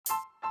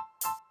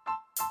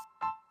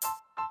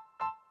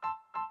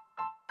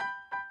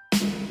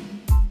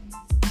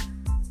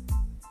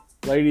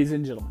Ladies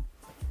and gentlemen,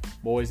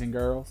 boys and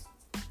girls,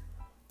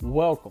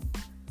 welcome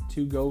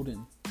to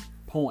Golden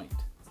Point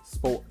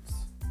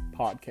Sports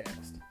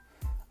Podcast.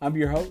 I'm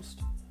your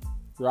host,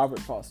 Robert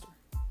Foster.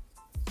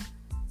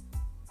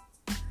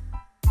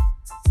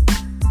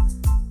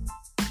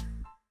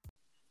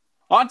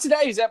 On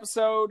today's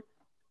episode,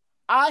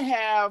 I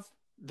have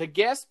the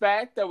guest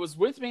back that was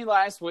with me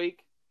last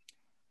week,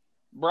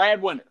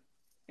 Brad Winter.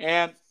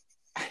 And,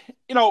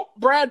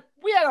 Brad,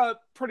 we had a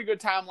pretty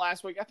good time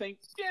last week, I think,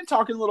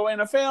 talking a little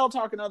NFL,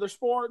 talking other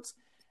sports.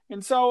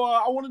 And so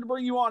I wanted to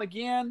bring you on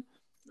again,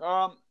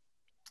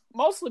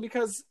 mostly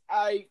because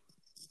I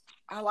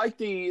like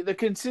the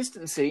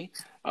consistency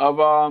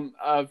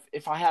of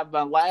if I have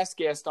my last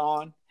guest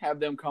on, have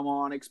them come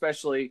on,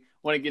 especially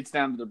when it gets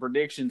down to the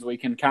predictions, we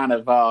can kind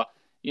of,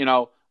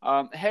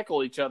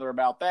 heckle each other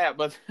about that.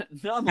 But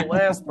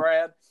nonetheless,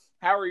 Brad,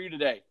 how are you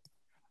today?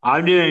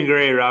 I'm doing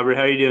great, Robert.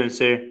 How are you doing,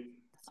 sir?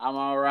 I'm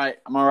all right.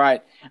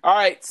 All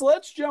right, so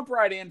let's jump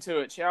right into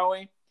it, shall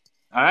we?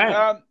 All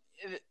right.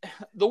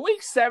 The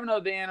week 7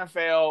 of the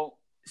NFL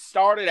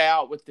started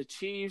out with the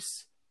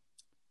Chiefs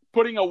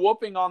putting a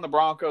whooping on the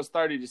Broncos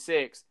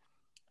 30-6.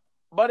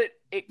 But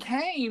it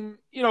came,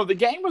 the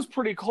game was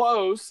pretty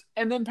close,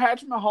 and then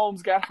Patrick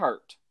Mahomes got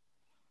hurt.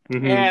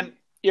 Mm-hmm. And,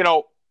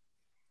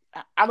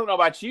 I don't know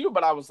about you,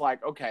 but I was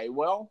like, okay,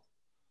 well,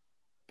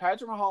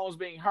 Patrick Mahomes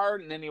being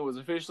hurt and then he was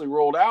officially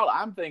ruled out,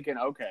 I'm thinking,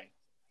 okay,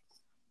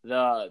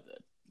 the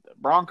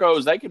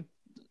Broncos,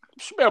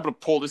 should be able to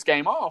pull this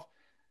game off.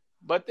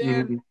 But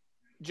then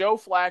Joe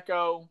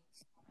Flacco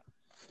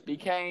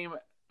became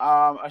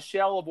a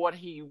shell of what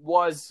he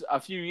was a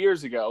few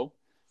years ago.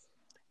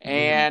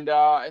 And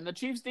the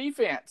Chiefs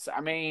defense,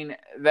 I mean,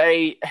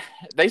 they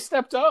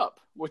stepped up,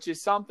 which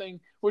is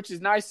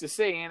nice to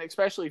see, and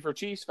especially for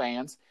Chiefs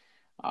fans.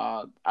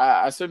 I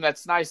assume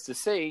that's nice to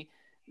see.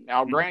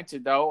 Now,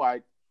 granted, though,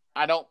 I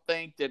don't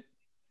think that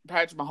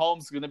Patrick Mahomes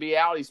is going to be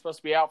out. He's supposed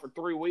to be out for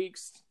 3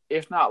 weeks,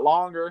 if not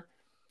longer.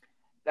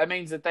 That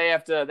means that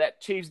that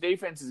Chiefs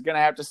defense is going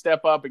to have to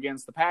step up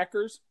against the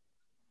Packers.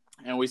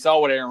 And we saw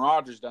what Aaron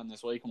Rodgers done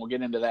this week, and we'll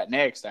get into that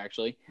next,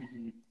 actually.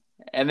 Mm-hmm.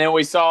 And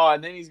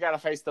then he's got to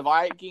face the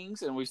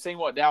Vikings, and we've seen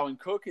what Dalvin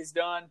Cook has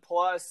done,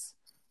 plus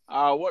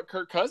what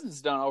Kirk Cousins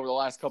has done over the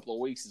last couple of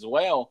weeks as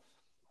well.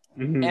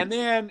 Mm-hmm. And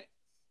then,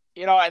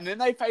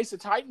 they face a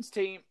Titans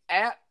team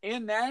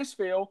in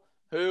Nashville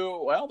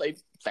who, well, they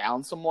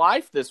found some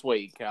life this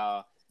week.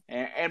 But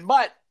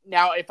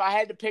now, if I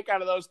had to pick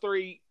out of those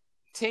three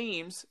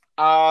teams,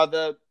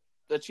 the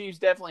Chiefs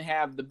definitely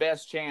have the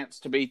best chance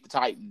to beat the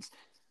Titans.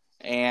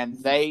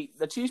 And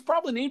the Chiefs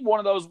probably need one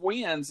of those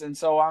wins, and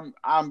so I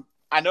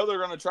know they're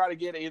going to try to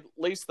get at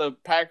least the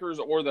Packers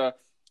or the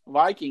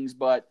Vikings,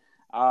 but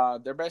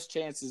their best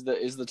chance is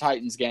the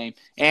Titans game,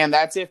 and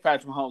that's if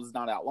Patrick Mahomes is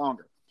not out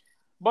longer.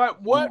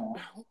 But I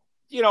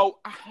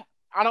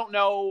don't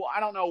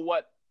know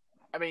what.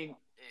 I mean,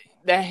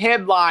 the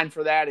headline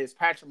for that is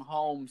Patrick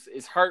Mahomes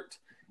is hurt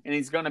and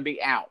he's going to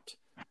be out.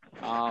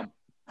 I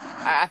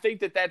think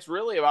that's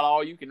really about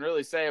all you can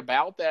really say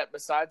about that,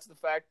 besides the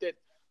fact that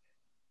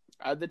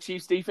the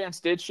Chiefs defense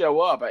did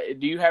show up.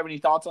 Do you have any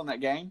thoughts on that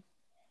game?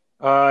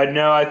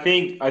 No, I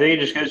think it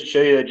just goes to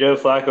show you that Joe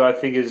Flacco, I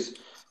think, is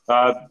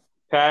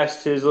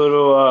past his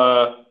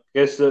little,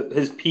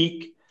 his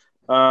peak.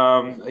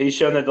 He's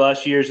shown that the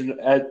last years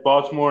at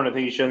Baltimore, and I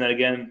think he's shown that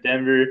again in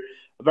Denver.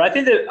 But I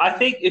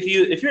think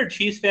if you're a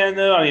Chiefs fan,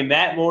 though, I mean,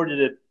 Matt Moore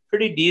did a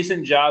pretty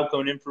decent job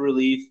coming in for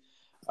relief.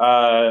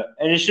 And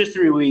it's just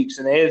 3 weeks,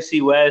 and the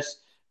AFC West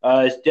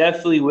is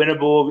definitely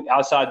winnable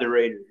outside the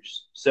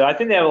Raiders. So I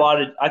think they have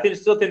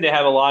still think they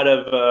have a lot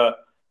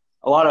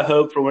of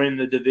hope for winning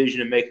the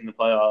division and making the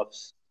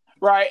playoffs.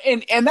 Right,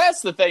 and that's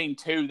the thing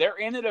too. They're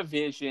in a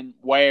division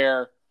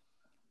where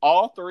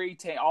all three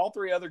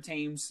other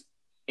teams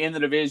in the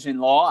division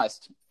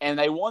lost, and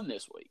they won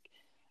this week.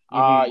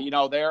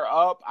 Mm-hmm. They're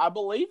up. I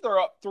believe they're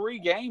up 3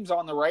 games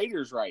on the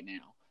Raiders right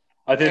now.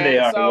 I think they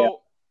are.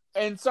 So,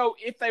 yeah. And so,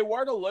 if they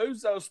were to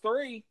lose those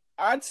 3,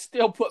 I'd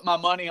still put my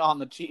money on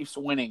the Chiefs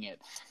winning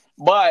it.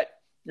 But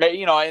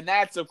and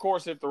that's of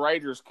course if the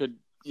Raiders could.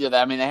 They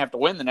have to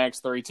win the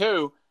next 3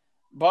 too.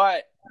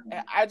 But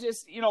I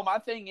just, my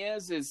thing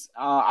is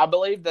I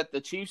believe that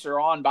the Chiefs are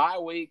on bye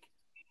week.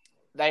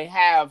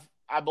 I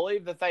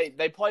believe that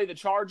they play the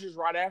Chargers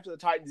right after the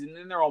Titans, and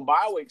then they're on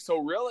bye week. So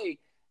really,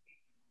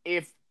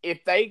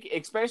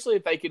 especially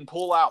if they can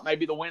pull out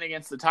maybe the win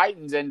against the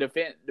Titans, and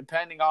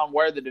depending on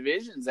where the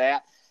division's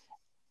at,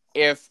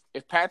 if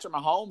Patrick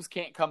Mahomes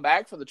can't come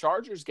back for the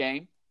Chargers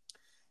game,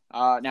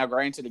 now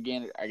granted,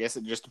 again, I guess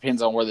it just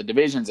depends on where the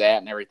division's at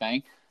and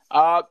everything.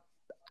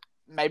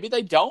 Maybe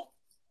they don't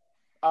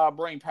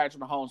bring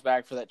Patrick Mahomes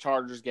back for that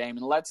Chargers game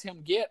and lets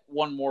him get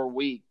 1 more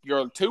week,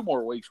 or 2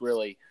 more weeks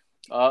really,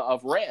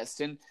 of rest.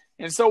 And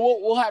so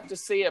we'll have to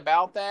see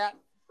about that.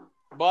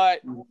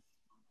 But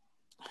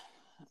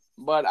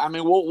I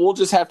mean, we'll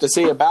just have to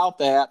see about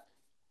that,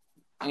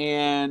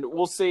 and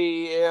we'll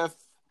see if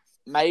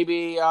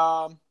maybe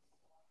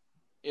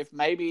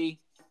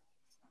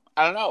I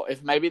don't know,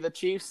 if maybe the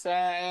Chiefs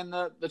and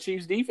the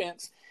Chiefs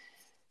defense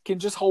can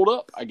just hold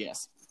up, I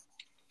guess.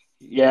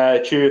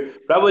 Yeah, true.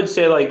 But I would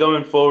say, like,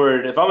 going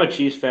forward, if I'm a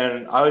Chiefs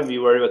fan, I would be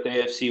worried about the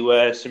AFC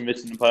West and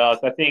missing the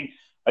playoffs. I think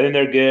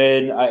they're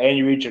good.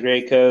 Andy Reid's a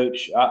great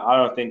coach. I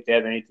don't think they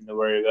have anything to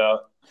worry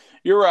about.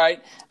 You're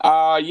right.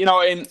 There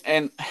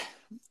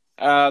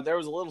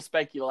was a little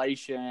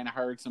speculation. I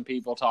heard some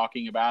people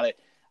talking about it.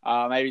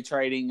 Maybe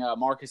trading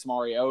Marcus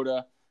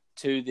Mariota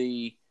to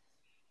the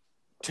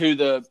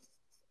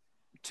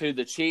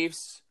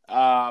Chiefs.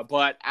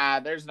 But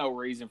there's no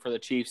reason for the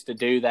Chiefs to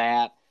do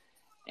that.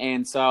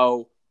 And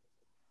so,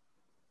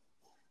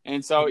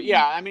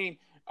 yeah, I mean,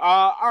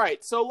 all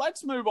right. So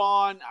let's move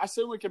on. I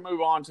assume we can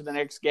move on to the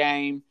next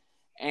game,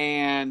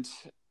 and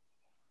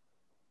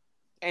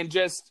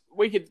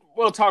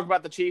we'll talk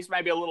about the Chiefs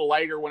maybe a little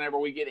later whenever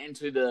we get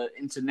into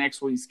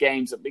next week's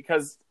games,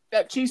 because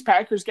that Chiefs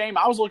Packers game,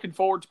 I was looking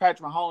forward to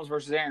Patrick Mahomes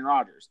versus Aaron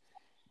Rodgers.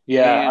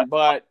 Yeah,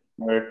 but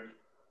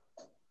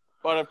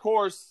of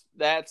course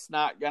that's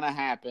not going to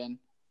happen,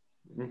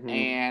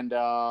 and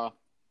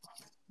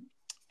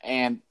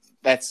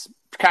that's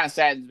kind of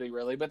saddens me,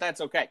 really, but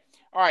that's okay.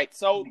 All right,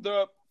 so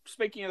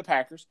speaking of the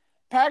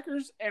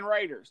Packers and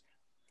Raiders,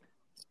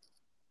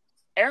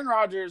 Aaron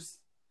Rodgers,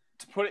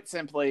 to put it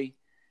simply,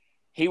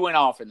 he went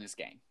off in this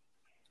game.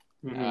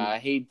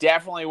 He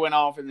definitely went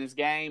off in this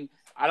game.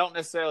 I don't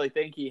necessarily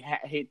think he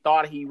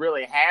thought he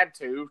really had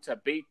to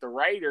beat the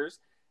Raiders.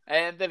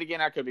 And then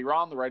again, I could be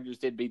wrong. The Raiders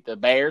did beat the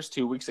Bears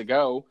 2 weeks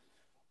ago.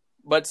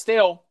 But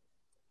still,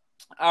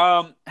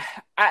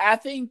 I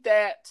think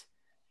that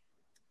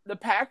the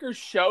Packers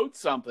showed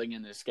something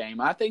in this game.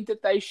 I think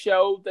that they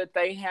showed that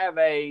they have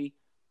a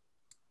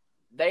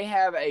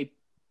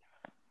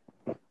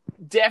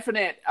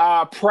definite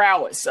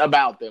prowess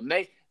about them.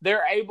 They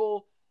are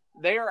able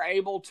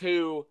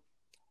to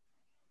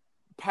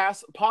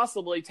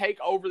possibly take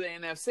over the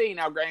NFC.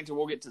 Now, granted,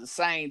 we'll get to the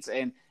Saints,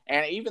 and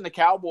even the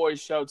Cowboys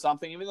showed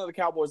something. Even though the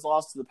Cowboys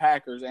lost to the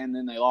Packers and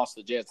then they lost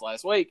to the Jets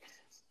last week,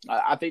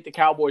 I think the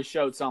Cowboys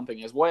showed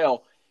something as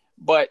well.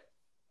 But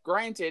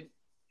granted,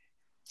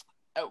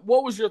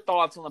 what was your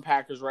thoughts on the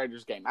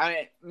Packers-Raiders game? I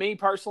mean, me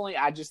personally,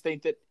 I just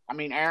think that,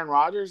 Aaron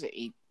Rodgers,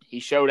 he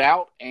showed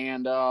out,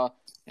 and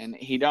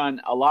he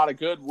done a lot of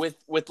good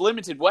with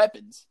limited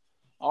weapons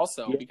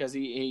also, because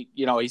he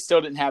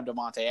still didn't have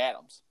Devontae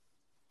Adams.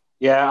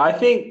 Yeah, I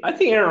think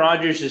Aaron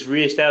Rodgers just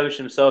reestablished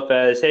himself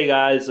as, hey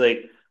guys,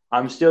 like,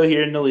 I'm still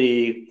here in the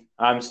league.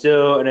 I'm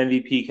still an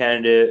MVP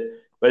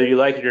candidate, whether you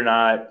like it or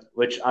not,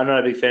 which I'm not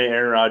a big fan of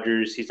Aaron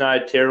Rodgers. He's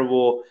not a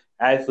terrible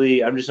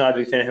athlete. I'm just not a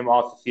big fan of him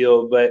off the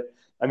field. But,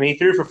 he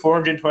threw for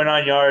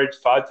 429 yards,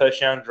 5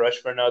 touchdowns,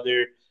 rushed for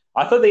another.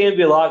 I thought the game would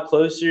be a lot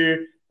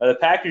closer. The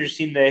Packers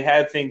seem to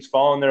have things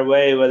falling their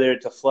way, whether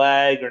it's a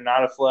flag or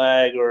not a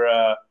flag, or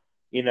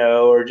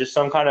or just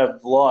some kind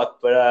of luck.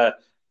 But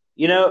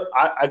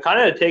I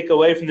kind of take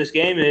away from this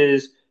game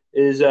is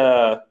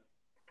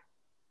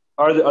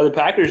are the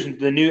Packers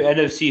the new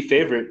NFC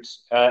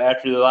favorites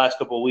after the last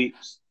couple of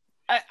weeks?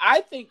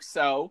 I think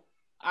so.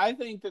 I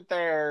think that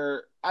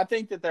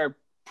they're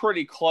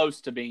pretty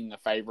close to being the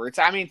favorites.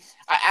 I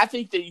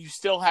think that you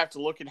still have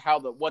to look at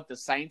what the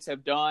Saints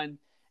have done,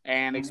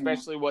 and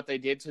especially what they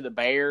did to the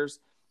Bears.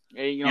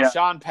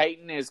 Sean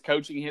Payton is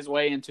coaching his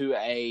way into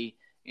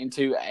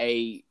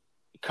a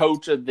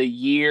Coach of the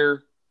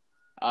Year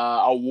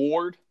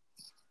award.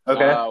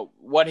 Okay.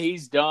 What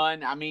he's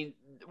done,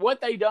 what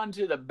they done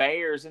to the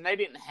Bears, and they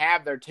didn't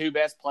have their two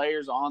best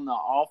players on the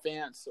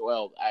offense.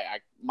 Well,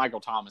 Michael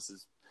Thomas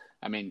is.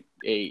 I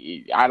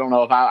don't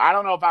know if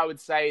I would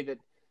say that.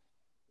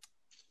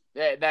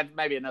 That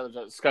may be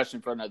another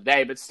discussion for another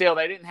day, but still,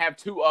 they didn't have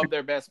two of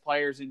their best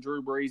players in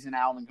Drew Brees and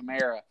Alvin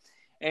Kamara,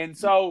 and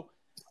so,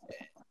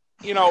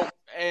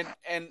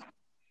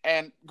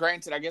 and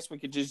granted, I guess we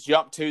could just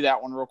jump to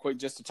that one real quick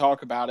just to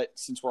talk about it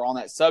since we're on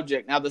that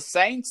subject. Now, the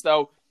Saints,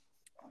 though,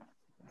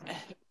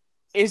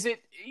 the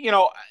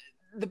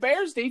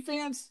Bears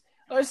defense?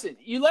 Listen,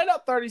 you let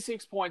up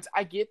 36 points.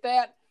 I get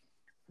that,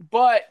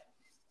 but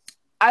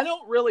I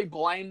don't really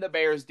blame the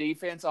Bears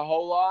defense a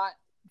whole lot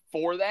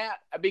for that,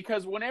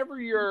 because whenever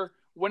you're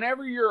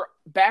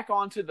back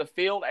onto the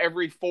field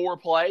every 4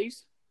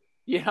 plays,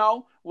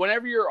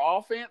 whenever your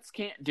offense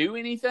can't do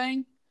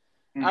anything,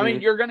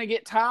 you're going to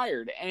get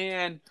tired.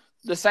 And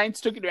the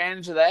Saints took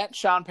advantage of that.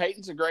 Sean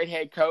Payton's a great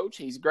head coach.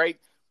 He's a great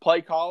play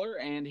caller,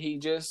 and he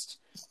just,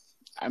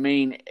 I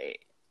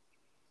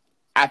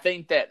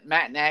think that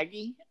Matt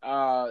Nagy,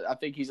 I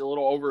think he's a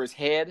little over his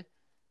head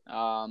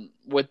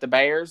with the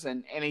Bears,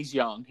 and he's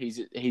young.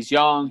 He's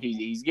young.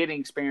 He's getting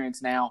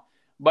experience now.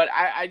 But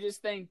I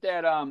just think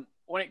that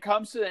when it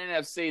comes to the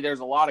NFC, there's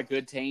a lot of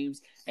good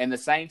teams, and the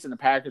Saints and the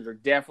Packers are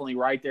definitely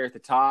right there at the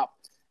top.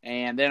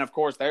 And then, of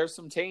course, there's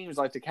some teams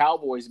like the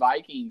Cowboys,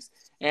 Vikings,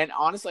 and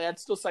honestly, I'd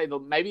still say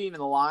maybe even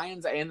the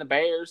Lions and the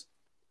Bears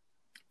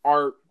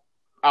are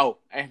 – oh,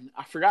 and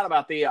I forgot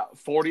about the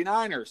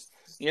 49ers.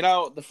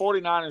 The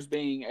 49ers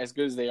being as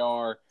good as they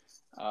are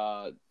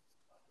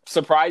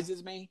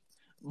surprises me.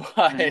 But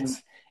I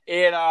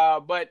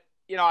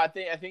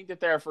think that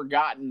they're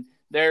forgotten.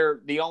 They're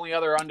the only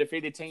other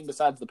undefeated team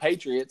besides the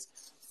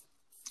Patriots.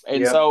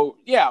 And so,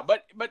 yeah,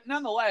 but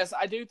nonetheless,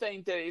 I do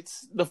think that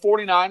it's the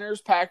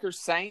 49ers, Packers,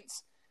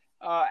 Saints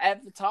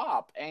at the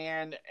top.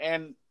 And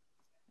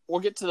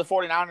we'll get to the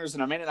 49ers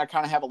in a minute. I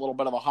kind of have a little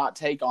bit of a hot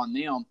take on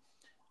them.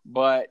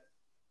 But,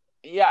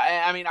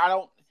 yeah, I mean,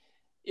 I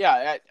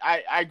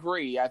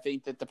agree. I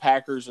think that the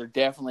Packers are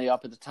definitely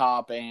up at the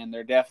top, and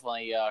they're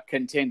definitely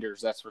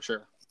contenders, that's for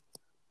sure.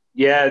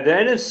 Yeah, the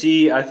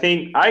NFC, I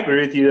think I agree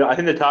with you. I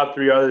think the top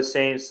three are the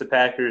Saints, the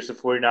Packers, the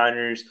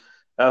 49ers.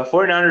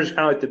 49ers are kind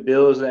of like the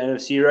Bills of the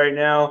NFC right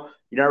now.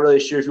 You're not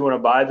really sure if you want to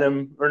buy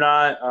them or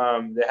not.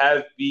 They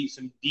have beat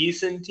some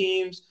decent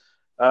teams,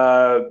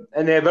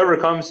 and they have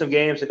overcome some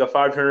games, like a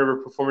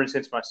 5-turnover performance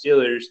against my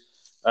Steelers.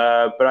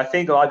 But I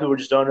think a lot of people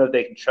just don't know if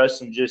they can trust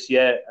them just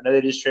yet. I know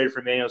they just traded for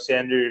Emmanuel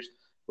Sanders.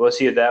 We'll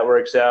see if that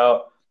works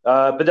out.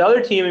 But the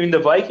other team, I mean, the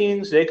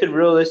Vikings, they could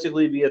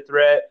realistically be a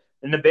threat.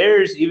 And the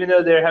Bears, even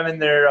though they're having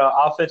their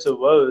offensive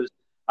woes,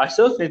 I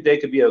still think they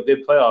could be a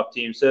good playoff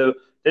team. So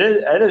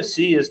the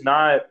NFC is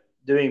not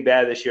doing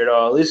bad this year at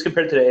all, at least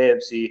compared to the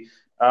AFC.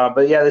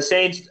 But yeah, the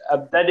Saints,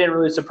 that didn't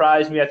really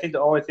surprise me. I think the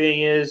only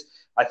thing is,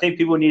 I think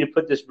people need to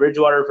put this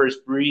Bridgewater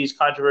versus Breeze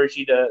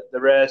controversy to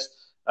the rest.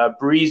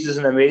 Breeze is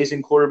an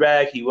amazing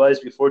quarterback. He was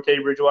before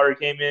Teddy Bridgewater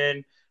came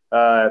in,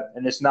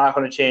 and it's not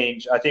going to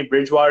change. I think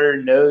Bridgewater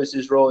knows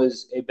his role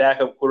as a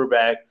backup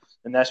quarterback,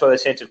 and that's why the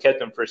Saints have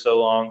kept him for so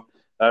long,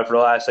 for the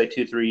last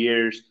 2-3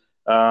 years.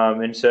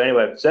 And so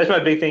anyway, so that's my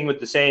big thing with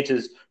the Saints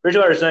is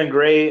Bridgewater's done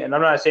great, and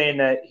I'm not saying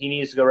that he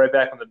needs to go right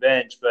back on the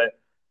bench, but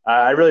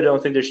I really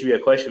don't think there should be a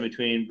question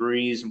between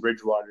Breeze and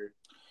Bridgewater.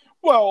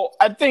 Well,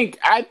 I think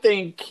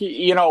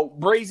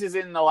Breeze is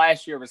in the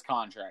last year of his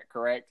contract,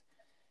 correct?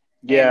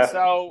 Yeah. And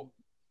so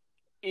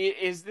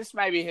is this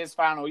maybe his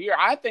final year?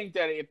 I think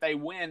that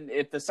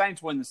if the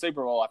Saints win the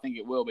Super Bowl, I think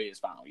it will be his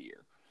final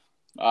year.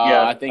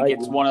 I think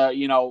it's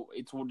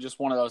it's just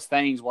one of those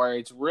things where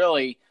it's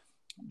really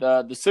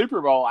the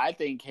Super Bowl, I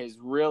think, has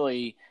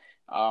really,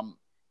 I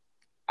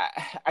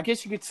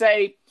guess you could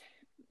say,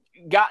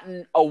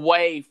 gotten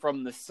away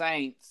from the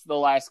Saints the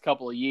last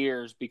couple of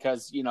years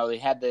because, they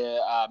had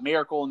the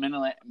miracle in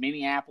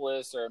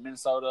Minneapolis or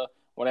Minnesota,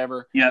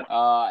 whatever. Yeah.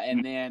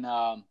 And then,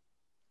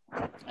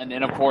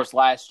 of course,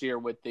 last year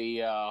with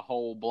the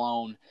whole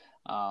blown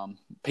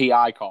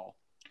PI call.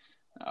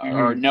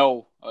 Or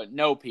no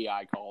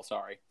PI call,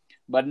 sorry.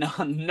 But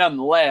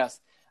nonetheless,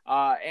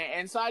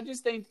 and so I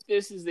just think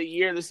this is the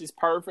year. This is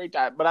perfect.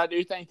 But I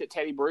do think that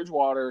Teddy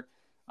Bridgewater,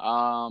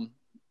 I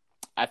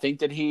think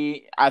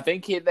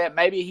that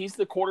maybe he's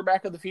the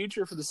quarterback of the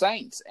future for the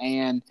Saints,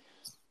 and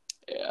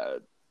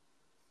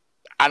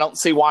I don't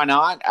see why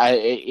not.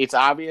 It's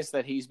obvious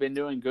that he's been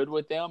doing good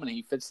with them, and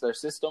he fits their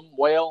system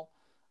well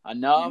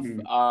enough.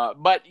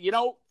 But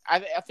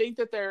I think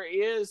that there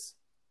is.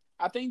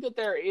 I think that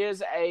there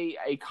is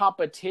a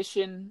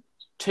competition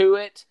to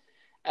it,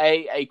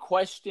 a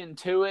question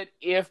to it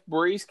if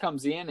Breeze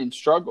comes in and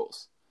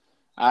struggles.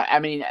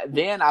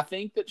 Then I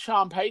think that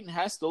Sean Payton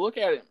has to look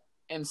at it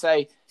and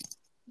say,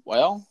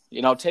 well,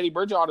 Teddy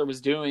Bridgewater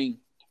was doing,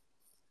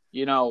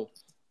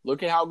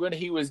 look at how good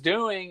he was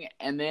doing,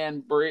 and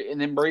then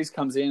Breeze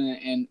comes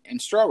in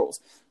and struggles.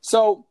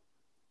 So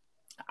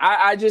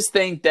I just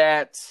think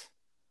that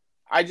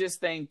I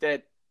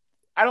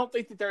don't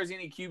think that there's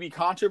any QB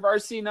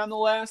controversy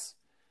nonetheless,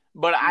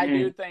 but I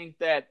do think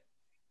that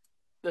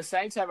the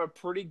Saints have a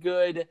pretty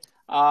good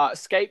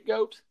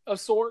scapegoat of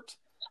sort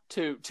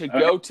to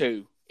go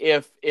to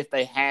if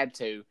they had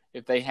to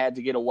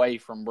get away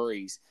from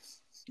Breeze.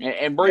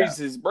 And Breeze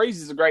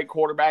is a great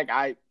quarterback.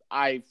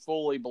 I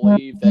fully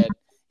believe that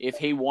if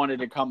he wanted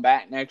to come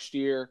back next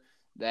year,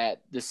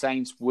 that the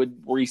Saints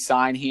would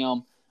re-sign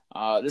him.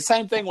 The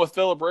same thing with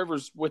Phillip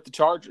Rivers with the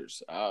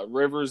Chargers.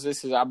 Rivers,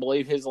 this is, I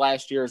believe, his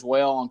last year as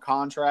well on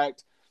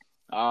contract.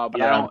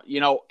 But I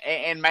don't,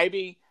 and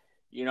maybe,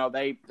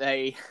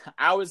 I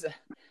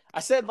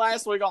said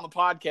last week on the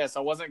podcast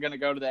I wasn't going to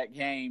go to that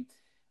game,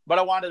 but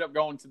I wound up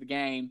going to the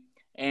game,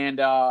 and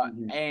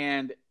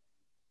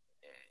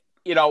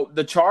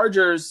the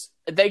Chargers,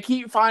 they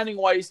keep finding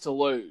ways to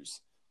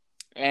lose.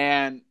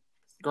 And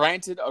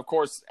granted, of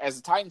course, as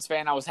a Titans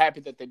fan, I was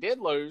happy that they did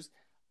lose,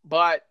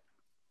 but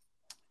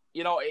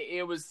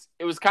it was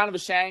kind of a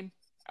shame.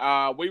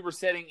 We were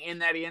sitting in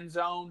that end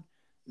zone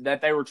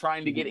that they were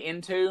trying to get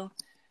into,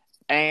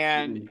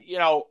 and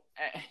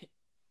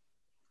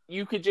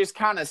you could just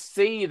kind of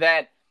see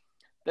that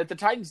the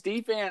Titans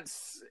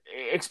defense,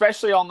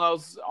 especially on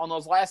those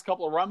last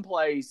couple of run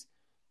plays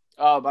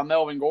by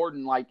Melvin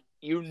Gordon, like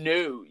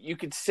you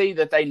could see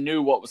that they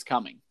knew what was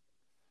coming,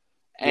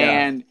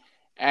 and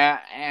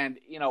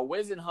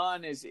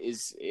Wisenhunt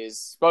is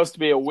supposed to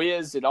be a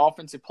whiz at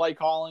offensive play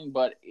calling,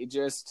 but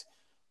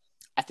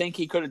I think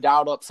he could have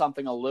dialed up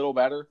something a little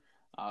better,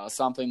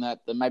 something that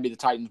maybe the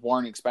Titans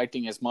weren't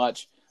expecting as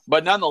much.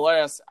 But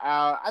nonetheless,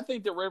 I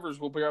think that Rivers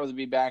will be able to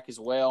be back as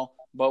well.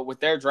 But with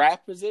their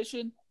draft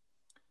position,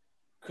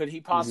 could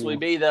he possibly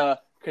be the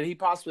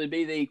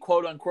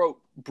quote unquote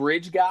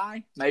bridge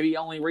guy? Maybe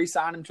only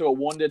re-sign him to a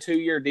 1 to 2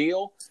 year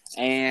deal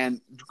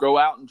and go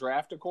out and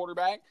draft a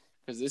quarterback,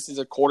 because this is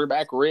a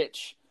quarterback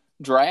rich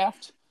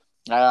draft.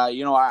 I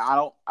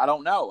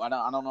don't know. I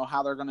don't know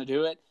how they're going to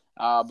do it.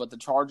 But the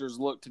Chargers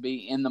look to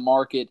be in the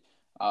market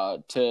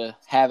to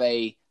have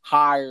a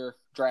higher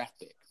draft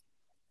pick.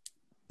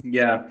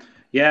 Yeah,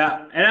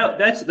 yeah, and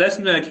that's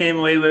something I came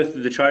away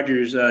with the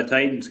Chargers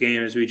Titans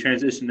game as we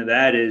transition to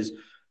that is,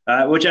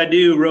 which I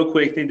do real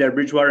quick think that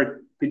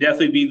Bridgewater could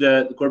definitely be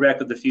the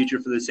quarterback of the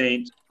future for the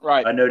Saints,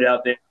 Right? No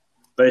doubt there.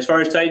 But as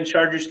far as Titans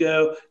Chargers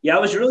go, yeah, I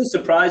was really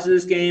surprised at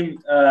this game.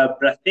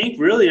 But I think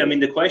really, I mean,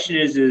 the question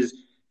is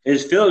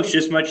Phillips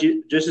just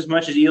as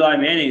much as Eli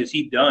Manning? Is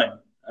he done?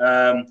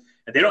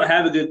 And they don't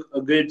have a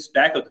good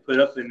backup to put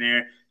up in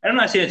there. I'm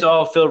not saying it's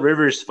all Phil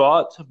Rivers'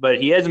 fault, but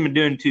he hasn't been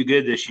doing too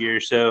good this year.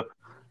 So,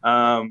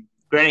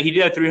 granted, he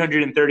did have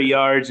 330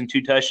 yards and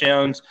 2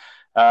 touchdowns.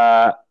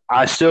 I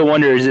still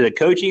wonder, is it a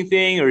coaching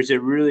thing or is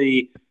it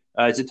really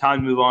is it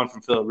time to move on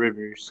from Philip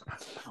Rivers?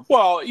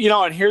 Well,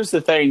 and here's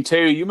the thing,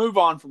 too. You move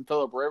on from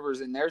Philip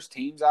Rivers, and there's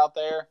teams out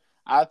there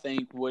I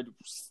think would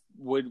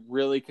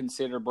really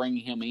consider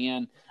bringing him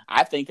in.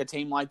 I think a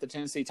team like the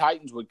Tennessee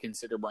Titans would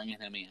consider bringing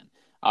him in.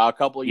 A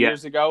couple of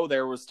years ago,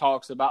 there was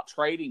talks about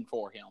trading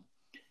for him.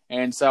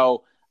 And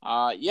so,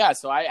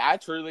 so I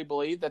truly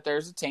believe that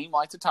there's a team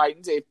like the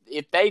Titans,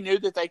 if they knew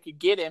that they could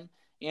get him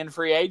in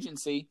free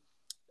agency,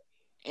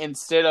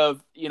 instead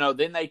of,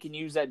 then they can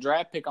use that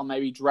draft pick on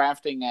maybe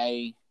drafting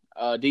a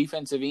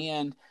defensive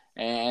end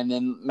and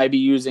then maybe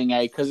using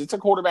because it's a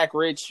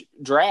quarterback-rich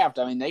draft.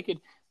 I mean, they could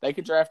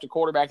draft a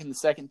quarterback in the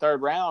second,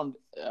 third round,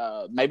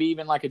 maybe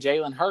even like a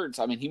Jalen Hurts.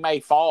 I mean, he may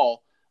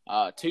fall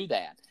to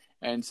that.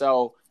 And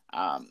so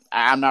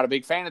I'm not a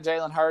big fan of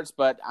Jalen Hurts,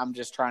 but I'm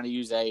just trying to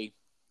use maybe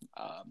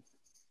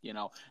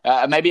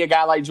a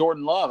guy like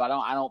Jordan Love.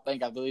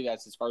 I believe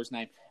that's his first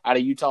name, out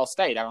of Utah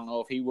State. I don't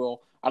know if he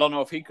will. I don't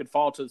know if he could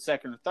fall to the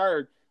second or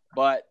third,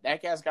 but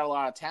that guy's got a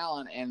lot of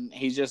talent, and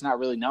he's just not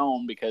really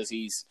known because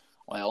he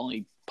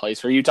plays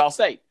for Utah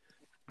State.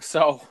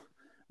 So,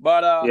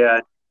 but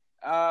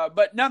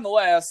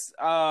nonetheless,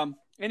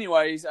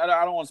 anyways, I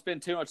don't want to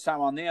spend too much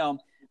time on them.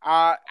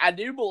 I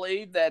do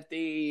believe that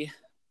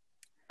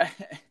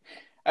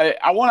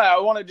I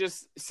want to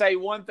just say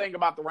one thing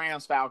about the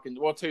Rams-Falcons.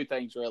 Well, 2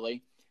 things,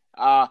 really.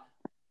 The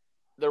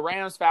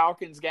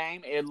Rams-Falcons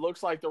game, it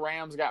looks like the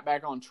Rams got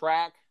back on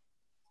track,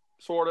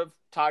 sort of.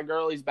 Todd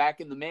Gurley's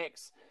back in the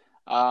mix.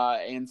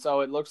 And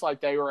so it looks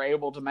like they were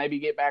able to maybe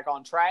get back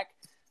on track.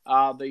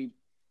 The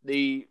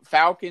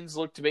Falcons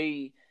look to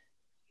be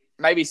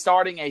maybe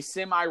starting a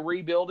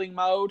semi-rebuilding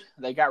mode.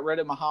 They got rid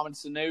of Mohamed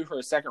Sanu for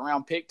a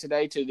second-round pick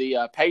today to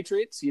the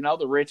Patriots.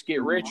 The rich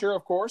get richer,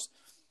 of course.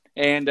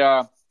 And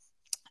I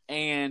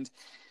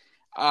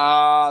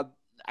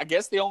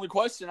guess the only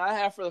question I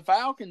have for the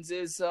Falcons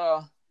is,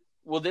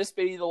 will this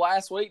be the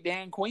last week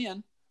Dan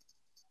Quinn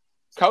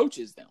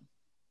coaches them?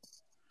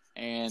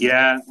 And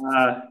no,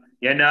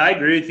 I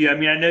agree with you. I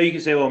mean, I know you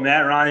can say, well,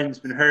 Matt Ryan's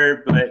been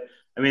hurt, but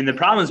I mean, the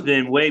problem's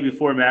been way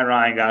before Matt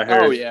Ryan got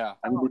hurt. Oh yeah.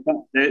 I mean,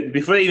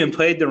 before they even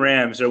played the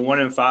Rams, they're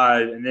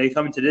 1-5, and they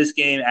come into this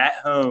game at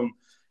home,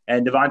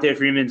 and Devontae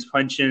Freeman's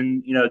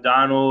punching,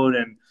 Donald,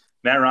 and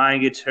Matt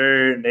Ryan gets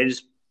hurt, and they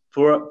just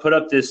put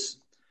up this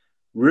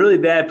really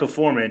bad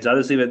performance. I'll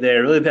just leave it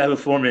there. Really bad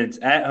performance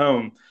at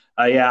home.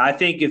 I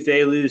think if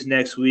they lose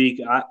next week,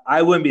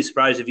 I wouldn't be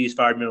surprised if he's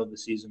fired middle of the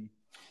season.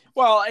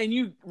 Well, and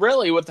you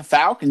really, with the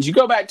Falcons, you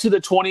go back to the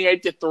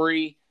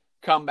 28-3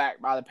 comeback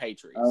by the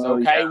Patriots.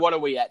 Okay, what are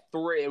we at?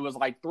 3? It was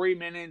like 3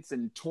 minutes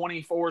and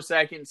 24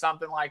 seconds,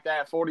 something like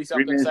that,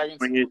 40-something seconds.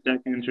 28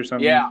 seconds or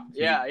something. Yeah.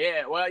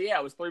 Well,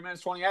 it was 3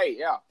 minutes 28.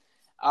 Yeah,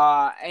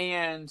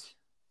 and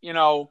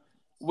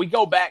we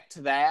go back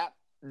to that.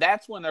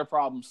 That's when their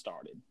problems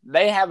started.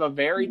 They have a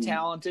very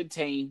talented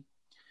team.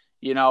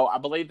 I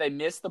believe they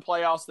missed the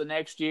playoffs the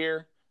next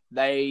year.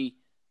 I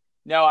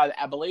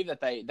believe that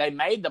they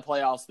made the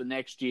playoffs the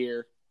next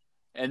year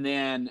and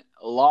then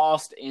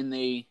lost in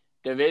the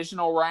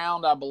divisional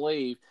round, I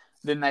believe.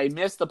 Then they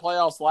missed the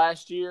playoffs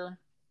last year.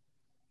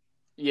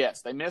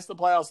 Yes, they missed the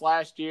playoffs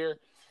last year.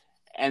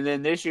 And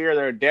then this year,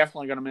 they're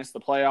definitely going to miss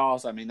the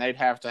playoffs. I mean, they'd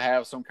have to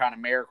have some kind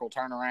of miracle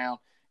turnaround.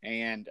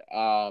 And,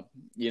 I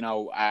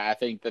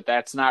think that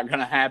that's not going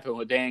to happen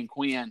with Dan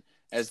Quinn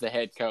as the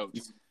head coach.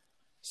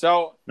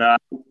 So, no,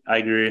 I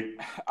agree.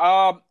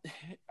 I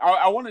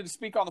wanted to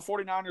speak on the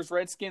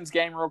 49ers-Redskins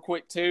game real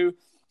quick, too.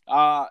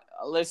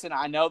 Listen,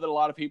 I know that a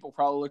lot of people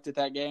probably looked at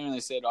that game and they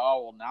said,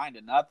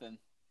 9-0.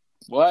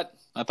 What?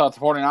 I thought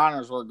the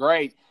 49ers were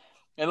great.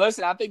 And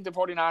listen, I think the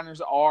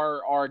 49ers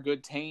are a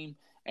good team.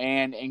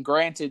 And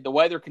granted, the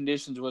weather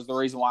conditions was the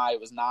reason why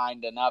it was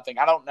 9-0.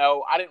 I don't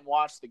know. I didn't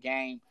watch the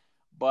game,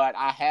 but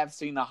I have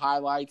seen the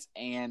highlights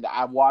and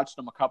I've watched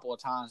them a couple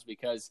of times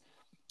because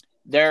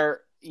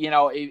they're,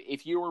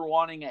 if you were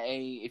wanting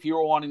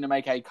to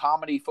make a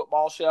comedy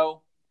football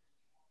show,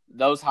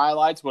 those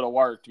highlights would have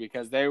worked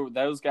because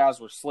those guys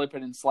were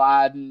slipping and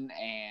sliding,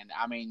 and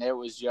I mean it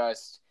was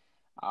just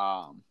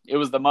it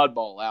was the Mud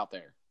Bowl out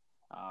there.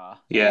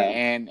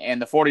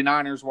 And the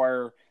 49ers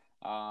were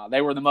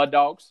they were the Mud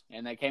Dogs,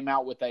 and they came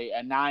out with a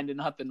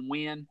 9-0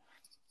 win.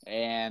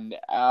 And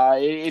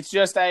it's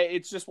just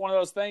one of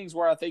those things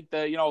where I think the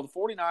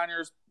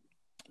 49ers,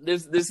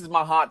 this is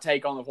my hot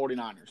take on the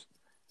 49ers.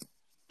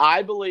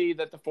 I believe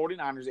that the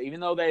 49ers, even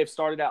though they have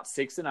started out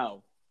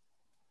 6-0,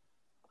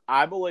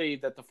 I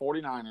believe that the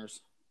 49ers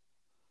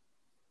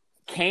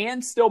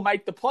can still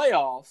make the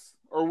playoffs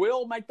or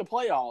will make the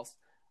playoffs,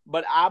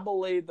 but I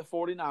believe the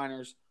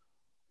 49ers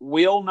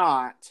will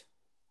not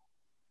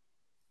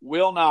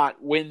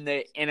win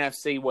the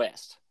NFC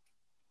West.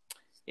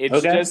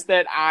 It's just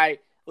that I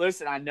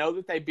know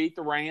that they beat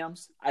the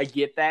Rams. I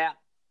get that.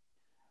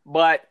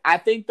 But I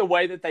think the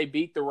way that they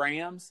beat the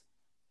Rams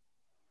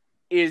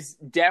is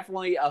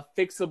definitely a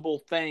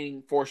fixable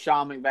thing for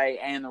Sean McVay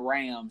and the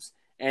Rams.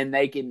 And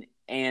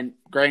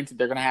granted,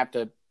 they're going to have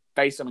to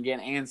face them again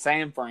and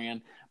San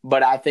Fran.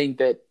 But I think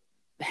that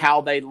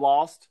how the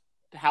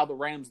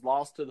Rams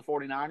lost to the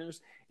 49ers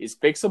is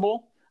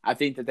fixable. I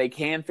think that they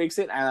can fix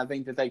it, and I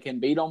think that they can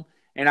beat them.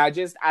 And I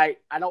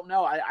don't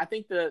know. I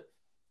think that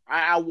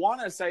I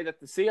want to say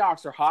that the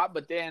Seahawks are hot,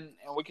 but then,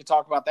 and we could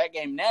talk about that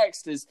game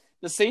next, is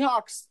the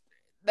Seahawks,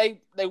 they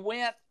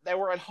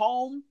were at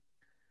home,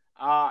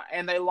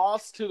 and they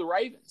lost to the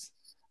Ravens.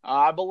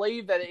 I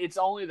believe that it's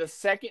only the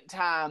second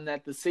time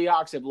that the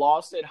Seahawks have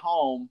lost at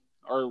home,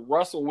 or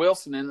Russell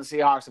Wilson and the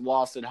Seahawks have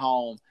lost at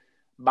home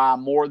by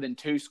more than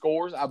 2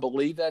 scores. I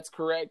believe that's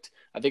correct.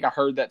 I think I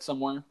heard that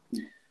somewhere.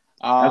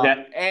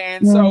 Okay.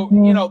 And so,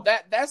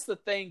 that's the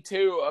thing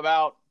too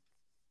about,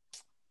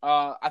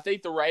 I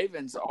think the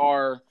Ravens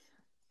are,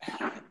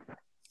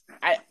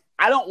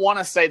 I don't want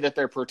to say that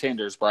they're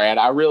pretenders, Brad.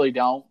 I really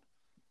don't.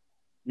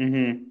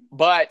 Mm-hmm.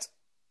 But,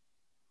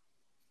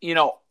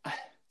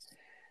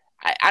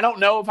 I don't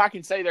know if I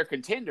can say they're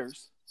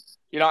contenders.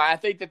 I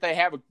think that they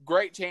have a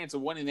great chance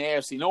of winning the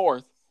AFC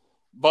North,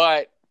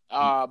 but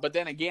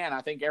then again,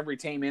 I think every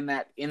team in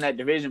that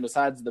division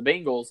besides the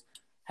Bengals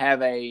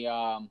have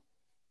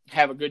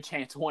a good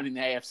chance of winning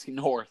the AFC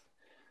North.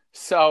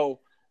 So,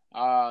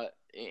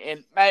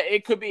 and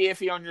it could be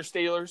iffy on your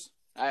Steelers,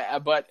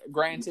 but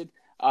granted,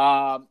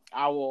 I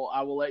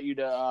will let you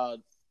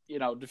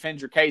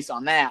defend your case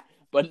on that.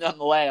 But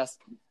nonetheless,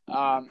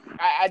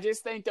 I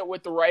just think that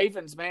with the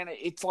Ravens, man,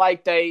 it's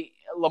like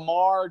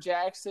Lamar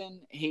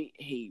Jackson,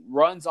 he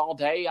runs all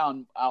day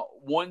on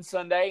one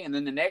Sunday, and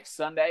then the next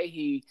Sunday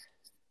he's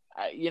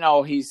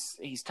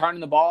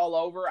turning the ball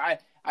over.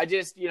 I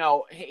just,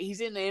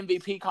 he's in the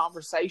MVP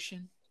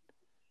conversation,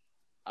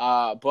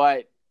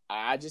 but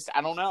I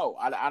don't know.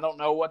 I don't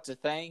know what to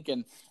think,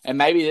 and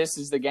maybe this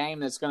is the game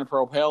that's going to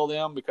propel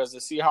them, because the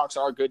Seahawks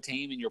are a good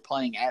team, and you're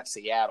playing at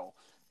Seattle.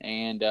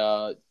 And,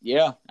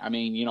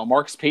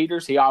 Marcus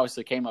Peters, he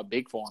obviously came up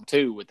big for him,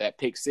 too, with that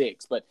pick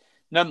 6. But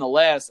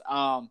nonetheless,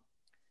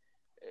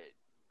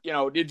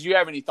 did you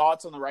have any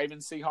thoughts on the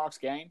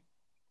Ravens-Seahawks game?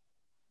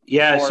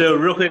 Yeah, so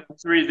real quick,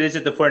 let's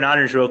revisit the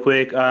 49ers real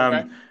quick.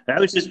 Okay. That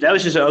was just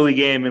an ugly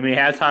game. I mean,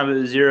 halftime it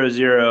was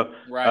 0-0.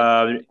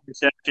 Right.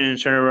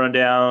 Interceptions, turnover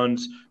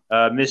rundowns,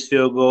 missed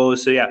field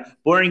goals. So, yeah,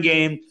 boring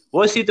game.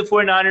 We'll see if the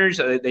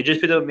 49ers, they just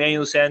picked up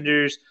Emmanuel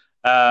Sanders.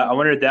 I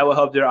wonder if that will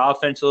help their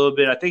offense a little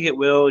bit. I think it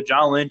will.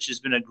 John Lynch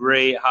has been a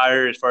great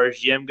hire as far as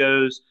GM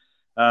goes.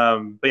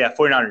 But, yeah,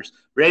 49ers.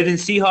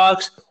 Ravens,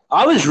 Seahawks,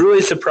 I was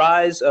really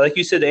surprised. Like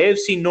you said, the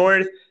AFC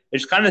North –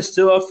 it's kind of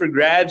still up for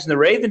grabs, and the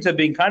Ravens have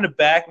been kind of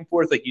back and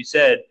forth, like you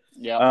said.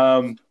 Yeah.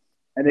 And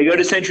they go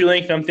to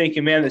CenturyLink, and I'm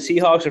thinking, man, the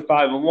Seahawks are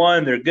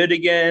 5-1. They're good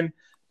again.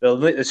 The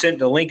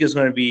link is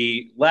going to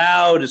be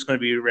loud. It's going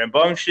to be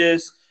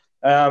rambunctious.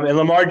 And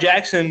Lamar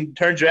Jackson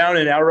turns around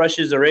and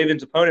outrushes the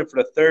Ravens' opponent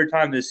for the 3rd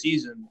time this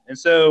season. And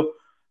so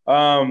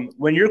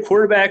when your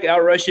quarterback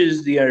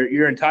outrushes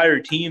your entire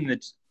team,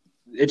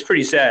 it's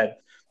pretty sad.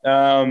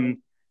 And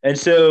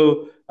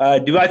so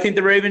do I think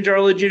the Ravens are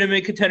a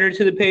legitimate contender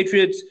to the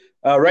Patriots?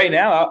 Right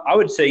now, I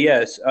would say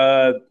yes.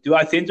 Do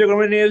I think they're going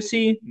to win the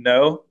AFC?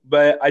 No.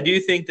 But I do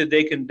think that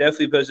they can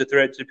definitely pose a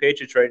threat to the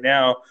Patriots right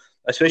now,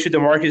 especially with the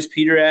Marcus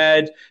Peter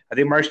ad. I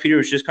think Marcus Peter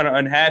was just kind of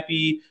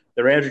unhappy.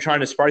 The Rams are trying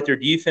to spark their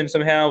defense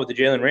somehow with the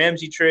Jalen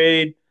Ramsey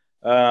trade.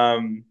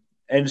 And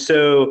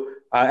so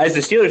as a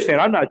Steelers fan,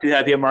 I'm not too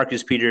happy at the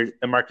Marcus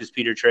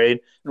Peter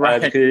trade.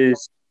 Right.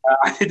 Because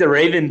I think the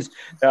Ravens,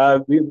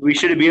 we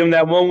should have beat them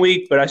that 1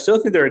 week, but I still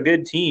think they're a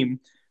good team,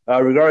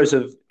 regardless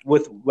of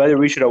whether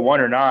we should have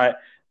won or not.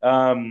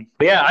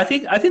 But yeah, I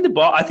think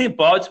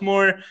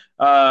Baltimore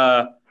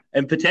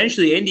and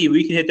potentially Indy,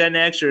 we can hit that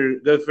next or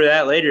go for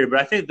that later. But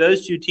I think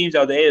those 2 teams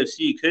out of the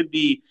AFC could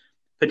be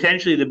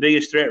potentially the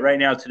biggest threat right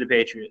now to the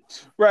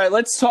Patriots. Right.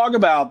 Let's talk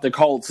about the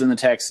Colts and the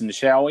Texans,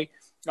 shall we?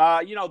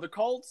 The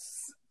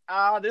Colts,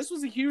 this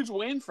was a huge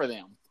win for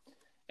them,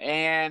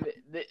 and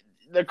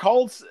the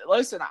Colts,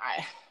 listen,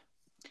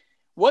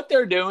 what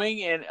they're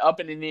doing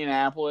up in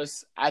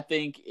Indianapolis, I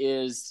think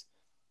is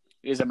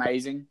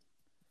amazing.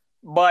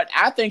 But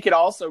I think it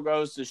also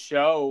goes to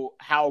show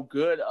how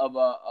good of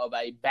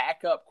a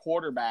backup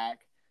quarterback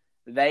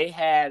they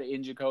had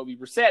in Jacoby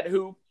Brissett,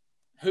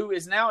 who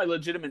is now a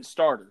legitimate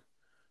starter,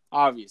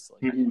 obviously.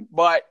 Mm-hmm.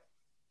 But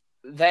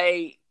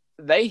they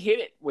hit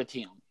it with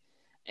him.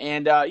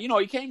 And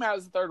he came out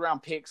as a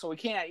third-round pick, so we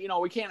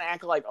can't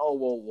act like,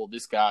 oh, well,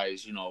 this guy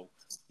is, he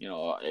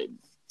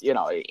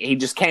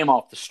just came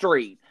off the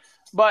street.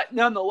 But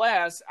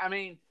nonetheless, I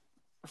mean,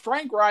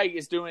 Frank Reich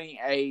is doing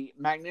a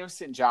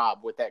magnificent job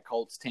with that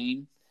Colts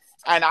team,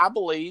 and I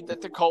believe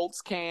that the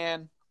Colts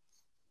can.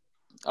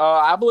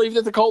 I believe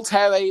that the Colts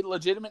have a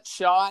legitimate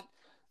shot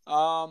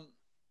to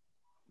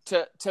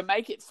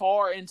make it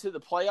far into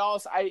the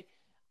playoffs.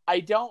 I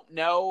don't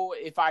know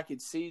if I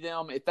could see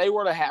them if they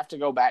were to have to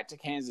go back to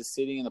Kansas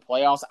City in the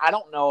playoffs. I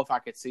don't know if I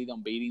could see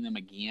them beating them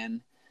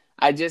again.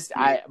 But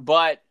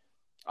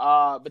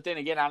then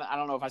again, I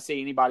don't know if I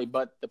see anybody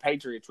but the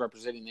Patriots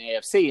representing the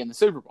AFC in the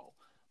Super Bowl.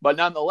 But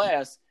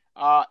nonetheless,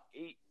 the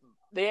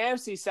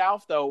AFC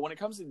South, though, when it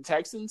comes to the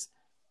Texans,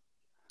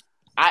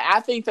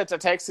 I think that the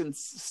Texans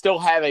still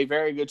have a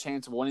very good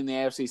chance of winning the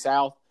AFC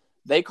South.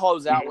 They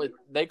close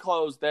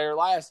their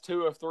last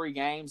 2 of 3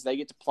 games. They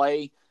get to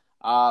play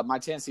my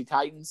Tennessee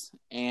Titans,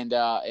 and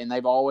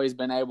they've always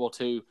been able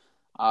to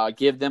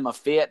give them a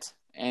fit,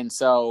 and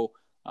so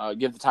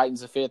give the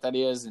Titans a fit, that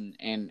is,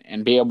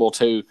 and be able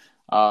to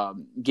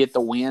get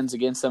the wins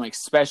against them,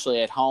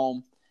 especially at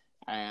home,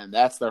 and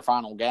that's their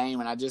final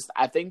game. And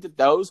I think that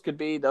those could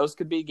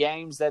be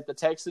games that the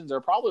Texans are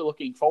probably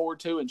looking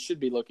forward to and should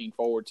be looking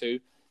forward to.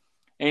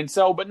 And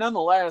so, but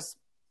nonetheless,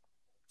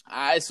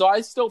 I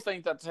still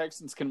think that the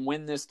Texans can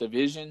win this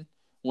division,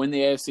 win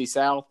the AFC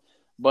South.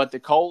 But the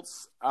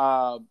Colts,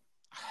 I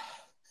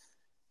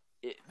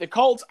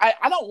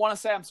don't want to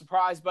say I'm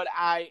surprised, but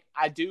I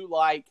do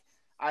like.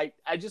 I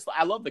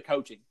love the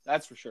coaching.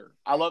 That's for sure.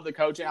 I love the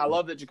coaching. I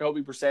love that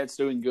Jacoby Brissett's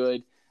doing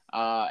good.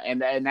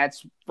 And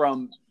that's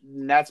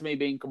me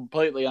being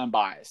completely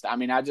unbiased. I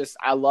mean, I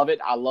love it.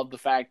 I love the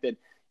fact that,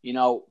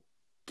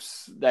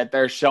 that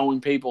they're showing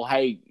people,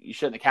 hey, you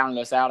shouldn't have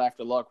counted us out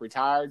after Luck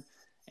retired.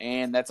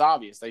 And that's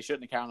obvious. They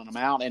shouldn't have counted them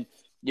out. And,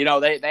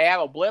 they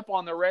have a blip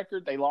on their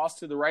record. They lost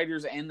to the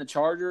Raiders and the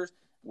Chargers.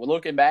 We're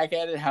looking back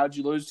at it. How'd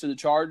you lose to the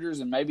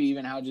Chargers? And maybe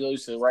even how'd you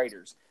lose to the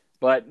Raiders?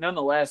 But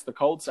nonetheless, the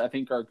Colts, I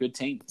think, are a good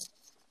team.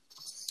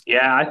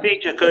 Yeah, I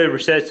think Jacoby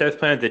Brissett's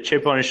playing with the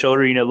chip on his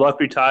shoulder. Luck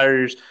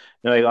retires.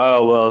 They're like,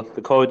 oh, well,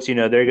 the Colts,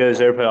 there goes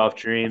their playoff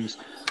dreams.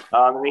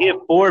 He had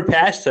 4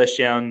 pass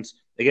touchdowns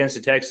against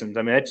the Texans.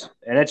 I mean,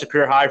 that's a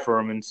career high for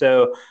him. And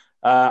so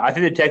I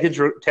think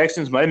the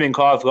Texans might have been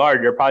caught off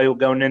guard. They're probably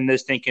going in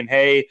this thinking,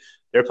 hey,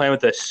 they're playing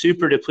with a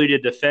super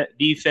depleted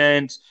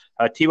defense.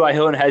 T.Y.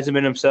 Hilton hasn't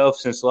been himself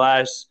since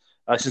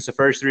the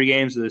first 3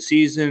 games of the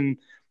season.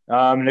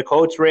 And the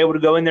Colts were able to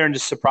go in there and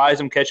just surprise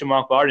them, catch them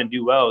off guard, and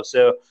do well.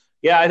 So,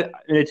 yeah,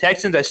 the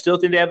Texans, I still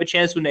think they have a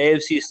chance to win the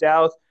AFC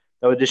South.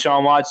 With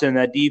Deshaun Watson,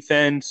 that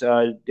defense,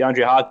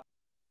 DeAndre Hopkins,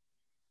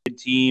 good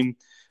team.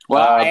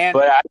 Well,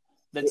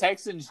 the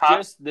Texans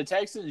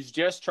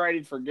just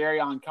traded for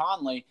Garyon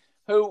Conley,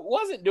 who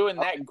wasn't doing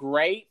that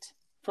great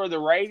for the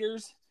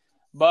Raiders,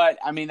 but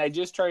I mean they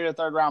just traded a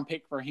 3rd-round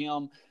pick for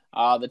him.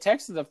 The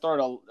Texans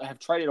have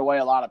traded away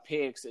a lot of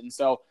picks, and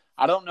so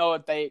I don't know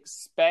if they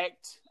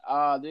expect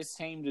this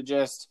team to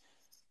just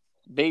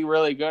be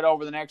really good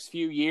over the next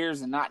few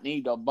years and not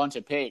need a bunch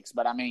of picks.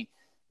 But I mean,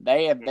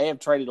 they have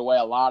traded away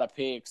a lot of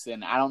picks,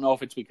 and I don't know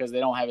if it's because they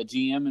don't have a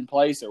GM in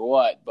place or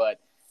what. But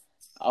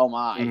oh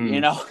my,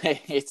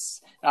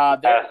 it's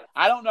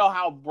I don't know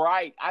how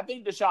bright. I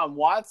think Deshaun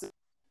Watson,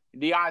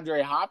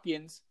 DeAndre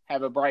Hopkins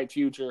have a bright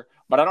future,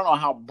 but I don't know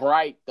how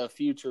bright the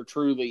future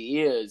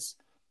truly is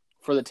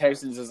for the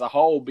Texans as a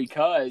whole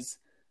because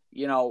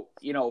 4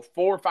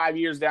 or 5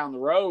 years down the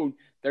road,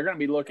 they're going to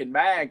be looking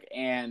back,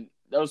 and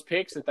those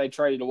picks that they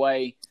traded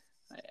away,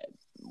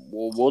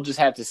 we'll just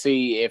have to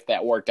see if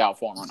that worked out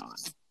for them or not.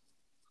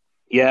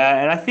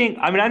 Yeah, and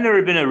I've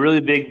never been a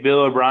really big Bill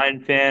O'Brien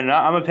fan.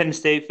 I'm a Penn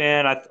State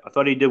fan. I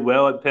thought he did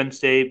well at Penn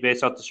State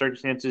based off the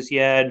circumstances he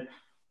had.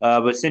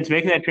 But since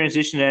making that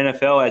transition to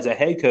NFL as a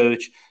head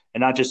coach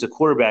and not just a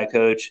quarterback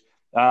coach,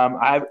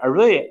 I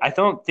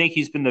don't think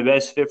he's been the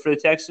best fit for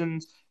the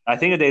Texans. I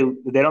think if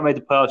they don't make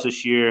the playoffs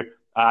this year,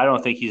 I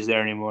don't think he's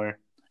there anymore.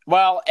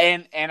 Well,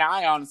 and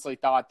I honestly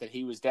thought that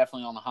he was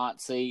definitely on the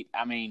hot seat.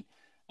 I mean,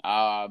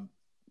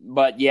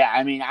 but yeah,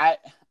 I mean,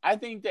 I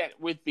think that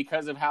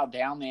because of how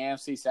down the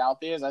AFC South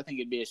is, I think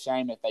it'd be a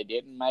shame if they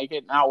didn't make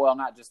it.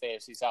 Not just the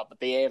AFC South, but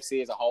the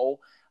AFC as a whole.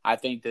 I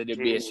think that it'd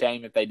be a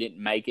shame if they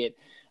didn't make it.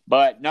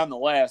 But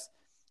nonetheless,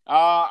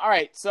 all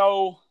right.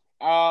 So,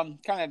 kind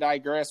of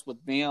digress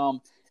with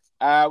them.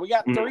 We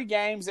got 3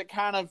 games that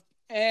kind of,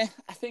 I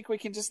think we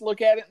can just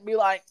look at it and be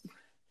like,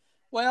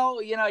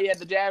 well, you had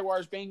the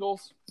Jaguars,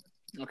 Bengals.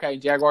 Okay,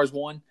 Jaguars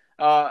won.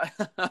 Yeah.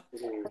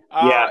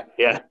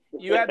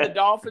 You had the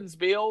Dolphins,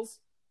 Bills.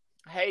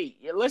 Hey,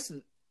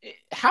 listen,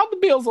 how'd the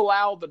Bills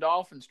allow the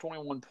Dolphins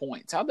 21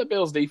 points? How'd the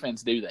Bills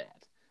defense do that?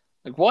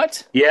 Like,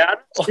 what? Yeah,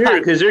 I'm sure,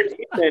 because their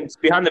defense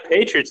behind the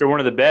Patriots are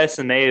one of the best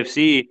in the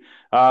AFC.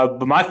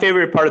 But my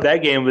favorite part of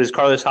that game was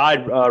Carlos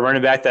Hyde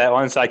running back that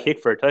onside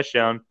kick for a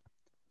touchdown.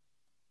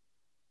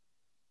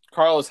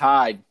 Carlos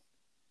Hyde.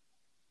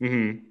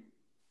 Mm-hmm.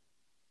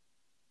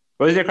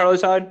 What is it,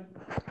 Carlos Hyde?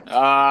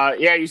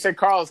 Yeah, you said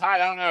Carlos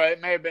Hyde. I don't know.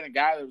 It may have been a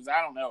guy that was,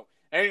 I don't know.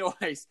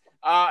 Anyways,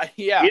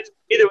 yeah,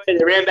 Either way,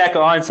 they ran back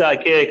an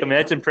onside kick. I mean,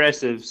 that's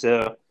impressive.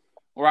 So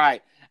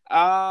right.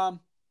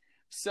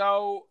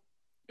 So,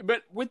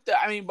 but with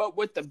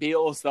the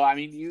Bills though, I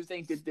mean, do you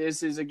think that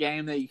this is a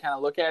game that you kind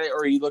of look at it,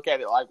 or you look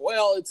at it like,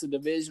 well, it's a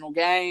divisional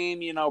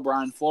game,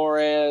 Brian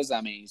Flores.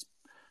 I mean,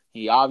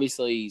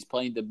 he's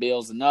played the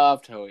Bills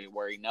enough to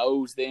where he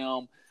knows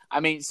them. I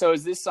mean, so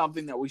is this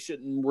something that we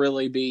shouldn't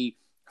really be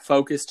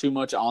focused too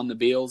much on the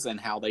Bills and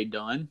how they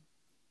done?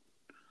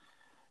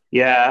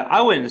 yeah,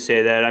 I wouldn't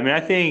say that.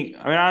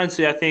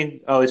 Honestly, I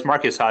think. Oh, it's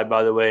Marcus Hyde,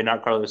 by the way,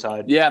 not Carlos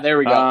Hyde. Yeah, there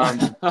we go.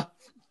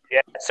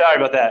 Yeah, sorry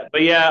about that.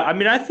 But yeah,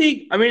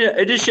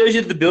 it just shows you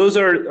that the Bills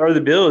are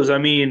the Bills. I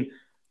mean,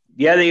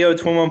 yeah, they owe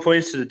 21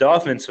 points to the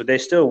Dolphins, but they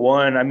still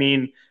won. I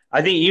mean,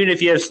 I think even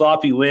if you have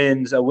sloppy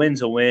wins, a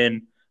win's a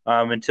win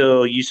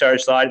until you start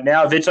sliding.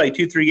 Now, if it's like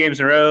 2-3 games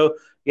in a row,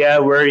 yeah,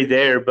 worry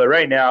there. But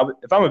right now,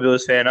 if I'm a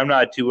Bills fan, I'm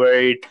not too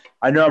worried.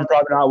 I know I'm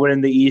probably not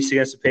winning the East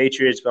against the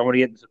Patriots, but I'm going to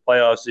get into the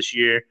playoffs this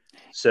year.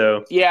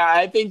 So yeah,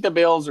 I think the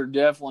Bills are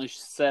definitely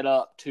set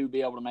up to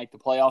be able to make the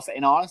playoffs.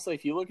 And honestly,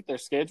 if you look at their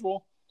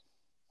schedule,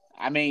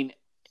 I mean,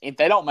 if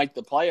they don't make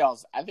the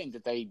playoffs, I think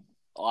that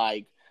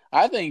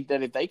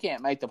if they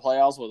can't make the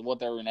playoffs with what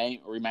their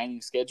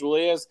remaining schedule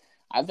is,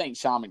 I think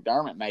Sean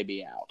McDermott may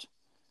be out.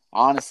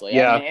 Honestly,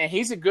 yeah, I mean, and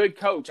he's a good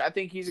coach. I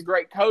think he's a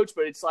great coach,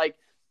 but it's like,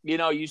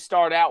 you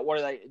start out. What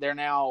are they? They're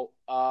now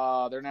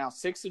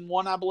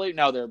 6-1, I believe.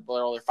 No, they're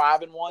 5-1.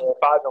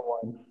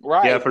 5-1.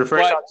 Right. Yeah, for the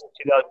first time since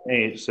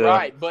 2008. So.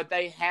 Right, but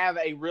they have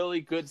a really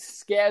good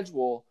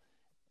schedule,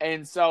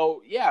 and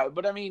so yeah.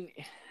 But I mean,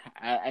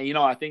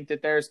 I think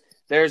that there's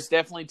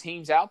definitely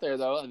teams out there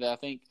though that I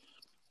think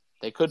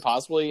they could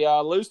possibly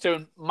lose to.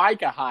 And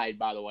Micah Hyde,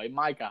 by the way,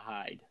 Micah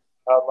Hyde.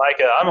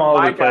 Micah, I'm all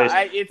over the place.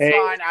 It's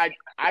fine.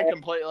 I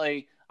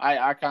completely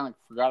I kind of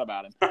forgot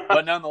about him,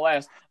 but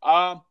nonetheless.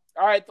 All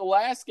right, the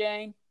last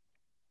game.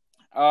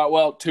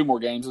 Well, 2 more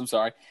games. I'm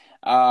sorry.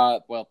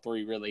 3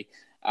 really.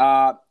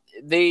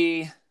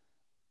 The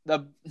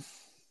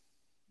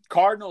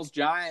Cardinals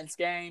Giants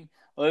game.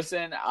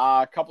 Listen,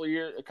 a couple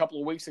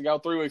of weeks ago,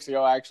 3 weeks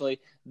ago, actually,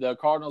 the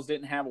Cardinals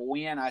didn't have a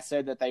win. I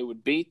said that they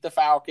would beat the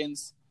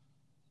Falcons.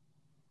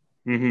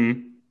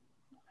 Mm-hmm.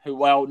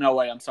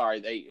 I'm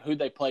sorry. Who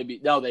they play? The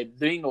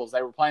Bengals.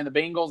 They were playing the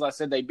Bengals. I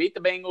said they beat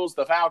the Bengals,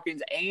 the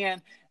Falcons,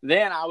 and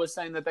then I was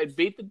saying that they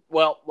beat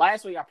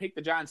last week I picked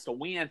the Giants to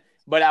win,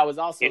 but I was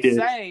also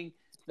saying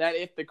that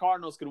if the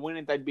Cardinals could win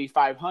it, they'd be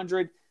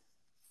 500.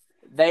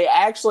 They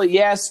actually,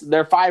 yes,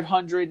 they're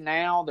 500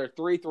 now. They're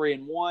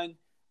 3-1,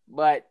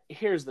 but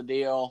here's the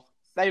deal.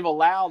 They've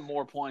allowed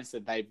more points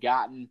than they've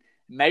gotten.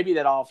 Maybe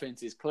that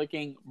offense is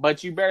clicking,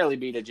 but you barely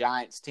beat a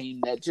Giants team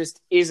that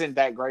just isn't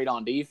that great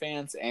on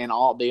defense, and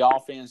all the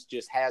offense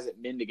just hasn't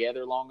been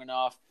together long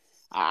enough.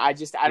 I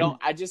just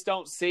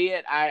don't see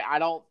it.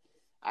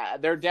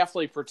 They're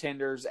definitely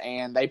pretenders,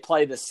 and they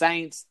play the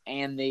Saints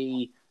and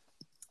the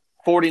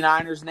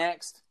 49ers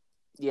next.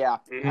 Yeah.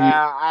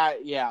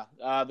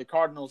 The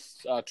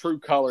Cardinals' true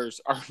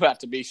colors are about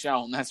to be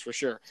shown. That's for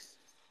sure.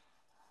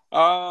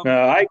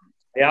 I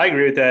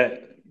agree with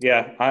that.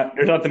 Yeah,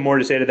 there's nothing more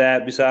to say to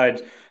that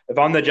besides if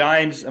I'm a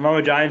Giants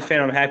fan,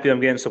 I'm happy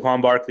I'm getting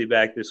Saquon Barkley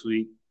back this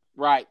week.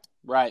 Right.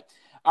 All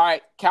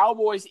right,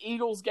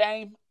 Cowboys-Eagles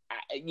game.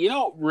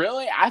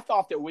 Really, I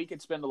thought that we could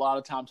spend a lot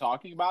of time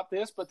talking about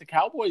this, but the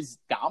Cowboys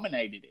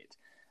dominated it.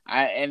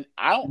 I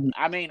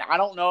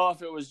don't know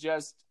if it was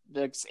just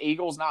the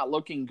Eagles not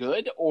looking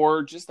good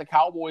or just the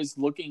Cowboys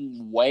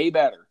looking way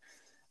better.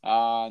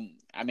 I don't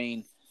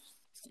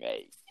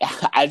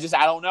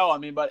know. I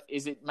mean, but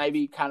is it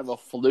maybe kind of a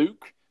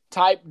fluke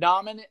type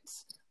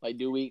dominance? Like,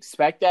 do we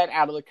expect that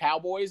out of the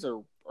Cowboys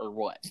or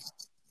what?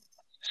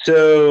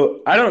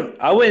 So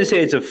I wouldn't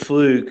say it's a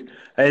fluke.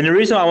 And the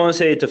reason I want to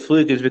say it's a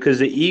fluke is because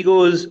the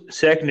Eagles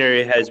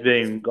secondary has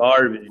been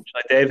garbage.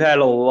 Like, they've had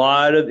a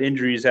lot of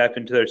injuries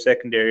happen to their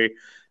secondary,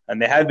 and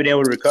they haven't been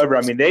able to recover.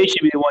 I mean, they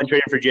should be the one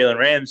trading for Jalen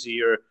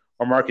Ramsey or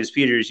Marcus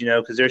Peters,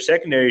 because their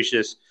secondary is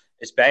just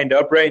it's banged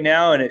up right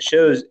now, and it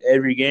shows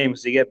every game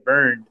because they get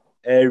burned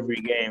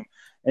every game.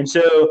 And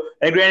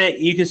granted,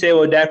 you can say,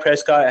 well, Dak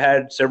Prescott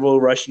had several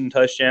rushing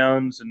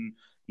touchdowns and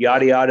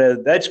yada, yada.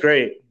 That's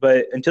great.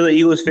 But until the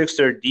Eagles fix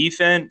their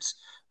defense,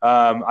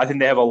 I think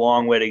they have a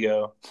long way to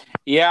go.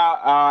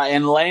 Yeah,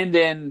 and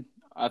Landon,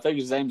 I think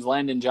his name's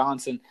Landon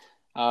Johnson.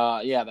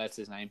 Yeah, that's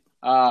his name.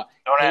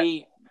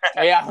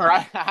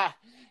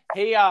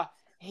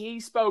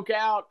 He spoke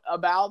out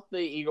about the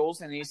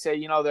Eagles, and he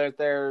said, that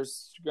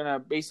there's going to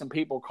be some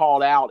people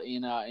called out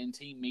in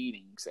team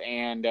meetings,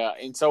 and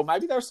so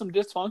maybe there's some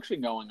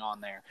dysfunction going on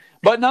there.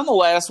 But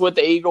nonetheless, with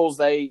the Eagles,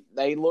 they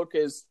look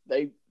as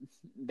they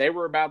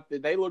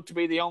look to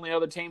be the only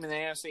other team in the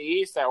NFC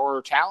East that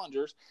were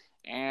challengers,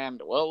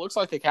 and well, it looks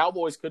like the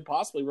Cowboys could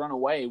possibly run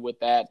away with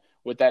that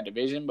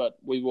division, but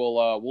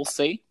we'll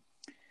see.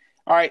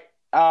 All right,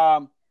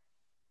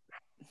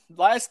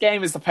 last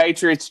game is the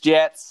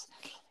Patriots-Jets.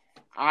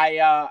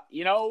 Brad,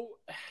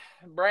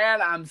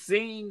 I am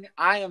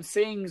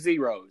seeing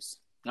zeros.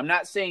 I'm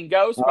not seeing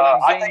ghosts, but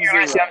I'm seeing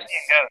zeros.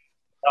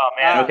 Oh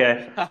man,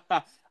 okay.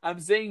 I'm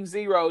seeing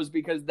zeros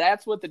because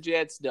that's what the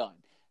Jets done.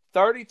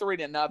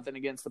 33-0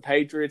 against the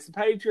Patriots. The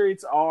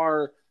Patriots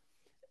are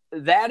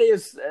that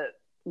is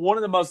one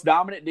of the most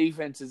dominant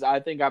defenses I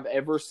think I've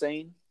ever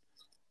seen.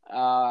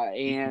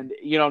 And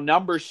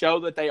numbers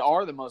show that they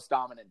are the most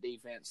dominant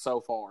defense so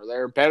far.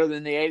 They're better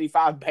than the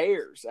 85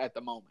 Bears at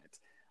the moment.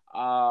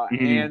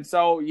 And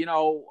so,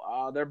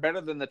 they're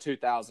better than the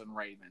 2000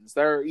 Ravens.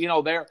 They're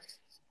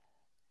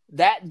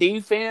that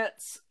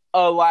defense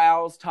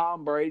allows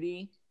Tom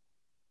Brady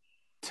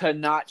to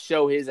not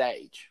show his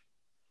age.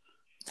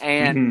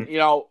 And,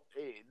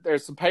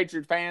 there's some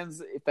Patriot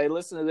fans, if they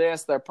listen to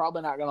this, they're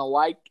probably not going to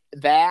like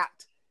that.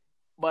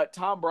 But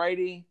Tom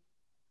Brady,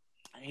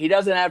 he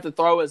doesn't have to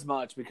throw as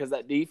much because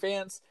that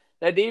defense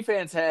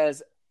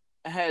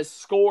has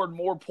scored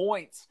more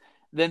points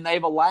than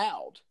they've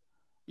allowed.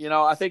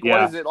 I think,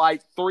 what is it,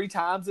 like 3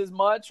 times as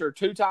much or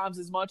 2 times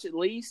as much at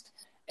least?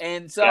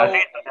 And so, I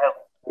think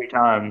 3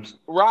 times.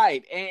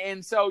 Right.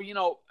 And so,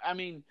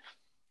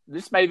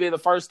 this may be the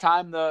first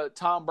time the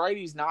Tom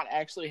Brady's not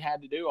actually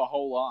had to do a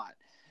whole lot.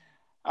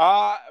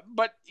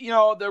 But,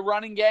 the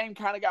running game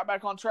kind of got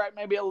back on track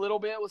maybe a little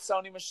bit with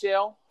Sony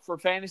Michel for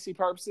fantasy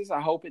purposes.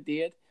 I hope it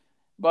did.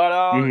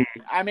 But,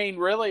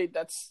 really,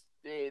 that's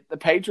the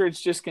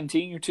Patriots just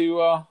continue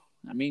to,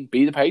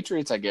 be the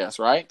Patriots, I guess,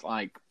 right?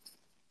 Like,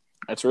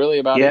 that's really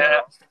about it.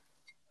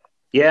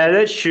 Yeah,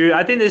 that's true.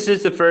 I think this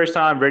is the first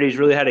time Brady's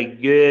really had a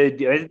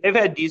good – they've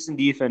had decent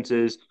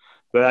defenses,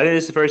 but I think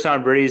this is the first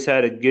time Brady's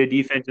had a good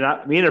defense.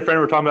 And me and a friend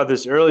were talking about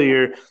this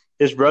earlier.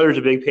 His brother's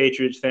a big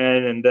Patriots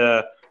fan, and we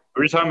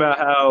were talking about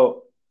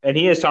how – and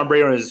he has Tom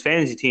Brady on his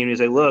fantasy team.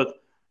 He's like, look,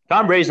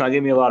 Tom Brady's not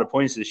giving me a lot of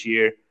points this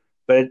year,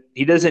 but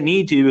he doesn't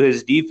need to because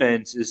his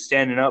defense is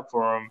standing up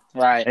for him.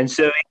 Right. And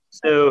so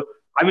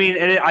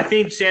and I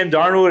think Sam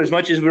Darnold, as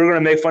much as we were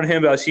going to make fun of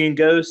him about seeing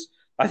ghosts,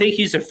 I think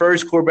he's the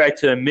first quarterback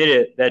to admit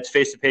it that's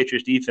faced the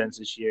Patriots defense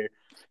this year.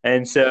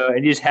 And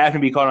he just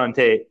happened to be caught on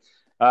tape.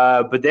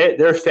 But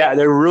they're fast.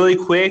 They're really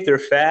quick. They're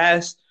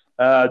fast.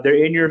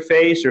 They're in your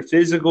face. They're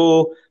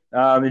physical.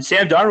 And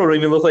Sam Darnold don't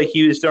even look like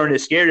he was throwing it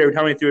scared every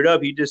time he threw it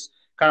up. He just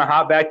kind of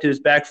hopped back to his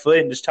back foot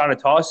and just trying to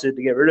toss it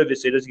to get rid of it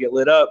so it doesn't get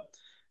lit up.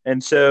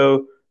 And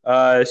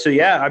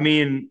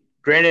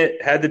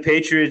granted, had the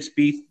Patriots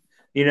beat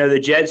the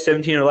Jets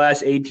 17 of the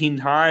last 18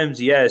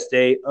 times, yes,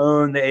 they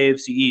own the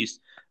AFC East.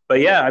 But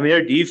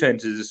their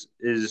defense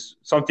is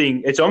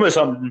something. It's almost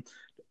something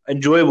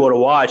enjoyable to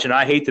watch. And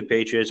I hate the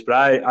Patriots, but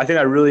I think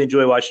I really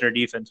enjoy watching their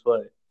defense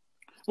play.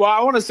 Well,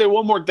 I want to say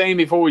one more thing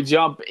before we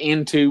jump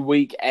into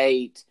Week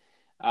 8.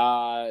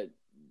 But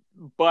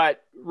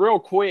real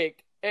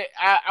quick,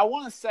 I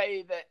want to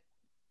say that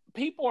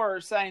people are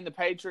saying the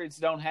Patriots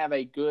don't have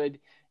a good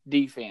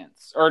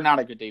defense, or not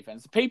a good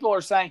defense. People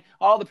are saying,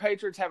 the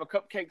Patriots have a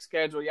cupcake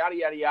schedule, yada,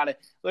 yada, yada.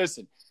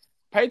 Listen,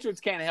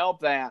 Patriots can't help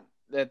that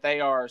they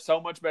are so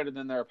much better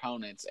than their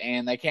opponents,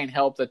 and they can't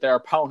help that their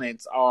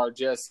opponents are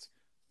just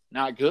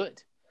not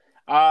good.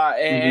 So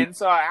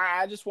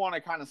I just want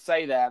to kind of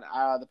say that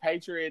the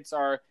Patriots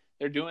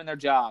they're doing their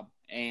job,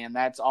 and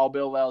that's all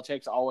Bill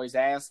Belichick's always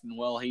asked. And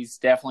he's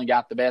definitely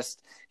got the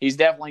best. He's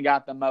definitely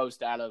got the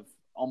most out of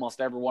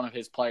almost every one of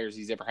his players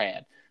he's ever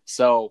had.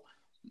 So,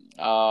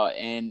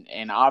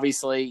 and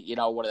obviously,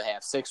 what do they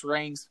have? 6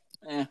 rings?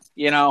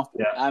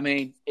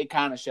 It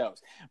kind of shows.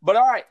 But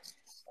all right,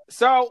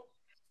 so.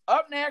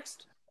 Up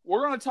next,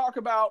 we're going to talk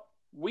about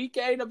Week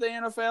 8 of the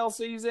NFL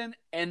season,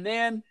 and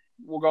then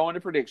we'll go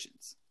into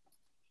predictions.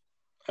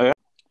 Okay.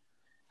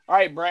 All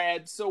right,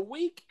 Brad. So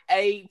Week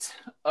 8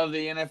 of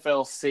the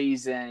NFL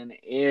season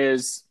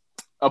is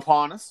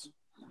upon us,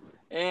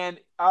 and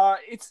I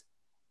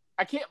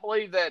can't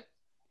believe that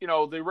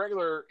the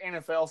regular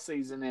NFL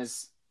season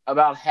is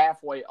about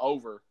halfway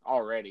over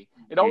already.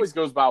 It always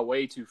goes by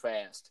way too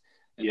fast.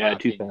 Yeah,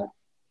 too fast.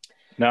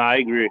 No, I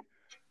agree.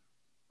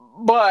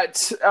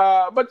 But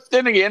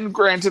then again,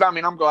 granted,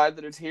 I'm glad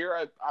that it's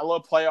here. I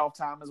love playoff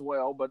time as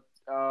well, but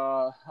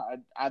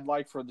I'd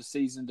like for the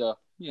season to,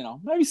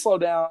 maybe slow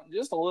down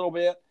just a little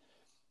bit.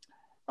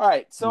 All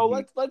right,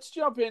 so let's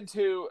jump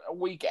into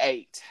Week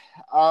 8.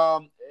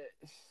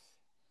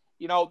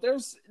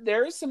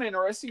 There is some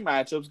interesting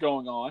matchups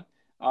going on.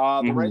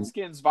 The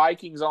Redskins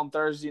Vikings on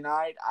Thursday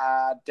night.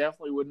 I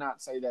definitely would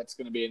not say that's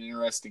going to be an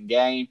interesting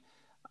game.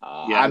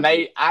 I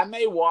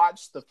may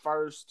watch the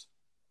first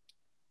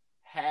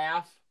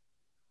half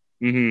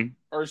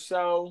or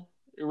so.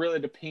 It really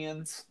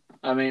depends.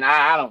 I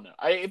don't know.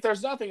 If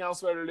there's nothing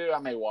else better to do, I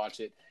may watch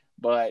it.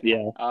 But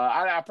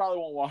I probably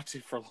won't watch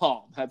it for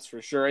long. That's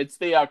for sure. It's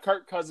the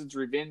Kirk Cousins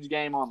revenge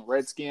game on the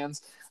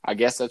Redskins. I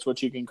guess that's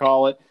what you can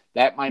call it.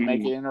 That might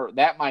make it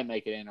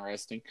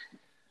interesting.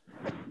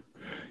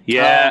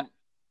 Yeah,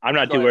 I'm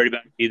not too worried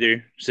about it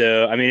either.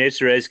 So it's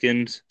the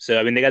Redskins.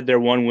 So they got their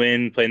one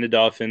win playing the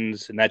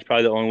Dolphins, and that's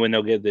probably the only win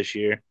they'll get this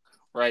year.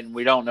 Right, and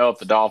we don't know if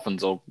the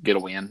Dolphins will get a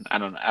win. I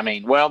don't know. They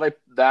do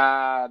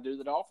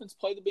the Dolphins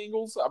play the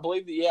Bengals? I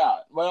believe that. Yeah.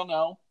 Well,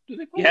 no. Do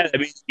they play?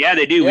 Yeah,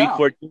 they do. Week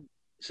 14.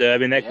 So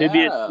that could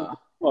be a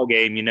football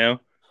game.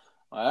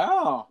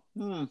 Wow.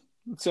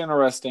 It's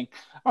interesting.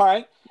 All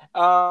right.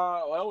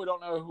 Well, we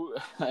don't know who.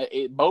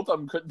 Both of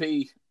them could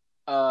be,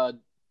 0-13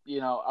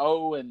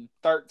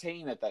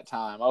 at that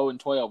time,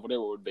 0-12,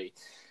 whatever it would be.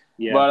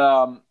 Yeah. But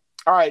all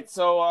right.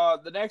 So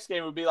the next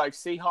game would be like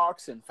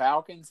Seahawks and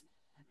Falcons.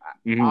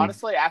 Mm-hmm.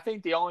 Honestly, I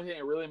think the only thing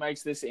that really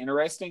makes this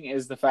interesting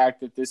is the fact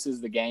that this is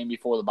the game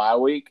before the bye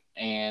week,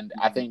 and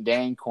I think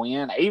Dan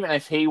Quinn, even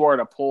if he were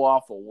to pull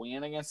off a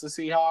win against the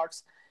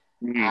Seahawks,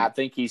 I Mm-hmm.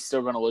 think he's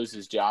still going to lose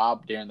his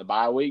job during the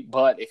bye week.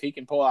 But if he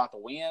can pull out the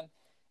win,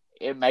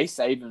 it may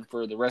save him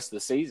for the rest of the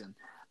season.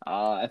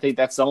 I think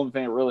that's the only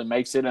thing that really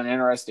makes it an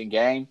interesting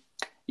game.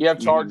 You have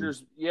Mm-hmm.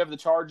 Chargers. You have the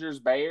Chargers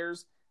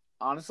Bears.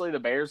 Honestly, the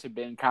Bears have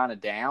been kind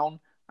of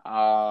down,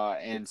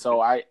 and so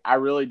I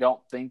really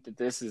don't think that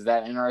this is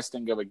that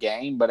interesting of a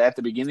game. But at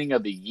the beginning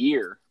of the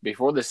year,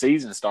 before the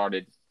season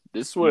started, Mm-hmm.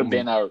 this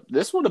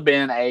would have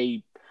been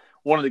a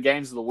one of the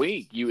games of the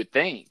week. You would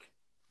think.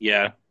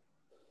 Yeah.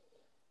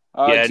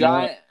 Yeah. No.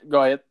 Giant.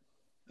 Go ahead.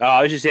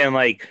 I was just saying,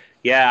 like,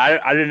 yeah,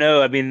 I don't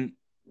know. I mean,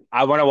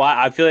 I want to watch.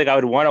 I feel like I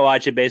would want to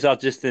watch it based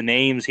off just the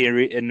names here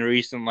in the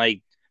recent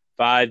like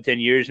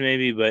 5-10 years,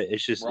 maybe. But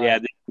it's just, yeah,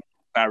 Right. it's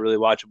not really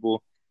watchable.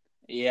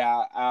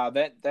 Yeah.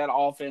 That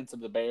offense of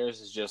the Bears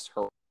is just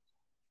her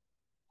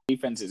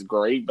defense is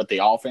great, but the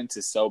offense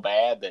is so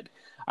bad that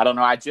I don't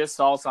know. I just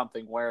saw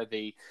something where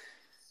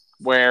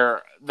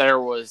there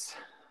was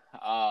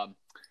um,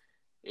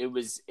 it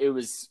was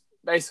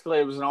basically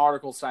it was an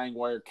article saying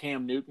where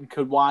Cam Newton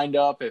could wind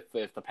up if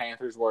the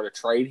Panthers were to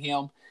trade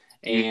him,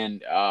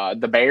 and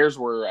the Bears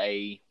were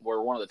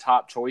one of the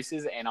top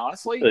choices. And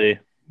honestly, Really?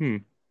 Hmm.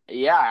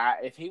 yeah,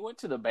 if he went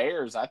to the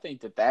Bears, I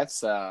think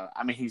that's I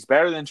mean he's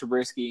better than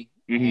Trubisky,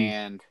 Mm-hmm.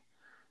 and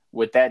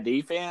with that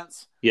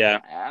defense, Yeah.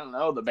 I don't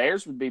know. The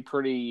Bears would be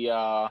pretty.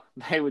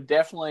 They would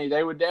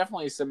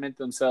definitely cement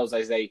themselves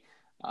as a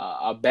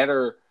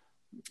better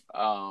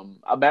um,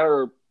 a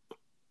better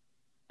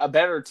a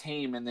better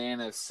team in the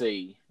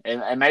NFC,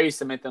 and maybe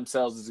cement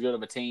themselves as good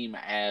of a team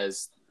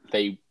as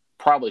they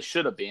probably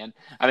should have been.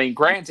 I mean,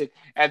 granted,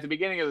 at the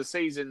beginning of the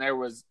season there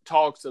was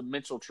talks of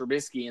Mitchell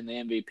Trubisky in the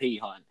MVP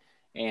hunt,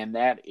 and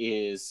that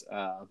is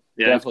Yeah.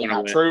 That's definitely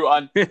kind of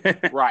not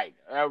weird. true. Right,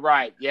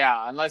 right,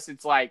 yeah, unless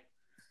it's like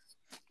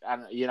I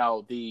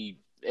don't, the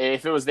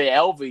if it was the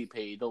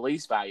LVP, the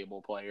least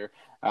valuable player,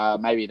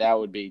 maybe that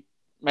would be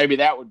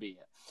it.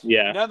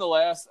 Yeah.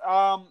 Nonetheless,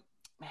 I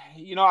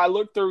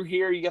look through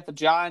here. You got the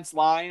Giants,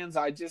 Lions.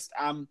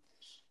 I'm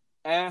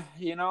kind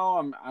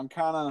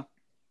of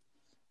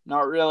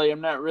not really. I'm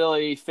not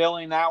really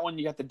feeling that one.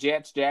 You got the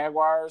Jets,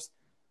 Jaguars.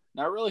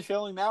 Not really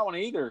feeling that one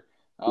either.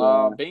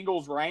 Yeah.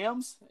 Bengals,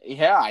 Rams.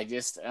 Yeah, I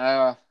just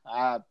not.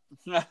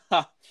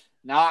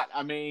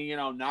 I mean,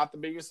 not the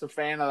biggest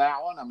fan of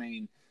that one. I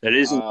mean, That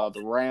is. the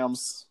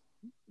Rams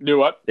do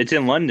what? It's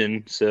in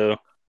London, so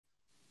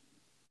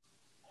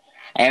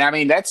And I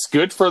mean, that's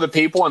good for the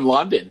people in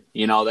London.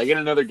 They get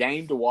another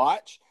game to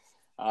watch.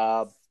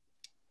 Uh,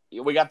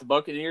 we got the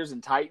Buccaneers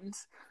and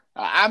Titans.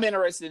 I'm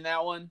interested in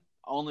that one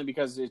only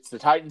because it's the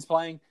Titans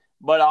playing.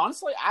 But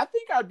honestly, I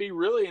think I'd be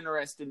really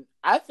interested.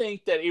 I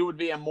think that it would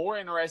be a more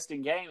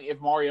interesting game if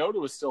Mariota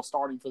was still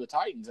starting for the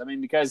Titans. I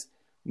mean, because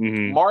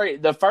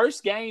mm-hmm. the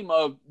first game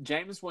of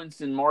Jameis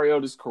Winston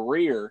Mariota's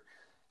career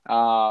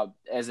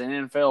as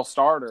an NFL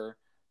starter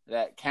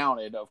that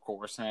counted, of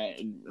course,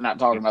 not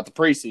talking about the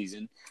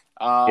preseason,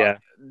 Yeah.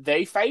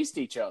 they faced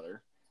each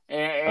other.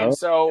 And Oh,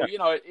 so,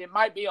 yeah. it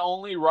might be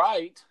only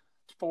right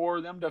for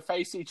them to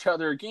face each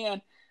other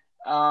again.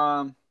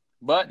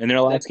 But In their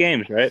last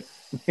games, right?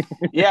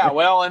 yeah,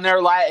 well,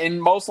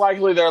 and most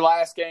likely their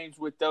last games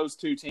with those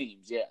two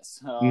teams.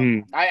 Yes,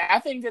 Mm. I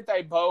think that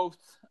they both.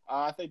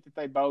 I think that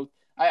they both.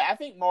 I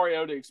think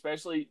Mariota,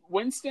 especially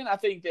Winston. I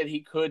think that he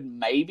could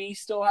maybe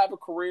still have a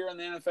career in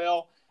the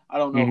NFL. I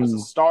don't know if as a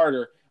Mm-hmm.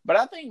 starter, but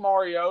I think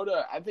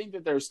Mariota. I think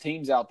that there's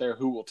teams out there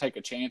who will take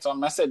a chance on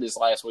him. I said this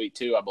last week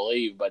too, I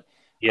believe, but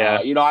Yeah.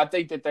 I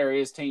think that there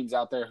is teams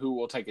out there who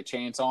will take a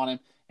chance on him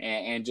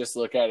and just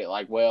look at it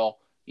like, well,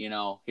 he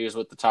was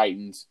with the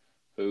Titans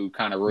who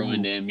kind of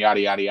ruined him, yada,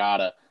 yada,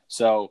 yada.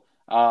 So,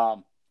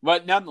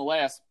 but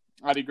nonetheless,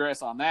 I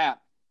digress on that.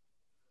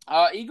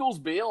 Eagles,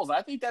 Bills,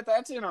 I think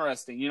that's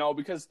interesting,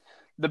 because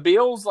the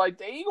Eagles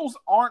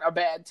aren't a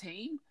bad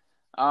team,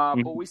 but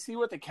Mhm. we see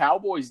what the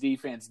Cowboys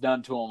defense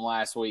done to them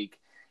last week.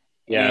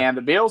 Yeah. And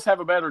the Bills have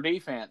a better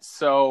defense.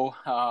 So,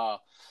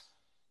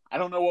 I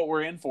don't know what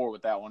we're in for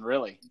with that one,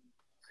 really.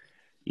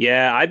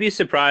 Yeah, I'd be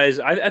surprised.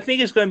 I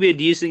think it's going to be a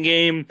decent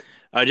game,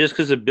 just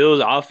because the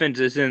Bills' offense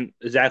isn't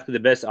exactly the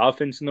best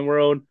offense in the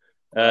world.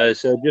 Right.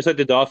 So just like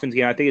the Dolphins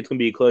game, I think it's going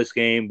to be a close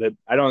game, but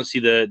I don't see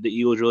the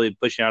Eagles really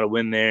pushing out a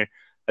win there.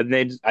 I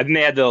think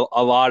they had a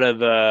lot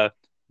of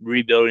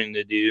rebuilding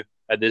to do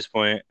at this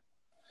point.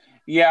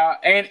 Yeah,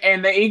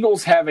 and the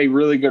Eagles have a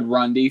really good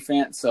run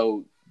defense.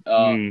 So,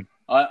 Mm,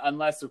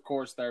 unless, of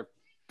course, they're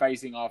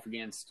facing off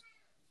against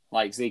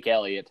like Zeke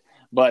Elliott,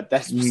 but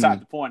that's beside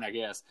mm, the point, I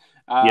guess.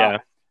 yeah,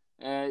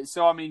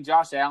 So I mean,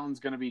 Josh Allen's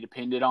going to be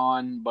depended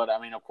on, but I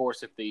mean, of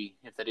course, if the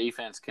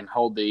defense can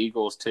hold the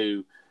Eagles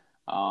to,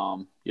 a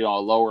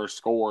lower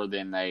score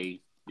than they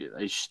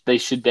they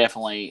should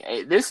definitely.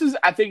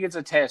 I think it's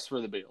a test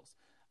for the Bills.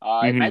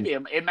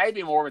 Mm-hmm. It may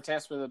be more of a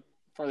test for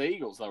the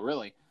Eagles though.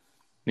 Really.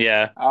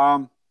 Yeah.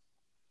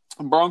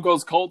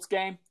 Broncos Colts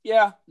game.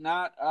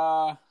 Not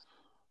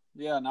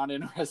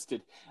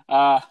interested.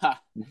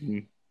 Mm-hmm.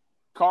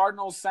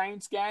 Cardinals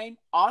Saints game.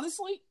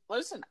 Honestly,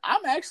 listen,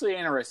 I'm actually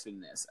interested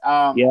in this.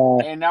 Yeah.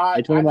 And now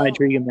It's one of my know,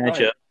 intriguing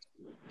matchups.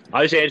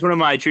 I would say it's one of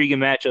my intriguing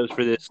matchups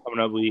for this coming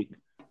up week.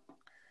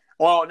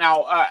 Well,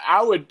 now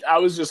I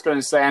was just going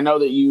to say I know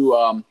that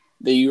you're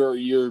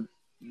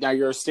now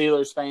you're a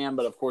Steelers fan,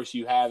 but of course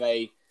you have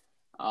a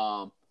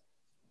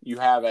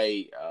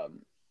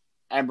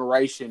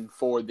admiration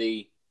for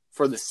the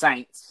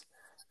Saints.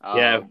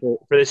 For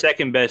the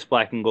second best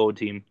black and gold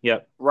team.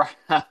 Yep. Right.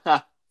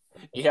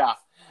 Yeah.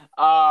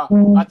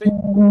 I think.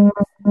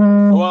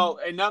 Well,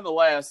 and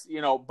nonetheless,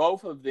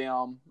 both of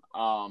them.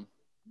 Or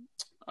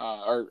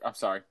I'm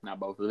sorry, not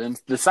both of them.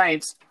 The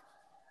Saints.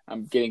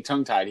 I'm getting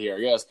tongue-tied here, I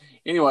guess.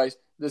 Anyways,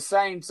 the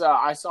Saints,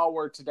 I saw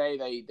where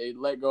today they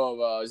let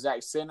go of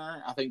Zach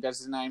Sinner. I think that's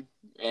his name.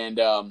 And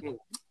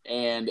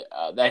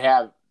they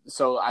have –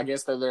 so I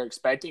guess they're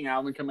expecting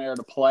Alvin Kamara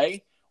to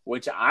play,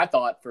 which I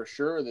thought for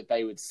sure that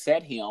they would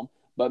set him.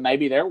 But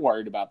maybe they're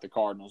worried about the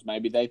Cardinals.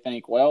 Maybe they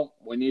think, well,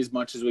 we need as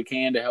much as we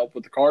can to help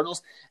with the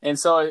Cardinals. And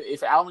so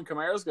if Alvin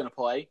Kamara is going to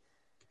play,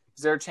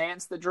 is there a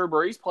chance that Drew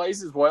Brees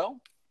plays as well?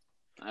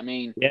 I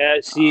mean – Yeah,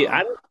 see,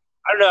 I don't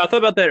know. I thought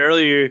about that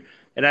earlier –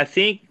 and I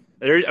think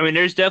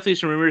there's definitely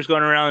some rumors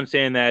going around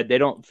saying that they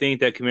don't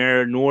think that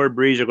Kamara nor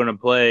Brees are going to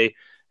play.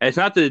 And it's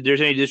not that there's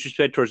any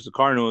disrespect towards the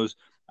Cardinals.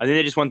 I think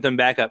they just want them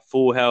back at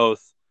full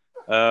health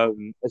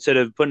instead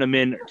of putting them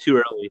in too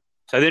early.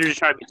 So I think they're just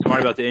trying to be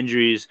smart about the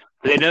injuries.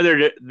 But they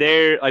know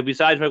they're like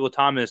besides Michael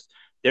Thomas,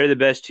 they're the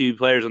best two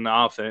players on the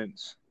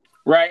offense.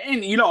 Right,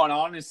 and and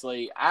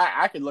honestly,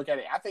 I could look at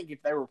it. I think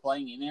if they were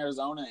playing in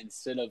Arizona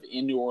instead of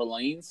in New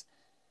Orleans,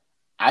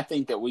 I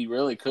think that we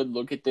really could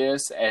look at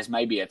this as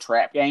maybe a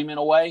trap game in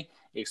a way,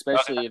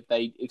 especially if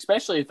they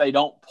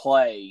don't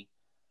play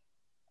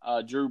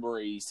Drew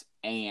Brees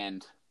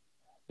and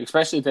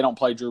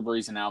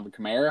Alvin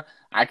Kamara.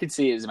 I could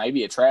see it as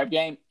maybe a trap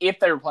game if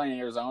they were playing in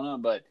Arizona.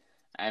 But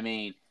I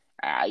mean,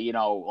 I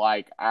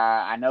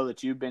know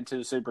that you've been to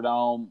the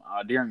Superdome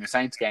during the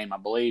Saints game, I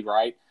believe,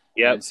 right?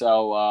 Yeah. And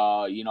so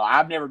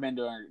I've never been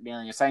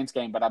during a Saints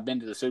game, but I've been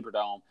to the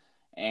Superdome.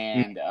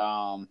 And,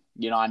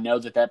 I know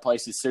that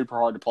place is super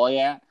hard to play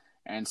at.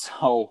 And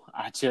so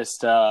I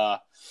just, we'll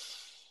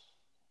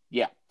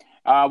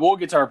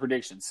get to our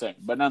predictions soon.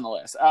 But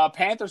nonetheless,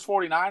 Panthers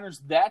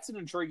 49ers, that's an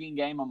intriguing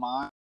game of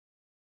mine.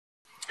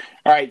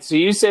 All right. So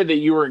you said that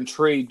you were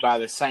intrigued by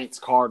the Saints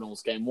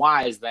Cardinals game.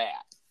 Why is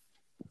that?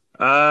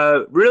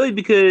 Really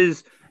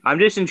because I'm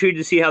just intrigued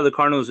to see how the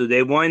Cardinals do.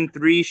 They won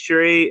 3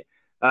 straight.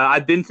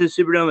 I've been to the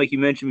Superdome, like you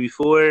mentioned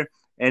before.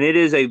 And it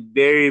is a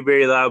very,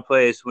 very loud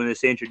place when the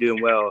Saints are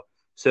doing well.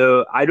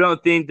 So I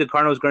don't think the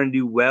Cardinals are going to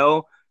do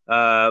well,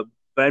 but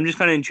I'm just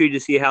kind of intrigued to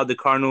see how the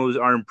Cardinals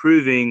are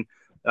improving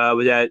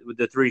with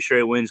the 3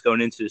 straight wins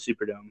going into the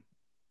Superdome.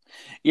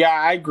 Yeah,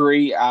 I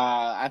agree.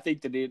 I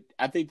think that it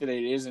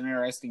is an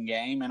interesting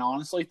game, and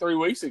honestly, 3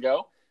 weeks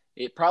ago,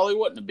 it probably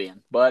wouldn't have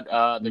been. But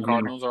the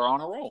Cardinals are on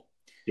a roll.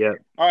 Yeah.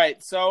 All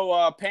right,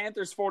 so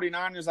Panthers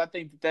 49ers. I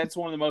think that's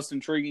one of the most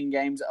intriguing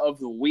games of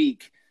the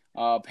week.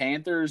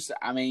 Panthers,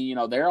 I mean,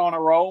 they're on a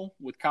roll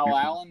with Kyle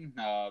Allen.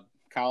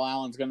 Kyle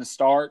Allen's going to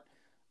start,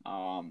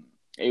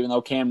 even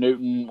though Cam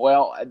Newton,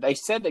 they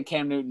said that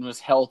Cam Newton was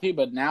healthy,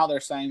 but now they're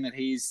saying that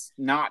he's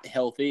not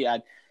healthy.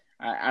 I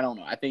don't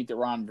know. I think that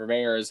Ron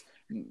Rivera is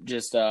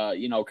just,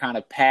 kind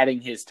of padding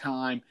his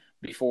time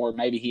before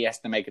maybe he has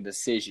to make a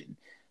decision.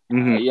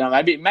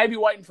 Maybe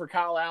waiting for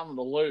Kyle Allen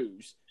to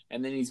lose,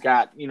 and then he's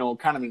got,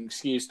 kind of an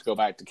excuse to go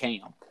back to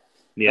Cam.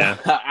 Yeah.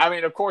 I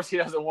mean, of course he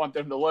doesn't want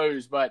them to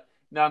lose, but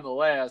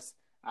nonetheless,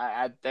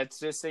 that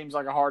just seems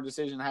like a hard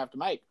decision to have to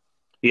make.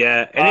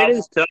 Yeah, and it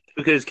is tough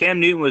because Cam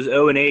Newton was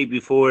 0-8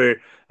 before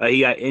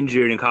he got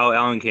injured and Kyle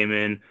Allen came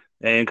in,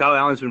 and Kyle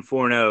Allen's been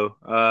 4-0.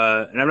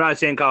 And I'm not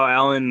saying Kyle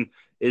Allen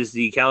is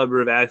the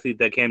caliber of athlete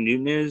that Cam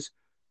Newton is,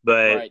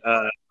 but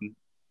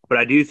but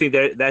I do think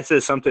that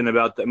says something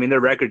about their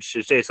records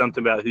should say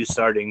something about who's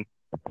starting.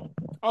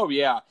 Oh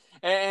yeah,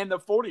 and the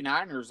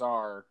 49ers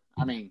are.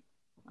 I mean,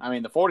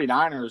 the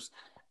 49ers.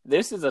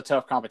 This is a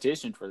tough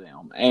competition for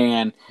them.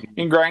 And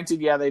granted,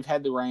 they've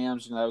had the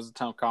Rams, and that was a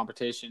tough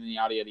competition, and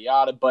yada, yada,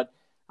 yada. But,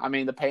 I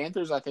mean, the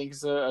Panthers, I think,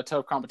 is a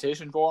tough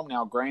competition for them.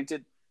 Now,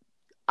 granted,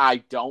 I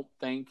don't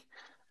think,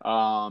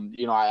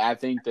 I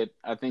think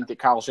that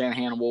Kyle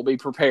Shanahan will be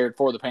prepared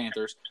for the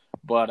Panthers.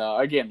 But,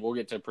 again, we'll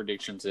get to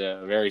predictions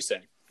very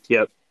soon.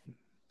 Yep.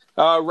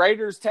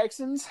 Raiders,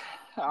 Texans,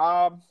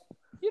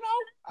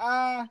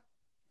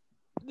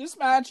 this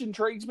match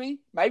intrigues me,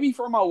 maybe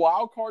from a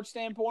wild card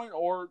standpoint,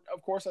 or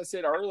of course I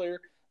said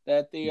earlier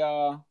that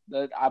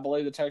that I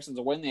believe the Texans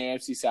will win the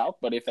AFC South.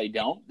 But if they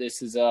don't,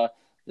 this is a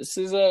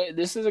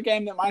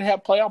game that might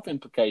have playoff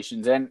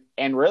implications.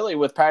 And really,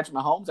 with Patrick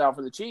Mahomes out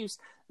for the Chiefs,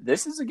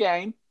 this is a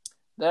game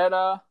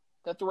that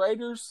the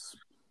Raiders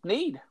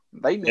need.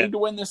 They need to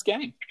win this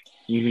game.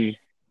 Mm-hmm.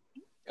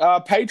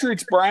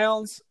 Patriots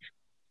Browns.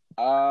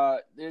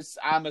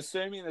 I'm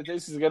assuming that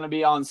this is going to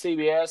be on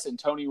CBS, and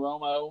Tony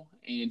Romo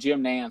and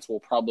Jim Nantz will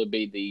probably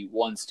be the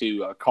ones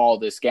to call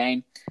this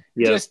game.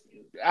 Yeah.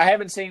 I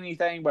haven't seen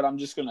anything, but I'm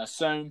just going to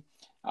assume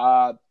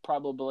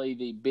probably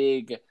the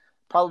big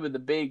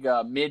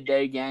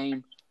midday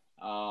game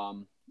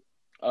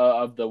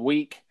of the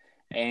week,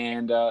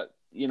 and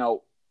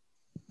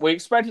we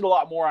expected a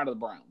lot more out of the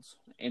Browns,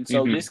 and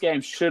so this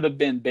game should have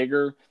been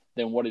bigger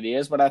than what it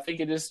is, but I think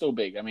it is still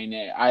big. I mean,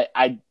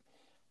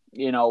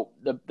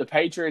 the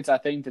Patriots, I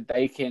think that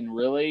they can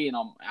really, in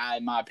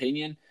my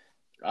opinion,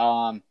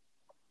 I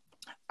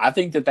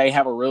think that they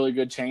have a really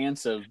good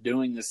chance of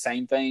doing the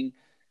same thing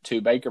to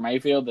Baker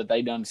Mayfield that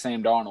they done to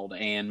Sam Darnold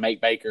and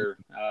make Baker,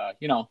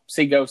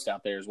 see ghosts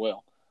out there as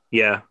well.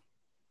 Yeah.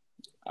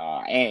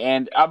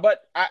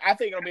 But I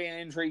think it'll be an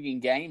intriguing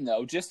game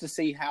though, just to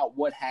see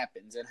what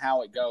happens and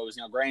how it goes.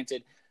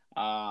 Granted,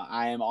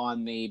 I am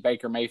on the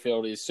Baker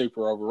Mayfield is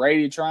super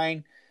overrated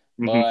train.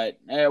 But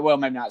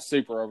maybe not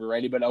super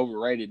overrated, but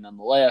overrated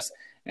nonetheless.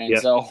 And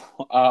so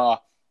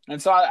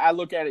I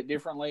look at it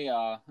differently.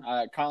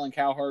 Colin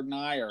Cowherd and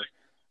I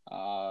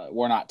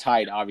we're not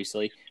tight,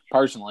 obviously,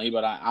 personally,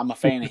 but I'm a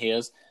fan of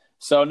his.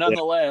 So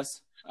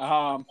nonetheless,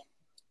 and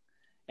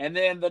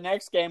then the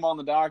next game on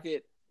the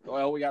docket,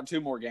 well, we got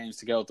 2 more games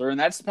to go through, and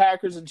that's the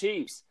Packers and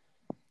Chiefs.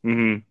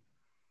 Mm-hmm.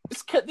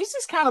 This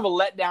is kind of a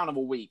letdown of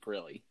a week,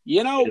 really,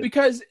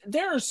 because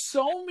there are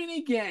so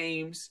many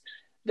games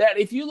that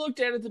if you looked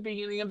at the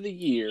beginning of the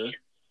year,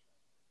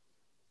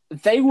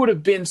 they would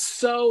have been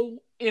so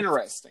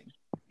interesting.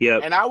 Yeah.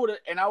 And I would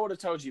have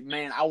told you,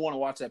 man, I want to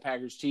watch that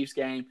Packers Chiefs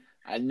game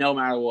no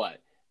matter what.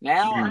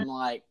 Now I'm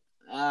like,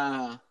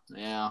 I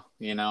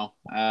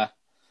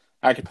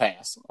could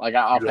pass. Like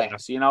I'll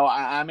pass.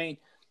 I mean,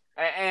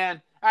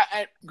 and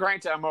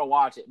granted, I'm gonna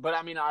watch it, but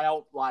I mean, I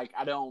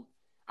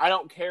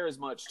don't care as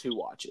much to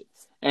watch it.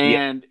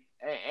 And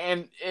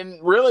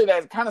really,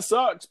 that kind of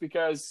sucks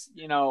because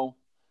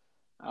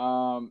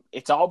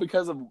it's all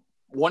because of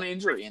one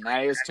injury, and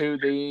that is to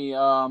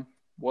the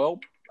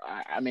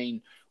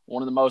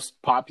one of the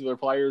most popular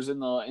players in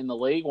the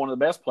league, one of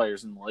the best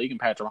players in the league, and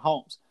Patrick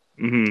Mahomes.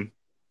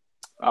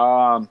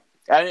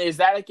 And is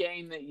that a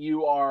game that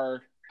you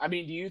are? I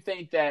mean, do you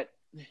think that?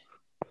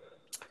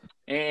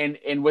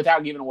 And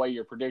without giving away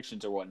your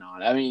predictions or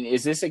whatnot, I mean,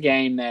 is this a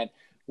game that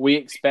we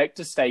expect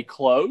to stay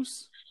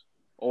close,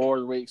 or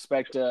do we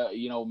expect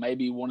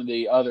maybe one of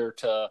the other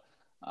to,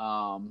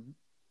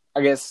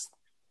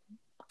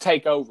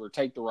 take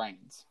the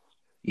reins?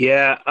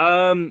 Yeah.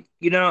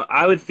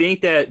 I would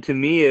think that, to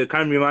me, it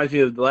kind of reminds me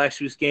of the last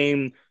week's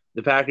game,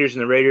 the Packers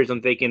and the Raiders.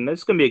 I'm thinking this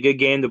is going to be a good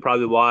game to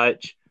probably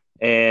watch,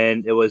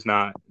 and it was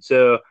not.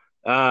 So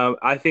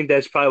I think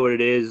that's probably what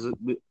it is.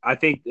 I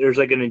think there's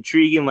like an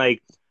intriguing,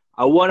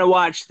 I want to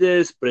watch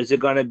this, but is it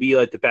going to be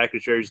like the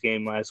Packers-Raiders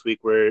game last week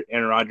where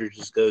Aaron Rodgers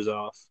just goes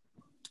off?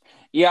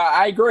 Yeah,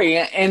 I agree.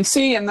 And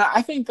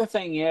I think the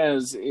thing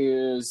is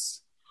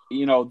this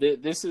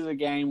is a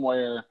game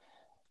where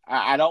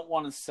I don't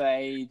want to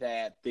say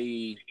that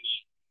the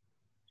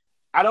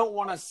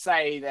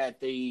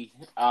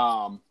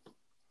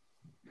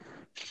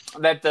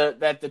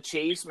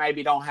Chiefs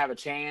maybe don't have a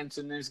chance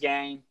in this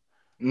game.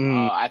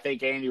 I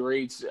think Andy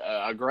Reid's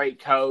a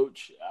great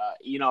coach,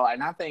 and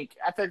I think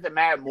that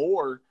Matt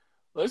Moore.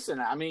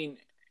 Listen, I mean,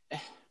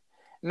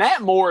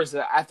 Matt Moore is,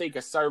 I think,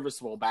 a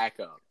serviceable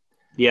backup.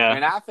 Yeah,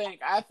 and I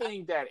think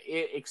that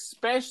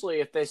especially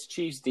if this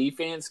Chiefs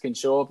defense can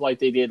show up like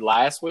they did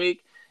last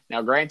week.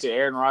 Now, granted,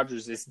 Aaron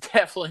Rodgers is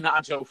definitely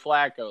not Joe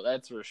Flacco,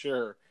 that's for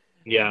sure.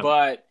 Yeah,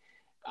 but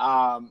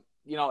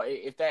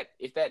if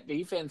that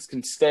defense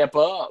can step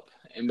up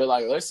and be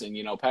like, listen,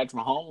 Patrick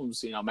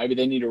Mahomes, maybe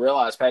they need to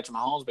realize Patrick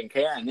Mahomes been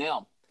carrying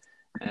them,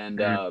 and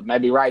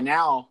maybe right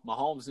now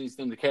Mahomes needs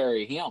them to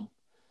carry him.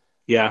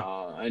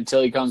 Yeah,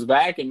 until he comes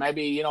back, and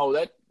maybe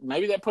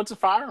that puts a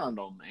fire on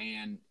them,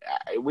 and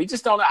we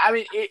just don't know. I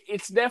mean,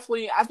 it's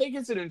definitely. I think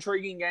it's an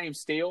intriguing game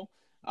still.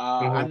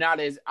 I'm not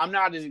as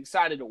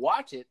excited to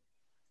watch it.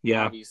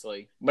 Yeah,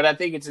 obviously, but I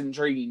think it's an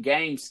intriguing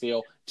game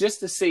still,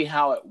 just to see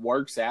how it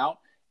works out.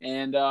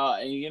 And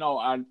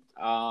I'm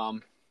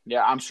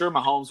sure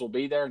Mahomes will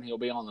be there, and he'll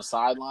be on the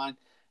sideline,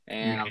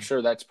 and I'm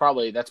sure that's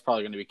probably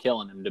going to be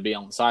killing him to be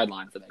on the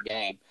sideline for that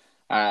game.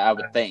 I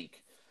would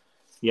think.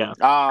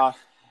 Yeah.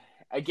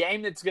 A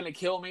game that's going to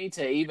kill me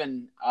to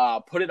even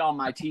put it on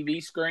my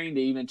TV screen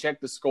to even check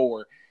the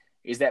score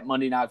is that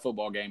Monday Night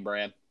Football game,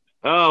 Brad.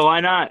 Oh, why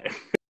not?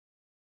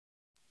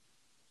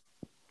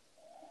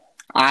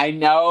 I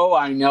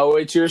know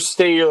it's your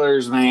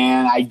Steelers,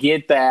 man. I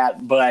get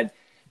that, but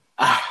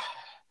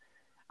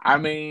I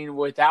mean,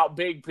 without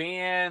Big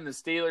Ben, the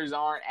Steelers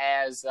aren't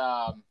as,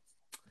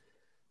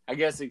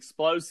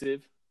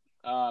 explosive.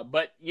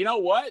 But you know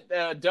what?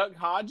 Doug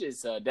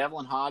Hodges,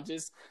 Devlin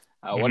Hodges,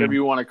 whatever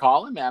you want to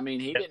call him. I mean,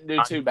 he didn't do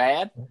too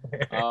bad.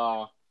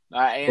 Go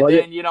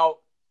ahead.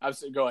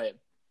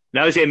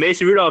 No, I was saying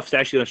Mason Rudolph's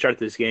actually going to start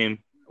this game.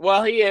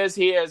 Well, he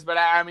is. But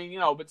I mean,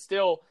 but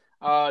still,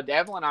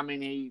 Devlin. I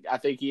mean, I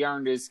think he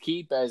earned his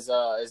keep as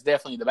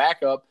definitely the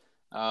backup.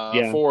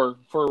 Yeah. for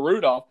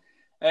Rudolph.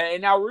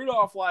 And now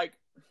Rudolph, like,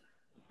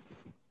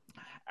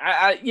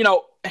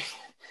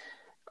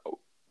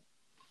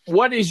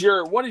 what is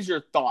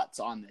your thoughts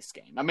on this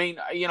game? I mean,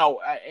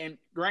 and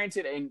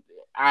granted, and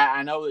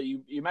I know that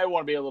you may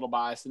want to be a little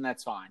biased, and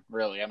that's fine.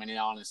 Really, I mean, it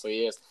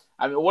honestly is.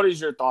 I mean, what is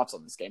your thoughts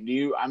on this game? Do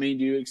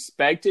you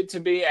expect it to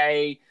be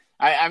I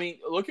mean,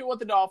 look at what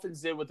the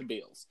Dolphins did with the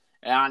Bills.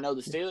 And I know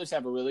the Steelers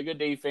have a really good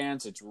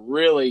defense. It's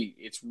really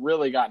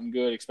gotten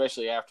good,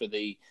 especially after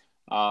the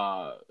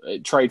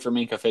trade for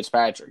Minkah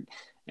Fitzpatrick.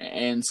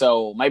 And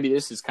so maybe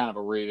this is kind of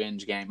a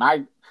revenge game.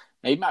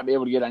 They might be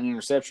able to get an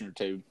interception or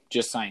two.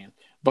 Just saying.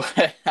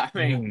 But I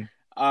mean,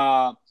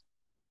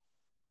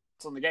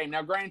 it's on the game.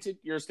 Now, granted,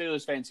 you're a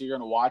Steelers fan, so you're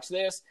going to watch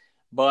this.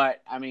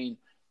 But I mean,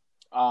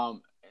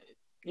 what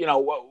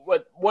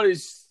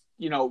is,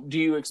 do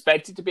you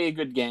expect it to be a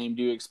good game?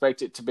 Do you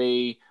expect it to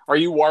be? Are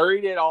you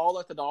worried at all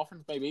that the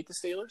Dolphins may beat the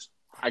Steelers?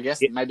 I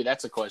guess maybe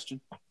that's a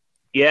question.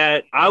 Yeah,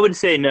 I would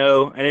say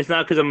no, and it's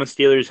not because I'm a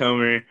Steelers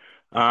homer.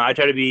 I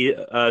try to be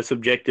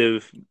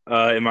subjective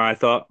in my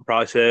thought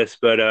process,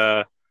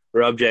 or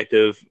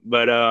objective.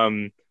 But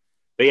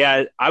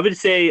yeah, I would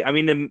say, I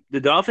mean, the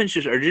Dolphins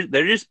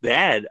they're just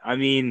bad. I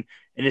mean,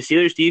 and the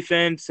Steelers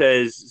defense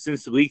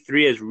since week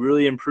 3 has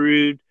really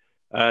improved.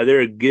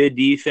 They're a good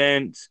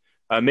defense.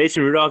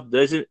 Mason Rudolph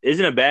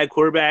isn't a bad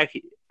quarterback.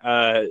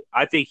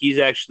 I think he's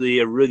actually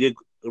a really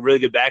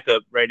good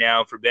backup right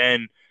now for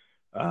Ben.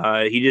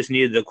 He just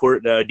needed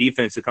the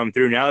defense to come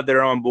through. Now that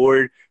they're on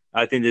board,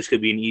 I think this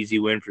could be an easy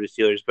win for the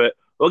Steelers. But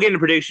we'll get into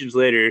predictions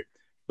later.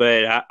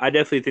 But I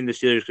definitely think the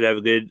Steelers could have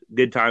a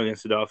good time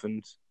against the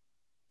Dolphins.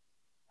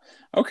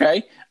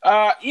 Okay.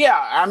 Yeah,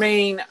 I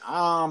mean,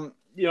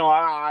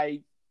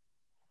 I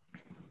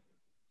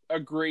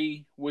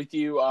agree with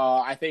you.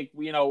 I think,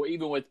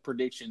 even with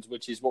predictions,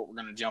 which is what we're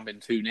going to jump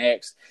into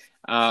next,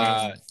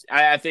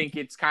 I think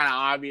it's kind of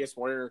obvious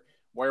where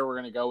we're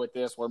going to go with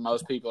this, where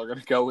most people are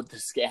going to go with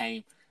this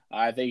game.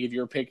 I think if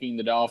you're picking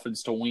the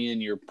Dolphins to win,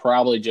 you're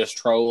probably just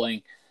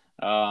trolling.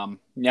 I'm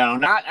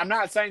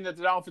not saying that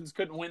the Dolphins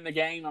couldn't win the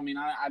game. I mean,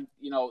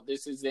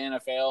 this is the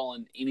NFL,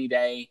 and any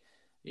day,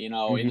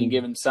 any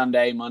given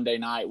Sunday, Monday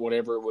night,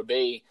 whatever it would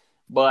be.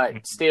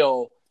 But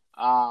still,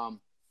 I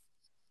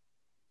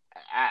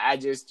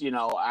just,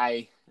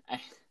 I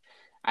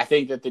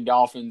think that the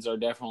Dolphins are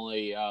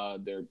definitely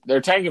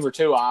they're tanking for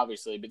 2,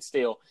 obviously, but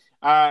still,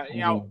 I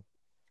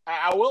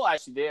will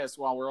ask you this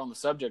while we're on the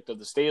subject of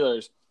the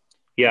Steelers.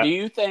 Yeah. Do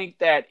you think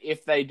that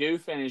if they do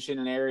finish in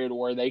an area to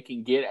where they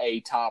can get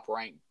a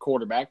top-ranked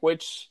quarterback,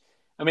 which,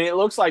 I mean, it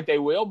looks like they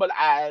will, but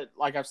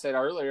like I've said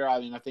earlier, I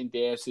mean, I think the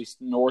AFC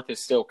North is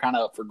still kind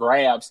of up for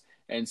grabs,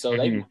 and so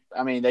they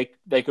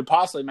could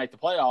possibly make the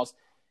playoffs.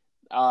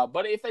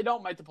 But if they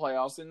don't make the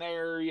playoffs, then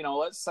they're,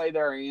 let's say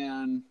they're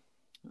in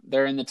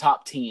the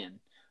top 10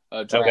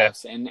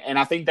 drafts, and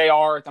I think they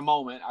are at the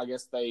moment. I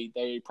guess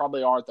they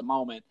probably are at the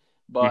moment.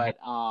 But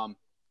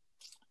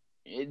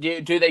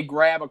do they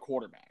grab a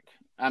quarterback?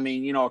 I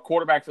mean, a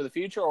quarterback for the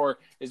future, or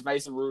is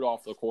Mason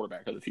Rudolph the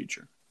quarterback of the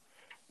future?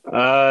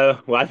 Well,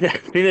 I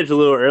think it's a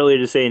little early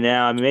to say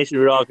now. I mean, Mason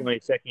Rudolph is only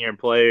a second-year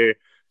player,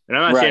 and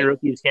I'm not saying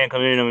rookies can't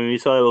come in. I mean, we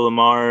saw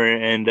Lamar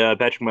and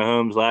Patrick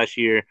Mahomes last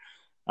year.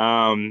 So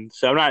I'm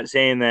not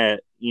saying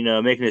that,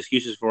 making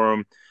excuses for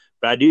him.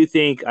 But I do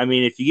think, I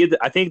mean,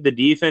 I think the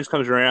defense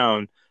comes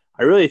around,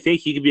 I really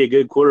think he could be a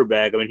good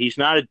quarterback. I mean, he's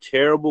not a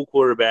terrible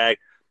quarterback.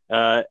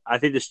 I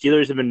think the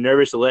Steelers have been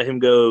nervous to let him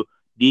go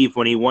deep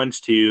when he wants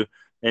to.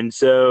 And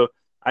so,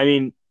 I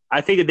mean,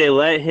 I think if they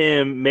let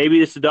him,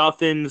 maybe it's the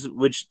Dolphins,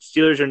 which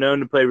Steelers are known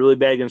to play really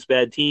bad against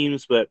bad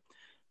teams, but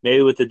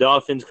maybe with the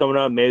Dolphins coming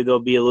up, maybe they'll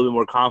be a little bit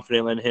more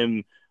confident letting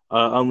him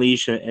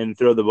unleash and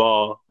throw the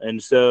ball.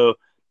 And so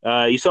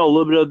you saw a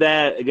little bit of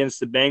that against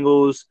the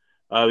Bengals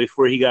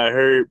before he got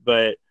hurt.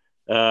 But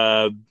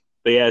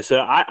yeah,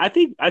 so I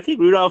think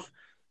Rudolph,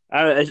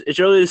 it's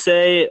early to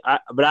say,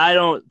 but I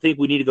don't think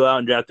we need to go out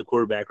and draft a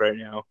quarterback right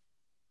now.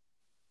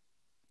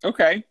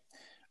 Okay.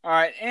 All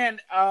right.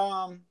 And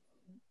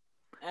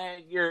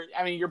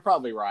you're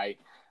probably right.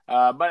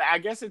 But I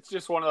guess it's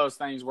just one of those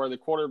things where the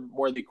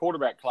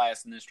quarterback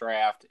class in this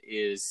draft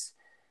is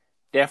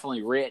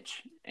definitely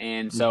rich.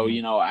 And so,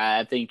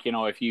 I think,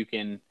 if you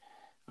can,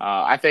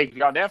 I think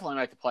y'all definitely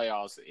make the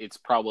playoffs. It's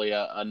probably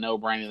a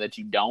no-brainer that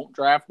you don't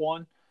draft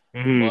one.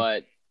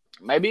 But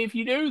maybe if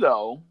you do,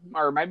 though,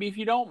 or maybe if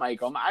you don't make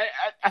them,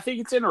 I think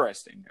it's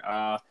interesting.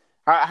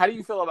 How do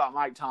you feel about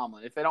Mike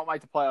Tomlin? If they don't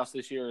make the playoffs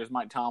this year, is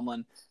Mike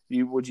Tomlin?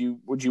 Would you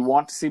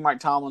want to see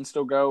Mike Tomlin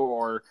still go,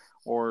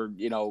 or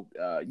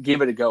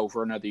give it a go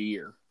for another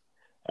year?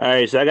 All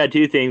right, so I got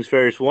 2 things.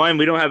 First, one,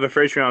 we don't have a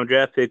first-round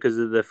draft pick because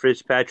of the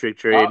Fitzpatrick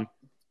trade.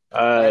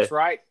 That's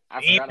right.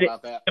 I forgot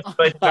about that.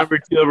 But number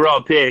 2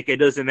 overall pick, it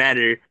doesn't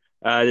matter.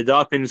 The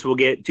Dolphins will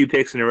get 2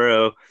 picks in a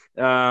row.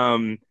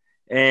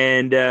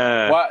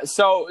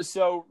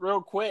 So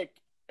real quick,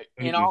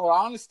 in all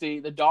honesty,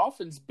 the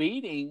Dolphins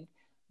beating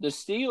the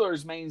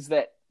Steelers means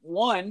that,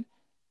 1,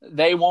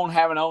 they won't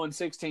have an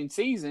 0-16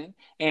 season,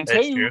 and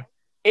 2,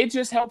 it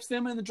just helps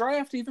them in the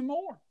draft even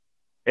more.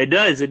 It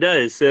does. It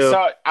does. So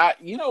So,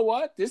 you know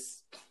what?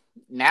 This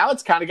now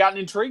it's kind of gotten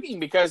intriguing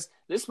because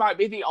this might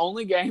be the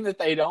only game that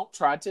they don't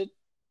try to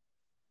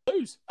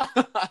lose.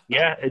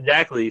 yeah,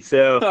 exactly.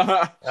 So,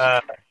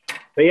 uh,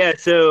 but yeah,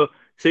 so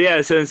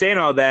in saying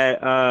all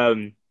that,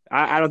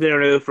 I don't think I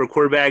know for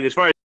quarterback as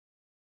far as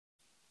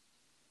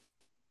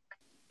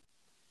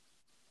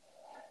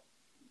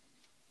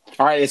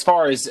All right, as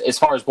far as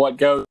what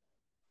goes,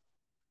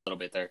 a little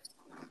bit there.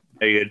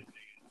 very good.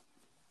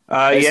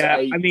 As, Yeah,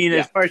 I mean, yeah.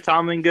 as far as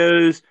Tomlin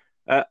goes,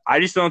 I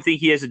just don't think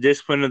he has the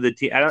discipline of the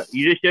team. I don't.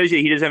 You just shows you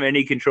he doesn't have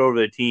any control over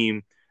the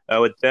team.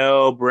 With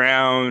Bell,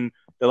 Brown,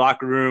 the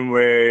locker room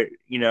where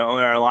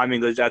only our lineman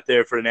goes out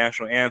there for the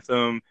national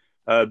anthem.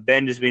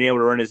 Ben just being able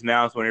to run his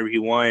mouth whenever he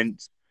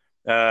wants.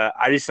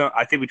 I just don't.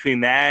 I think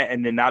between that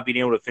and then not being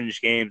able to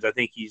finish games, I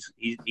think he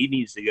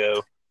needs to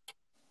go.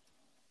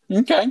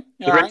 Okay.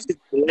 The All right.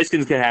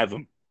 Redskins can have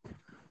him.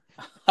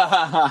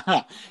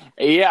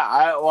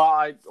 Yeah.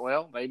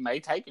 Well, they may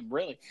take him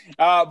really.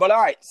 But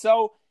all right.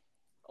 So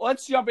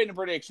let's jump into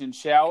predictions,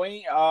 shall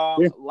we?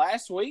 Yeah.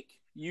 Last week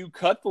you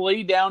cut the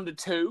lead down to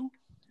 2.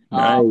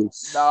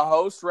 Nice. The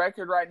host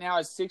record right now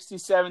is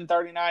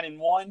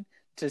 67-39-1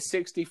 to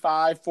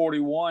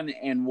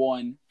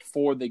 65-41-1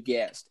 for the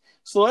guest.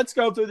 So let's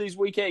go through these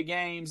week 8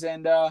 games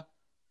and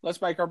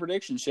let's make our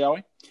predictions, shall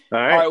we? All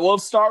All right. We'll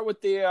start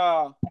with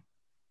the.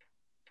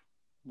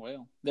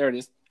 Well, there it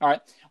is. All right.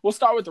 We'll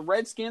start with the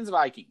Redskins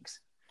Vikings.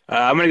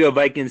 I'm going to go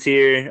Vikings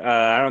here.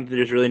 I don't think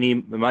there's really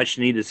much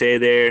need to say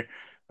there.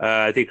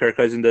 I think Kirk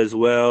Cousins does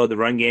well. The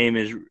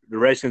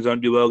Redskins don't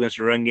do well against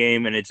the run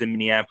game, and it's in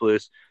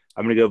Minneapolis.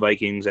 I'm going to go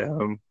Vikings at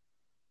home.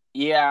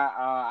 Yeah,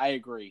 I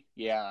agree.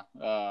 Yeah,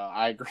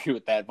 I agree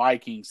with that.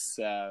 Vikings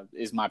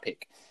is my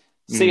pick.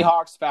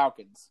 Seahawks,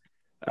 Falcons.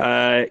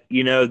 The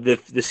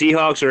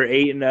Seahawks are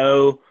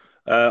 8-0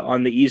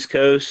 on the East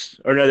Coast.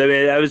 Or no,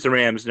 that was the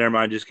Rams. Never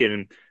mind. Just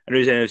kidding. I know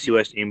he's an NFC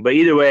West team, but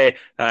either way,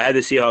 I had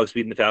the Seahawks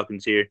beating the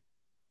Falcons here.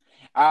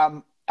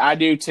 I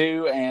do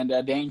too, and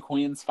Dan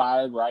Quinn's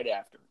fired right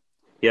after.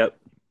 Yep.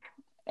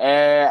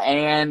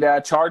 And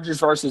Chargers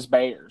versus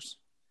Bears.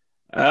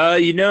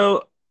 I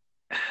know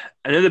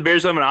the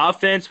Bears have an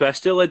offense, but I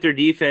still like their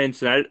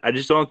defense, and I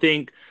just don't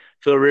think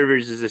Phil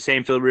Rivers is the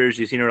same Phil Rivers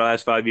you've seen over the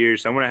last 5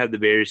 years. So I'm going to have the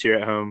Bears here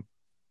at home.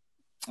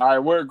 All right,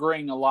 we're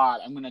agreeing a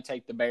lot. I'm going to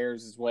take the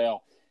Bears as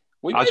well.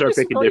 I'll start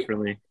picking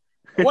differently.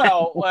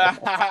 Well,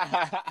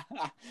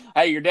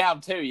 hey, you're down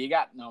 2.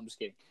 No, I'm just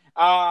kidding.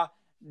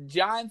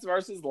 Giants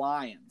versus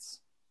Lions.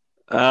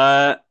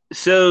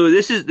 So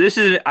this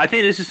is I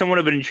think this is somewhat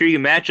of an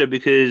intriguing matchup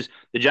because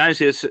the Giants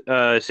get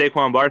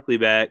Saquon Barkley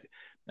back.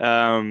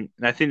 And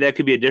I think that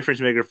could be a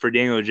difference maker for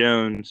Daniel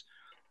Jones.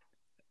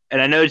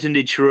 And I know it's in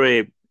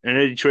Detroit. I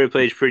know Detroit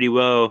plays pretty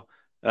well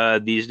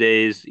these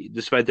days,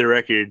 despite their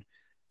record.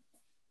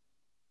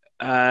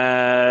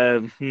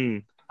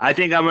 I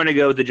think I'm going to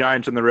go with the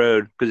Giants on the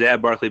road because they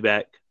have Barkley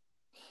back.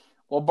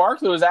 Well,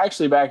 Barkley was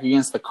actually back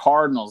against the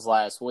Cardinals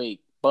last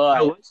week,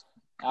 but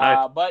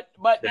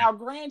now,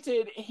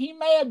 granted, he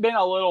may have been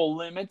a little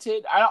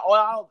limited.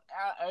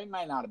 He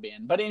may not have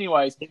been, but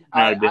anyways,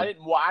 I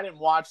didn't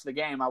watch the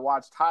game. I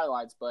watched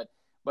highlights, but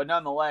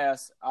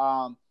nonetheless,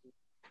 I'm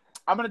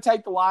going to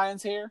take the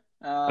Lions here.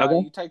 Okay.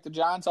 You take the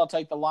Giants, I'll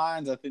take the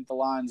Lions. I think the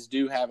Lions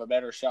do have a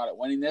better shot at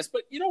winning this.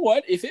 But you know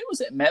what? If it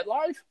was at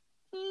MetLife,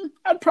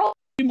 I'd probably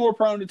be more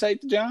prone to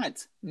take the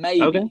Giants.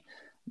 Maybe. Okay.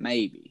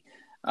 Maybe.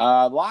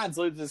 The Lions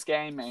lose this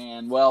game,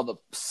 and, well, the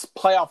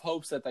playoff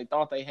hopes that they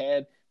thought they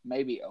had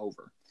may be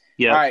over.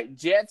 Yeah. All right,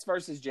 Jets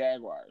versus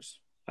Jaguars.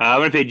 I'm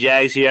going to pick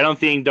Jags here. I don't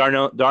think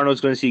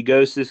Darnold's going to see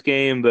ghosts this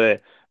game,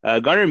 but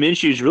Gardner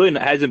Minshew really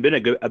hasn't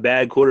been a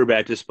bad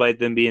quarterback despite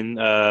them being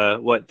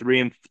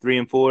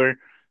 3-4.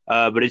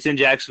 But it's in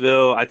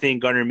Jacksonville. I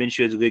think Gardner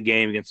Minshew has a good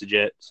game against the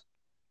Jets.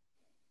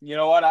 You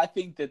know what? I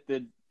think that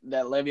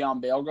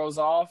Le'Veon Bell goes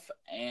off,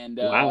 and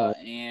wow.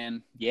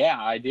 And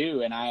yeah, I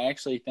do, and I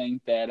actually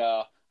think that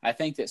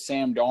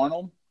Sam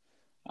Darnold,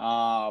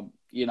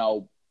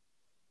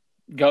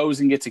 goes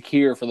and gets a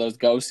cure for those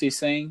ghosties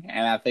thing,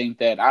 and I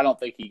don't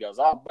think he goes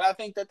off, but I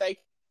think that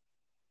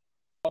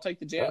I'll take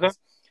the Jets.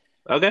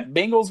 Okay.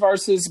 Bengals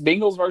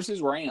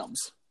versus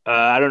Rams.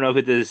 I don't know if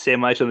it's the same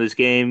much on this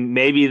game.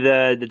 Maybe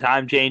the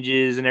time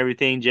changes and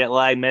everything, jet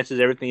lag messes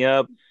everything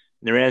up, and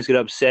the Rams get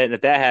upset. And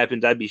if that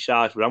happens, I'd be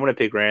shocked. But I'm going to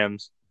pick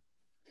Rams.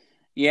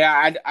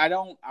 Yeah,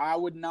 I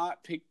would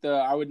not think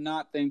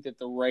that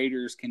the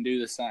Raiders can do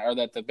the same, or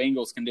that the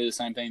Bengals can do the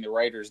same thing the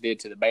Raiders did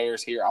to the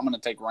Bears here. I'm going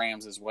to take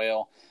Rams as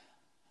well.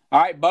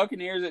 All right,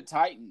 Buccaneers at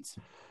Titans.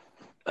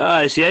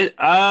 See,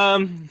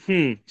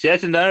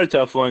 that's another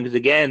tough one because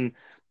again,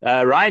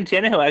 Ryan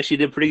Tannehill actually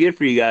did pretty good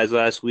for you guys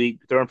last week,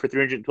 throwing for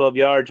 312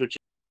 yards, which.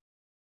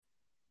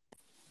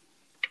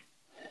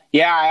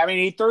 Yeah, I mean,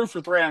 he threw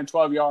for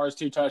 312 yards,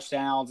 2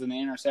 touchdowns, and the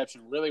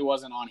interception really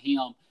wasn't on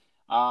him.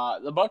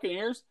 The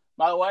Buccaneers,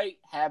 by the way,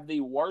 have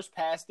the worst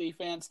pass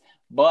defense,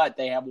 but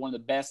they have one of the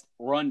best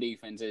run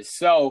defenses.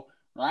 So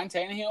Ryan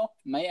Tannehill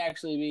may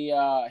actually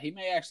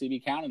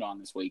be counted on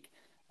this week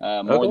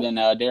more than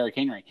Derrick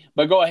Henry.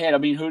 But go ahead. I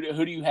mean, who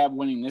do you have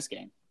winning this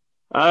game?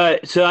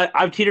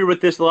 I've teetered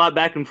with this a lot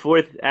back and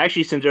forth,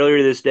 actually, since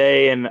earlier this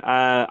day, and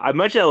I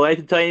much as I like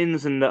the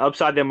Titans and the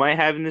upside they might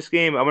have in this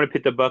game, I'm going to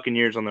pick the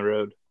Buccaneers on the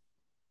road.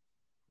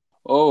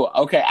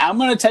 Oh, okay. I'm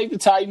going to take the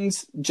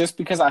Titans just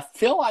because I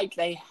feel like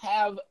they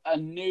have a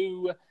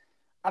new.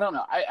 I don't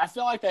know. I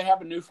feel like they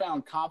have a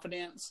newfound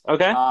confidence,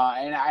 Okay. and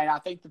I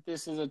think that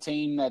this is a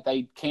team that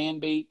they can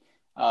beat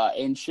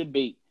and should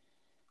beat.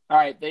 All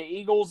right, the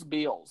Eagles,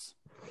 Bills.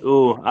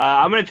 Ooh,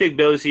 I'm going to pick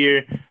Bills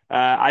here.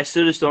 I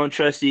still just don't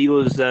trust the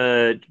Eagles'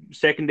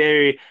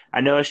 secondary.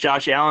 I know it's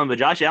Josh Allen, but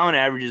Josh Allen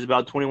averages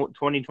about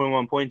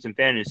 21 points in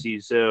fantasy.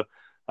 So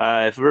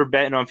if we're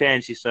betting on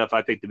fantasy stuff,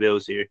 I pick the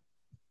Bills here.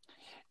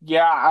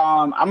 Yeah,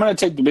 I'm going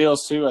to take the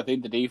Bills too. I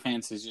think the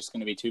defense is just going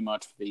to be too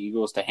much for the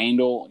Eagles to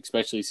handle,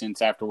 especially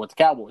since after what the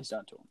Cowboys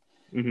done to them.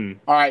 Mm-hmm.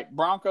 All right,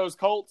 Broncos,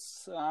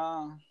 Colts.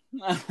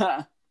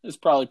 It's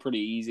probably pretty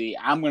easy.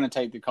 I'm going to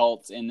take the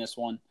Colts in this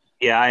one.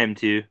 Yeah, I am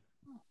too.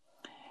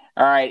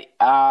 All right,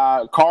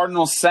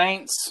 Cardinals,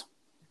 Saints.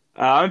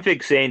 I'm gonna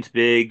pick Saints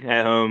big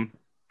at home.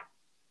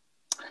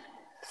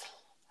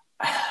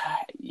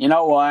 You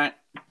know what?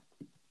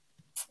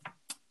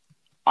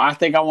 I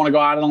think I want to go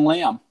out on a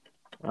limb.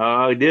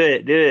 Oh, do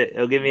it.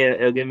 It'll give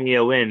me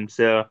a win.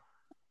 So,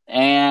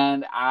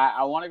 And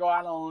I want to go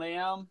out on a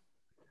limb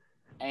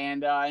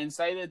and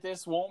say that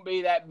this won't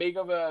be that big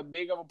of a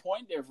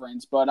point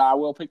difference, but I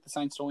will pick the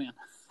Saints to win.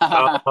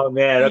 oh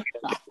man,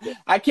 okay.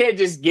 I can't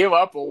just give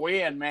up a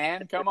win,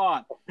 man. Come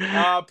on.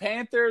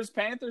 Panthers,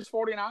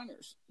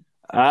 49ers.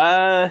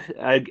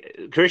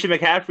 Christian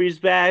McCaffrey's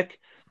back.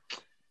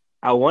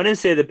 I want to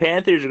say the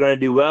Panthers are going to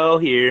do well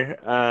here.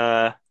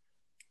 But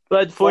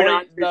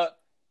 49ers.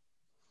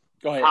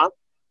 Go ahead.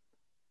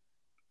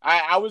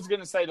 I was going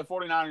to say the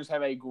 49ers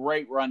have a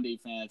great run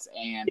defense,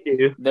 and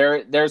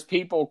there's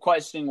people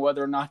questioning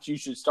whether or not you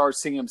should start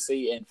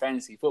CMC in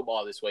fantasy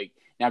football this week.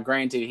 Now,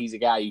 granted, he's a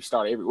guy you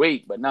start every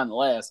week, but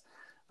nonetheless,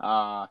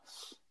 yeah.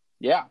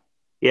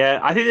 Yeah,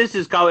 I think this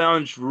is Kyle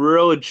Allen's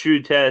real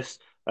true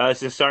test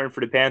since starting for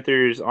the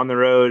Panthers on the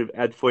road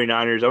at the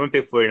 49ers. I'm going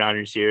to pick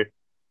 49ers here.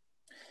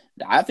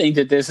 I think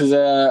that this is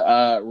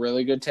a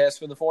really good test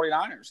for the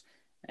 49ers.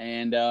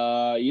 And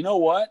you know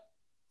what?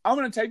 I'm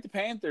going to take the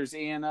Panthers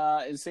in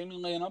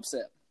seemingly an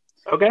upset.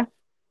 Okay.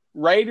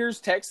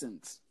 Raiders,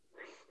 Texans.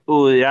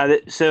 Oh, yeah.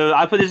 So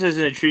I put this as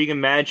an intriguing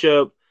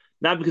matchup,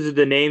 not because of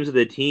the names of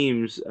the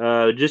teams,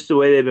 just the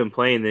way they've been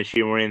playing this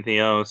year more than anything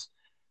else.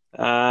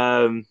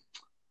 I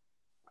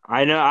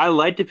know I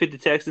like to pick the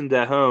Texans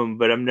at home,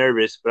 but I'm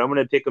nervous, but I'm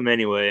going to pick them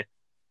anyway.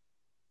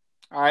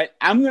 All right.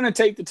 I'm going to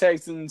take the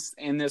Texans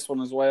in this one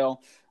as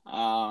well.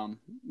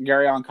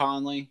 Garyon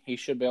Conley, he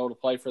should be able to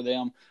play for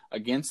them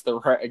against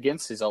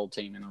his old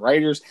team in the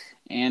Raiders.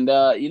 And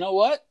you know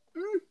what?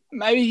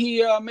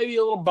 Maybe a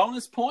little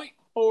bonus point,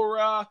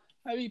 or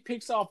maybe he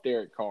picks off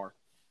Derek Carr.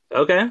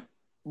 Okay.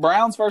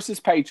 Browns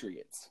versus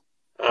Patriots.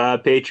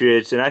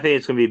 Patriots, and I think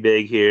it's going to be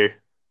big here.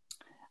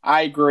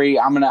 I agree.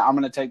 I'm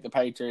gonna take the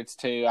Patriots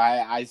too.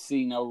 I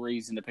see no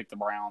reason to pick the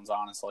Browns,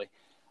 honestly.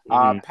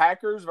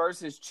 Packers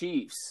versus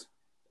Chiefs.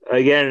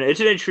 Again,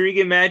 it's an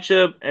intriguing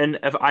matchup, and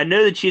if I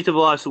know the Chiefs have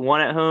lost one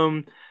at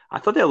home. I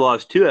thought they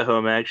lost two at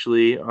home.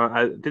 Actually,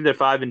 I think they're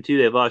 5-2.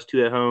 They've lost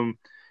two at home.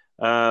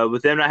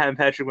 With them not having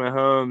Patrick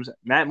Mahomes,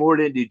 Matt Moore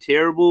didn't do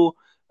terrible.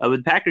 But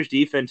the Packers'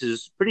 defense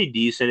is pretty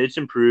decent. It's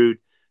improved.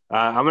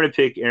 I'm going to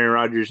pick Aaron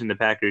Rodgers and the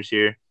Packers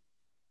here.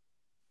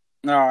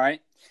 All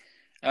right.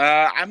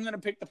 I'm going to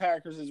pick the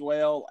Packers as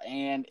well.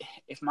 And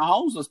if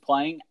Mahomes was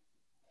playing,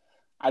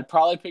 I'd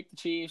probably pick the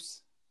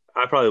Chiefs.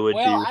 I probably would too.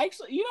 Well,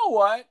 actually, you know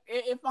what?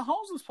 If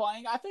Mahomes was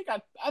playing, I think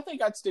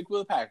I'd stick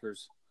with the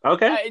Packers.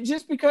 Okay.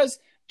 Just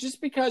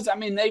because I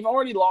mean they've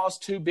already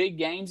lost two big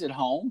games at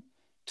home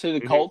to the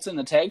Colts and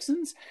the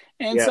Texans,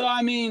 and so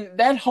I mean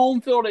that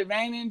home field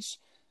advantage,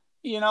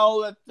 you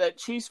know that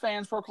Chiefs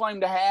fans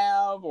proclaim to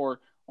have, or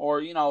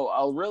you know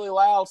a really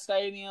loud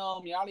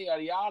stadium, yada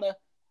yada yada,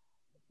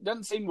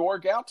 doesn't seem to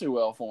work out too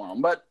well for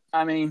them. But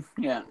I mean,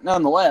 yeah,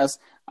 nonetheless,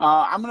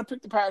 I'm going to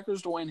pick the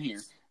Packers to win here.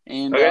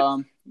 And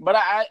but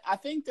I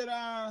think that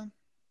I'm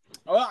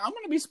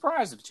going to be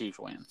surprised if the Chiefs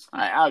win.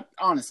 I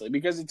honestly,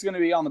 because it's going to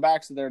be on the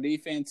backs of their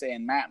defense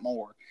and Matt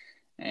Moore.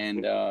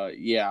 And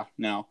yeah,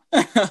 no.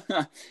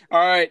 All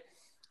right,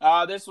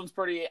 this one's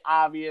pretty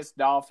obvious.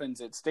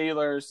 Dolphins at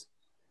Steelers.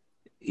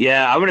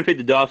 Yeah, I'm going to pick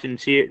the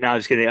Dolphins here. No, I'm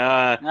just kidding.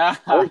 I'm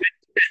going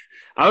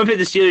to pick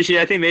the Steelers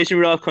here. I think Mason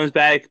Rudolph comes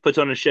back, puts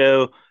on a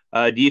show.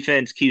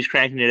 Defense keeps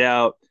cranking it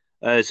out.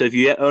 So if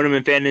you own them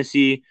in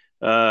fantasy,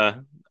 I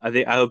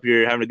hope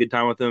you're having a good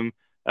time with them.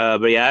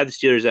 But yeah, I have the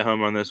Steelers at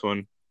home on this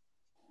one.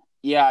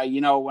 Yeah, you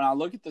know, when I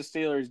look at the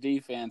Steelers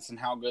defense and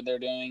how good they're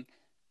doing,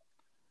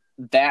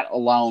 that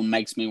alone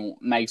makes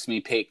me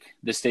pick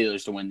the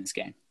Steelers to win this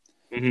game.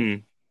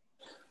 Mm-hmm.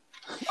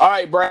 All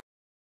right, Brad.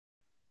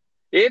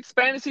 It's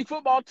fantasy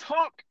football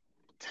talk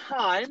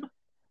time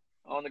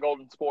on the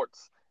Golden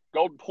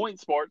Point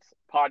Sports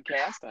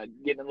podcast.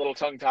 Getting a little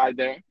tongue-tied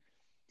there.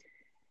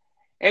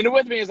 And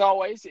with me, as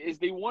always, is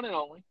the one and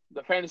only,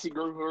 the fantasy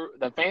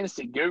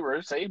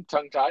guru, see,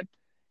 tongue-tied,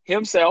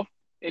 himself,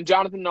 and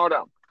Jonathan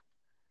Nardone.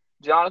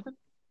 Jonathan,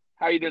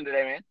 how are you doing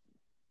today, man?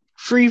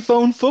 Free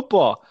phone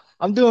football.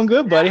 I'm doing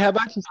good, buddy. How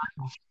about you?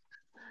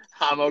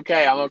 I'm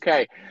okay. I'm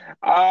okay.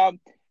 All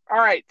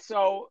right.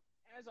 So,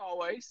 as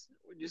always,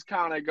 we just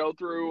kind of go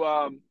through,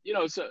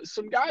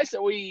 some guys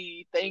that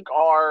we think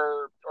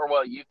are, or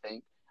well, you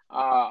think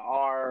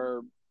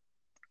are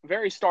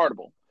very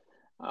startable.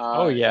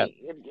 Oh yeah.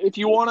 If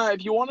you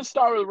wanna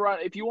start with run,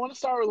 if you want to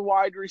start with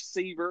wide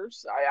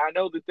receivers, I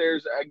know that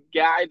there's a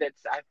guy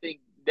that's I think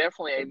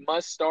definitely a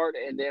must start,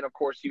 and then of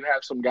course you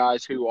have some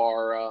guys who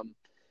are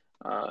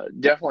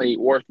definitely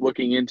worth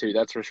looking into.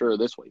 That's for sure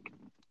this week.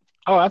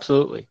 Oh,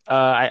 absolutely.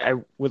 I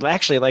would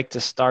actually like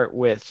to start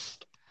with.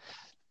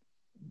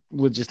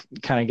 We'll just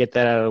kind of get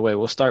that out of the way.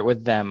 We'll start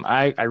with them.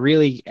 I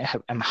really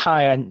am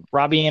high on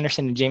Robbie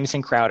Anderson and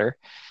Jamison Crowder.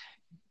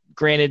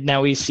 Granted,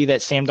 now we see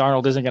that Sam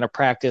Darnold isn't going to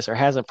practice or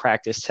hasn't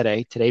practiced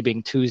today. Today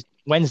being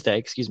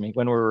Wednesday,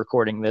 when we're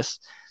recording this.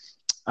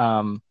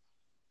 I'm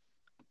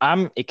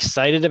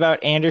excited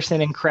about Anderson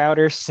and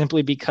Crowder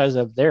simply because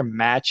of their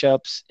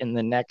matchups in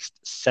the next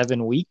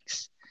 7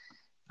 weeks.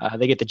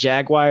 They get the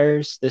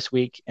Jaguars this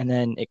week, and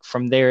then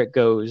from there it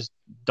goes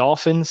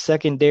Dolphins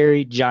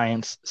secondary,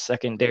 Giants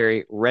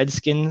secondary,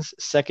 Redskins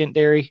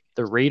secondary,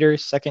 the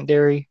Raiders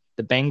secondary,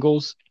 the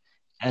Bengals,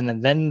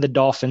 and then the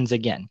Dolphins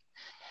again.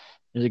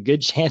 There's a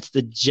good chance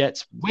the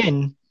Jets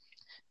win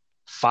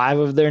 5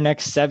 of their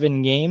next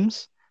 7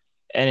 games,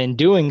 and in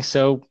doing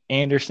so,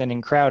 Anderson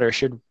and Crowder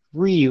should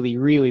really,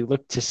 really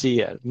look to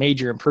see a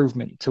major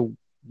improvement to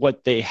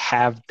what they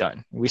have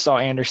done. We saw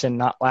Anderson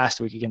not last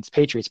week against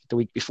Patriots, but the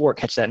week before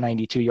catch that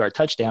 92-yard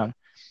touchdown.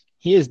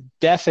 He is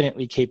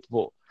definitely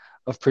capable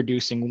of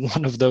producing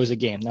one of those a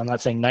game. Now, I'm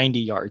not saying 90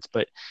 yards,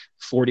 but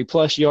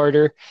 40-plus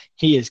yarder,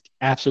 he is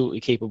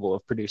absolutely capable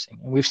of producing.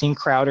 And we've seen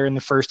Crowder in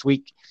the first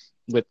week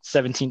with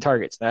 17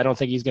 targets. Now, I don't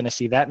think he's going to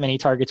see that many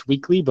targets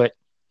weekly, but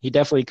he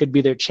definitely could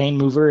be their chain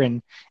mover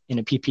in a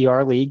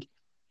PPR league.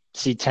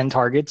 See 10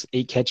 targets,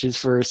 8 catches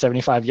for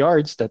 75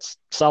 yards. That's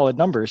solid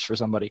numbers for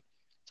somebody.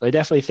 So I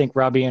definitely think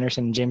Robbie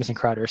Anderson and Jamison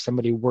Crowder are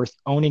somebody worth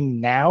owning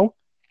now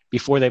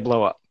before they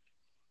blow up.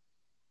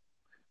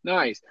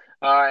 Nice.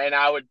 And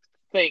I would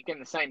think in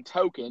the same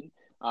token,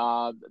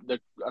 a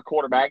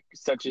quarterback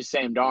such as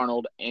Sam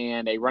Darnold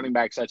and a running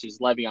back such as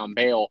Le'Veon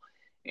Bell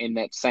in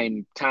that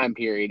same time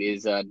period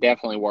is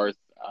definitely worth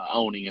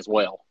owning as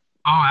well.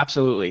 Oh,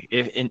 absolutely.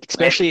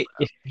 Especially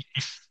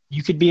if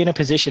you could be in a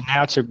position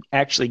now to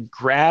actually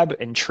grab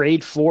and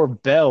trade for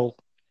Bell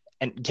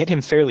and get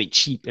him fairly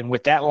cheap. And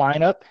with that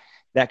lineup,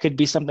 that could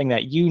be something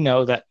that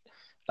that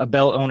a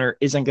Bell owner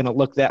isn't going to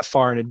look that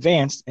far in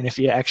advance. And if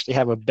you actually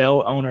have a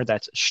Bell owner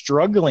that's a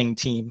struggling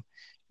team,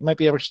 you might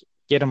be able to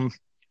get him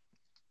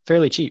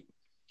fairly cheap.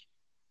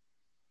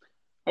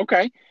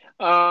 Okay.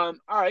 All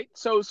right.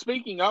 So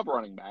speaking of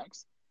running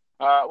backs,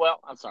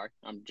 I'm sorry,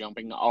 I'm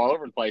jumping all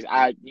over the place.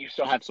 You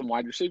still have some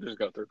wide receivers to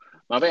go through.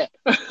 My bad.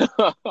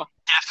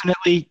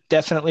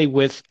 Definitely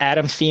with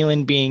Adam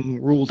Thielen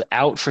being ruled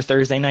out for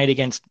Thursday night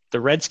against the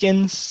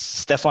Redskins,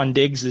 Stephon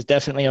Diggs is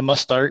definitely a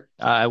must start.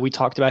 We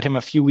talked about him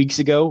a few weeks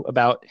ago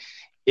about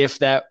if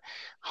that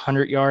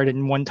 100-yard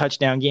and 1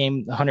 touchdown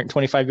game,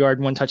 125-yard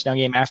and 1 touchdown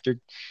game after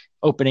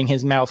opening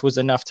his mouth was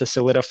enough to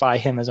solidify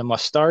him as a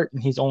must start,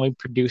 and he's only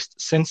produced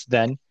since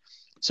then.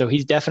 So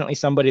he's definitely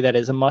somebody that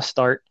is a must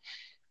start.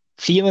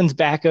 Thielen's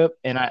backup,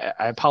 and I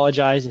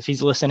apologize if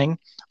he's listening,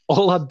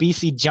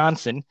 Olabisi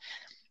Johnson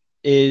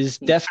is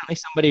definitely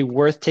somebody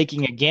worth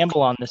taking a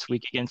gamble on this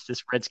week against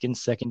this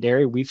Redskins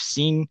secondary. We've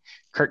seen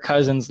Kirk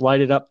Cousins light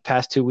it up the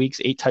past 2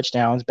 weeks, 8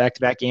 touchdowns,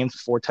 back-to-back games,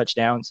 4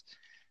 touchdowns.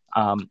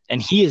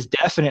 And he is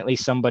definitely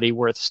somebody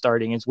worth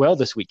starting as well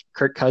this week.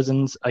 Kirk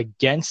Cousins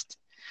against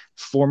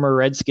former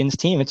Redskins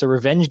team. It's a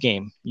revenge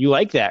game. You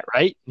like that,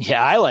 right?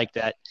 Yeah, I like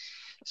that.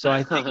 So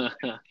I think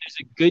there's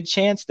a good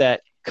chance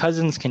that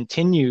Cousins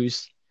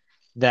continues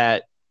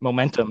that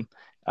momentum.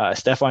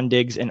 Stephon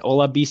Diggs and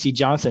Olabisi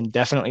Johnson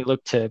definitely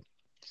look to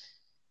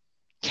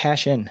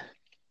cash in.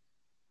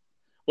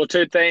 Well,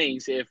 2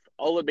 things. If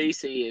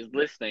Olabisi is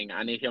listening,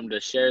 I need him to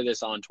share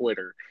this on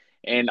Twitter.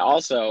 And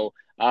also,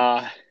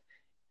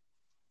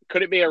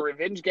 could it be a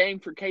revenge game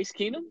for Case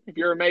Keenum? If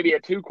you're maybe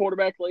a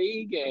 2-quarterback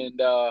league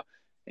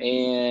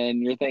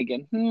and you're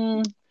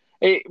thinking,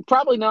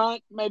 probably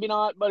not, maybe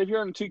not. But if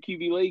you're in a 2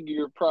 QB league,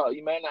 you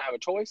may not have a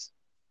choice.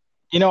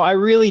 I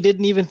really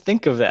didn't even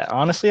think of that.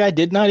 Honestly, I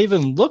did not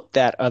even look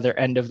that other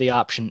end of the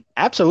option.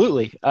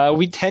 Absolutely.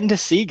 We tend to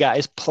see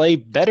guys play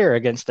better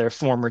against their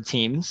former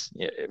teams.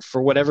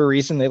 For whatever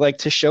reason, they like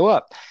to show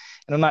up.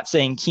 And I'm not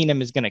saying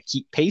Keenum is going to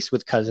keep pace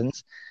with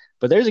Cousins,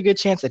 but there's a good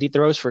chance that he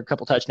throws for a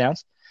couple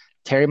touchdowns.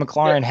 Terry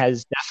McLaurin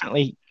has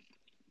definitely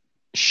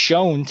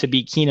shown to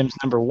be Keenum's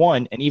number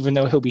 1. And even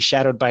though he'll be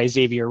shadowed by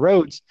Xavier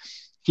Rhodes,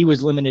 he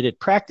was limited at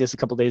practice a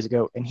couple days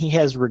ago, and he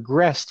has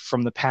regressed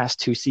from the past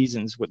 2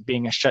 seasons with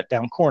being a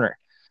shutdown corner.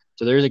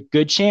 So there's a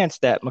good chance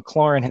that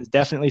McLaurin has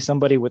definitely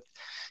somebody with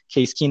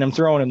Case Keenum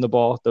throwing him the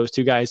ball. Those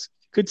 2 guys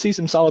could see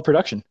some solid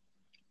production.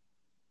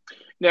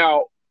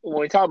 Now, when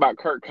we talk about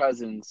Kirk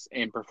Cousins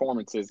and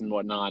performances and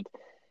whatnot,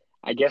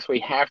 I guess we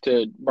have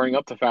to bring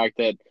up the fact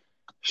that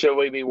Should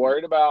we be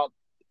worried about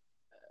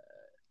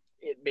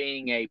it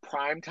being a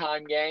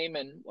primetime game?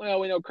 And, well,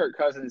 we know Kirk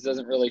Cousins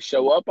doesn't really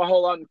show up a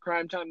whole lot in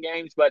primetime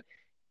games, but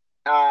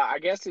I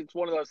guess it's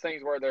one of those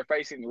things where they're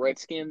facing the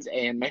Redskins,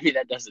 and maybe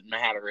that doesn't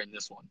matter in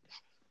this one.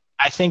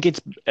 I think it's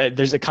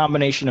there's a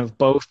combination of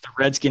both the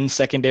Redskins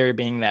secondary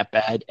being that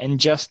bad and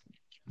just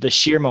the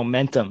sheer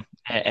momentum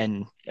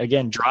and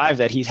again drive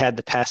that he's had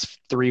the past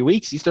 3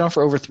 weeks. He's thrown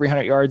for over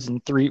 300 yards in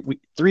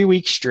 3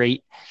 weeks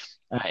straight.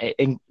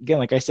 And again,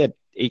 like I said,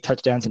 4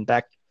 touchdowns in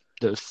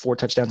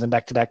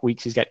back-to-back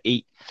weeks. He's got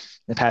 8 in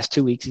the past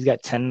 2 weeks. He's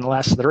got 10 in the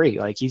last 3.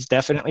 Like, he's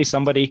definitely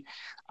somebody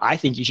I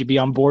think you should be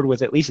on board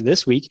with at least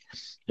this week.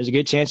 There's a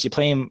good chance you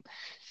play him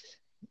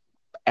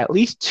at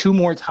least 2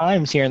 more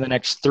times here in the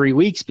next 3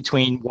 weeks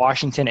between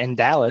Washington and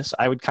Dallas.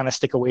 I would kind of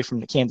stick away from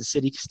the Kansas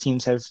City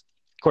because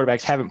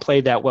quarterbacks haven't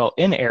played that well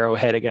in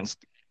Arrowhead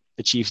against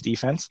the Chiefs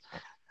defense.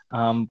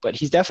 But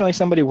he's definitely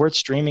somebody worth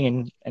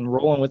streaming and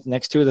rolling with the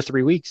next 2 of the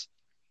 3 weeks.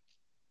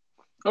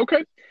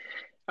 Okay.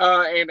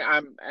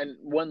 And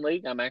one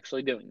league, I'm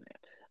actually doing that.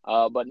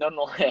 But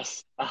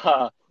nonetheless,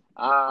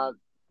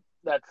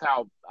 that's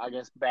how, I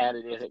guess, bad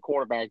it is at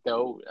quarterback,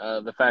 though.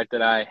 The fact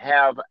that I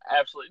have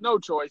absolutely no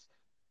choice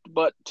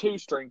but to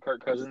string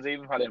Kirk Cousins,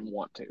 even if I didn't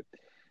want to.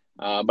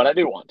 But I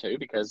do want to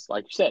because,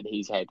 like you said,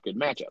 he's had good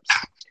matchups.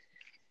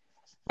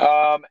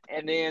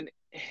 And then,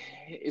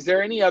 is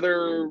there any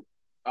other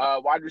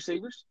wide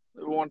receivers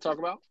that we want to talk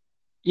about?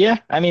 Yeah,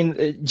 I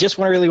mean, just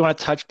really want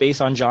to touch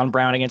base on John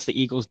Brown against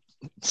the Eagles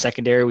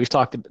secondary. We've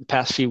talked the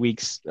past few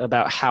weeks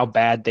about how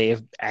bad they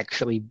have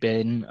actually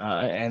been,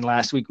 and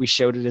last week we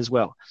showed it as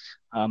well.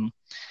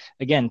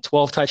 Again,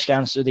 12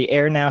 touchdowns through the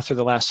air now through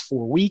the last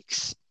 4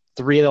 weeks.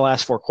 3 of the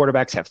last 4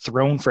 quarterbacks have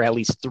thrown for at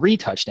least 3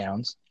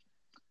 touchdowns.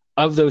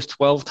 Of those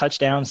 12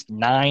 touchdowns,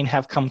 9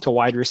 have come to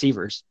wide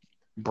receivers.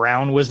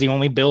 Brown was the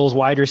only Bills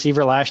wide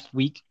receiver last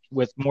week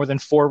with more than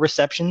 4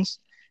 receptions.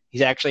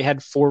 He's actually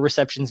had 4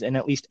 receptions in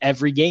at least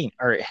every game,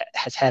 or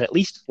has had at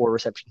least 4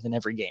 receptions in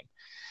every game.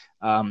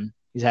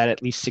 He's had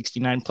at least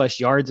 69-plus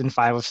yards in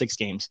 5 of 6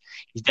 games.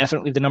 He's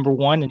definitely the number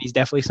 1, and he's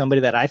definitely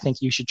somebody that I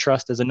think you should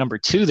trust as a number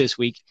 2 this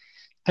week,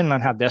 depending on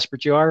how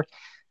desperate you are.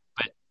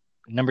 But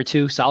number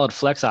 2, solid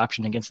flex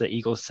option against the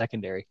Eagles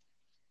secondary.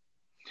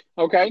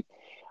 Okay.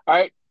 All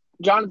right.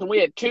 Jonathan, we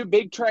had 2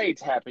 big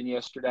trades happen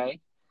yesterday.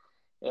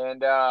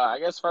 And I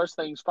guess first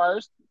things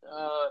first,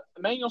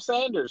 Emmanuel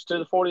Sanders to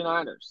the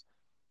 49ers.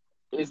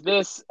 Is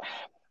this,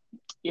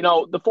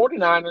 the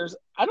 49ers,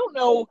 I don't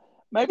know,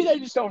 maybe they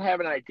just don't have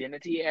an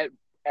identity at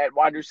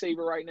wide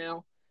receiver right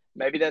now.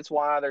 Maybe that's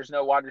why there's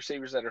no wide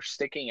receivers that are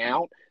sticking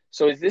out.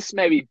 So is this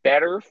maybe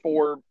better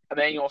for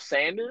Emmanuel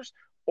Sanders,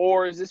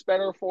 or is this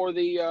better for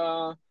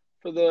the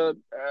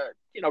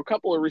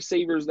couple of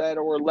receivers that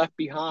were left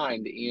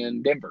behind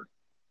in Denver?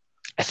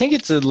 I think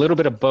it's a little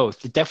bit of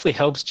both. It definitely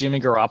helps Jimmy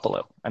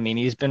Garoppolo. I mean,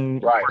 he's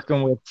been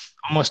working with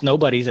almost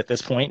nobodies at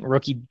this point.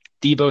 Rookie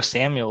Deebo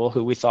Samuel,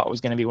 who we thought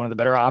was going to be one of the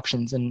better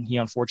options, and he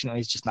unfortunately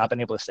has just not been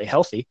able to stay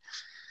healthy.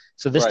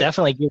 So this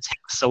definitely gives him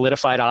a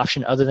solidified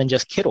option other than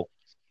just Kittle.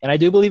 And I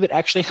do believe it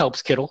actually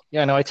helps Kittle.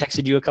 Yeah, I know I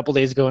texted you a couple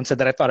days ago and said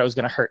that I thought it was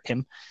going to hurt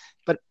him.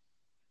 But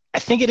I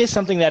think it is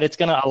something that it's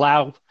going to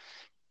allow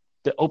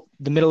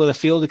the middle of the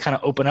field to kind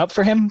of open up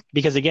for him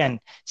because, again,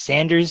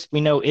 Sanders,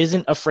 we know,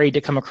 isn't afraid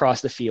to come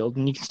across the field,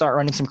 and you can start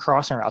running some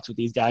crossing routes with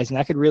these guys, and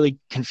that could really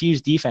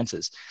confuse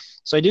defenses.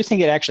 So I do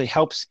think it actually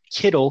helps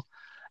Kittle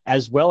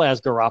as well as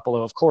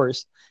Garoppolo, of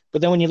course. But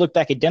then when you look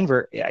back at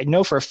Denver, I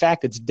know for a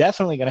fact it's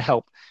definitely going to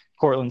help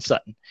Courtland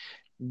Sutton.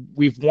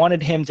 We've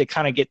wanted him to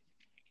kind of get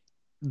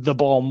the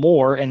ball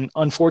more, and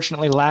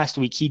unfortunately last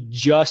week he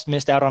just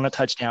missed out on a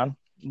touchdown.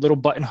 Little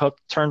button hook,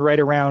 turned right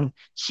around,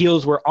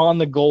 heels were on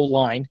the goal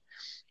line.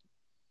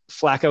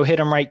 Flacco hit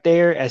him right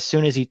there. As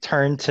soon as he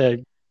turned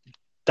to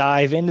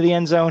dive into the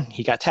end zone,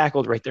 he got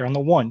tackled right there on the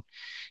 1.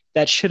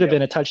 That should have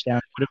been a touchdown.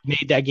 It would have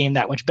made that game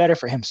that much better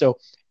for him. So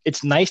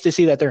it's nice to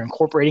see that they're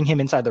incorporating him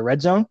inside the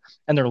red zone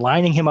and they're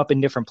lining him up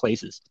in different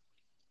places.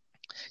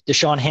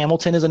 Deshaun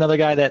Hamilton is another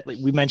guy that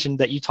we mentioned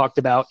that you talked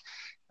about.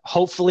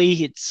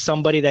 Hopefully it's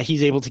somebody that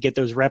he's able to get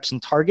those reps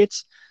and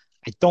targets.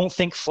 I don't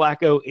think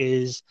Flacco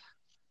is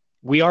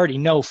 – we already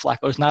know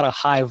Flacco is not a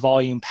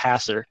high-volume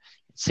passer.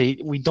 So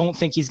we don't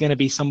think he's going to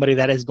be somebody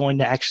that is going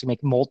to actually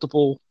make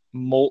multiple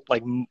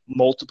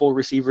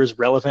receivers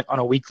relevant on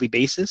a weekly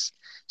basis.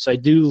 So I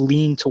do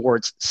lean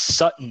towards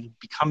Sutton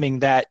becoming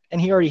that,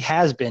 and he already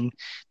has been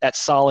that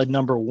solid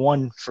number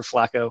 1 for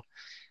Flacco.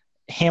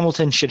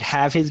 Hamilton should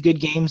have his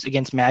good games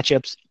against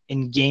matchups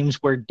in games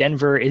where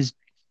Denver is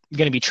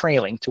going to be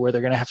trailing to where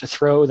they're going to have to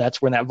throw.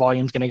 That's when that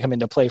volume is going to come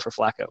into play for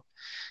Flacco.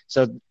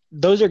 So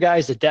those are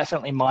guys that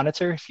definitely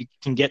monitor. If you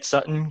can get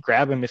Sutton,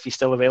 grab him if he's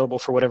still available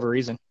for whatever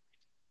reason.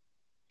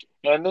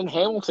 And then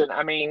Hamilton,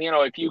 I mean,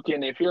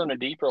 if you're in a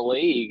deeper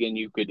league and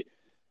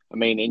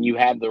and you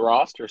have the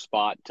roster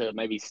spot to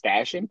maybe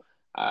stash him,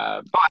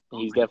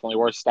 he's definitely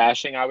worth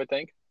stashing, I would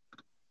think.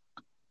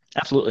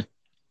 Absolutely.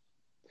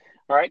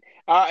 All right.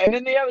 And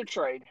then the other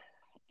trade.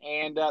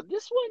 And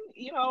this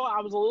one,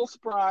 I was a little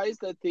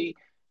surprised that the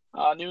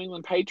New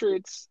England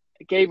Patriots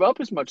gave up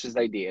as much as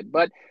they did.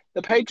 But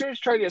the Patriots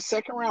traded a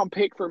second-round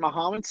pick for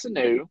Mohamed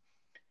Sanu,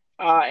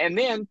 and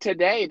then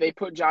today they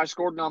put Josh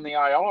Gordon on the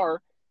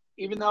IR,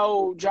 even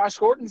though Josh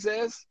Gordon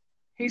says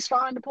he's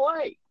fine to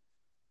play.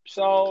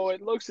 So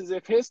it looks as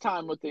if his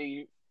time with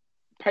the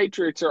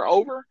Patriots are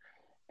over.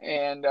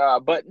 And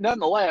but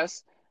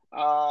nonetheless,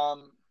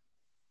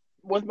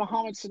 with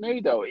Mohamed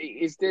Sanu though,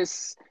 is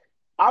this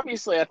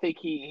obviously? I think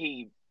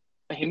he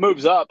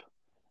moves up,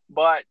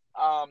 but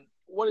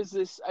what is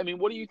this? I mean,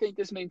 what do you think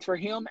this means for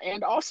him,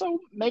 and also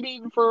maybe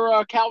even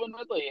for Calvin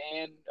Ridley?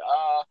 And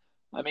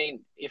I mean,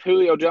 if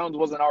Julio Jones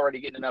wasn't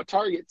already getting enough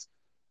targets,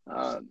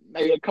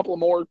 maybe a couple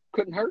more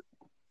couldn't hurt.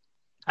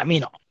 I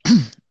mean,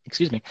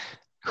 excuse me.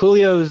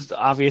 Julio's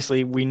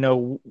obviously, we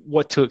know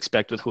what to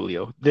expect with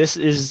Julio. This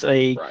is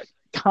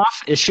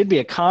it should be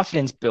a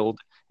confidence build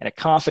and a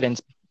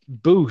confidence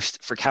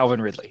boost for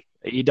Calvin Ridley.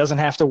 He doesn't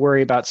have to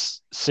worry about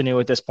Sanu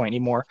at this point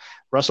anymore.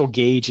 Russell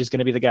Gage is going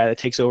to be the guy that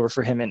takes over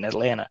for him in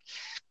Atlanta.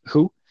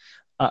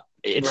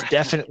 It's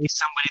definitely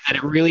somebody that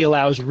it really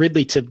allows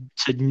Ridley to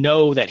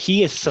know that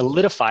he has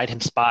solidified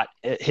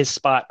his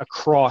spot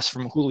across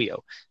from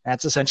Julio.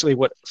 That's essentially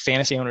what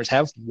fantasy owners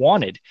have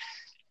wanted.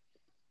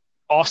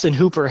 Austin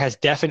Hooper has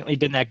definitely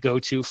been that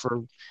go-to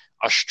for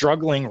a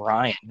struggling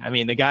Ryan. I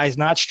mean, the guy's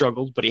not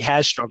struggled, but he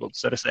has struggled,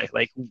 so to say.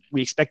 Like,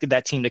 we expected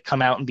that team to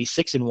come out and be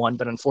 6-1,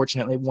 but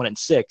unfortunately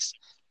 1-6.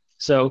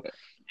 So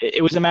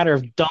it was a matter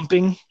of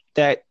dumping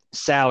that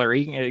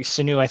salary.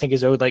 Sanu, I think,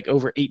 is owed like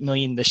over $8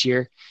 million this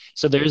year.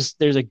 So there's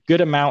a good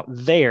amount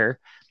there,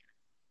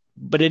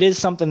 but it is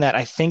something that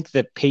I think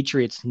the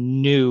Patriots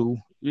knew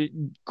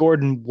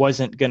Gordon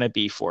wasn't going to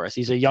be for us.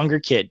 He's a younger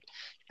kid.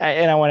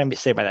 And I want to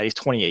say by that, he's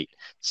 28.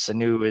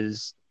 Sanu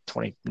is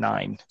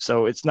 29.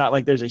 So it's not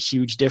like there's a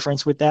huge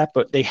difference with that,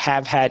 but they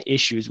have had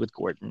issues with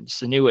Gordon.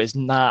 Sanu is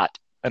not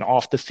an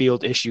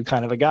off-the-field issue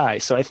kind of a guy.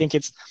 So I think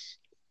it's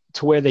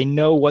to where they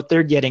know what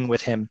they're getting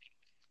with him.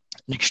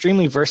 An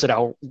extremely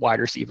versatile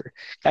wide receiver.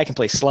 Guy can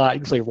play slot, he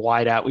can play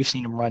wide out. We've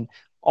seen him run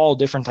all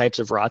different types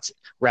of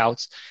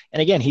routes.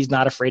 And again, he's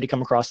not afraid to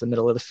come across the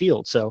middle of the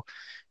field. So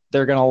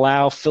they're going to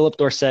allow Philip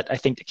Dorsett, I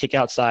think, to kick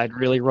outside,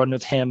 really run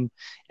with him.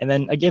 And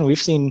then, again, we've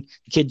seen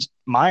the kid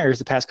Myers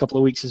the past couple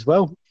of weeks as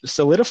well,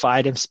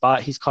 solidified his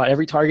spot. He's caught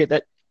every target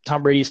that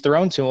Tom Brady's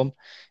thrown to him.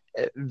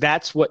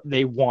 That's what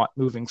they want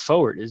moving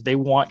forward, is they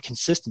want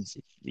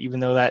consistency. Even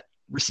though that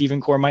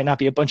receiving core might not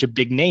be a bunch of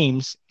big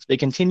names, if they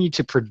continue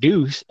to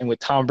produce, and with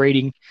Tom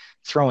Brady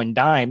throwing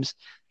dimes,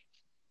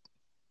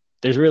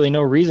 there's really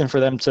no reason for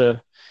them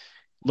to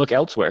look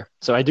elsewhere.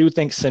 So I do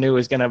think Sanu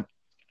is going to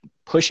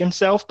push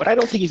himself, but I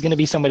don't think he's going to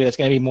be somebody that's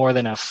going to be more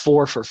than a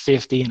 4 for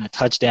 50 and a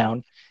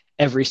touchdown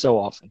every so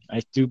often.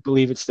 I do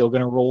believe it's still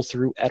going to roll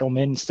through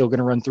Edelman, still going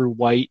to run through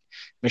White.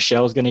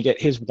 Michel's going to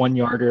get his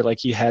 1-yarder like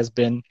he has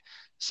been.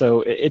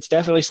 So it's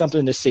definitely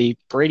something to see.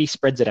 Brady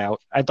spreads it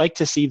out. I'd like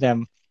to see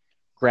them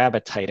grab a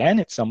tight end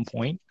at some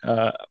point.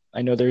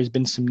 I know there's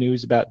been some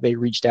news about they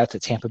reached out to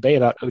Tampa Bay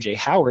about O.J.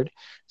 Howard,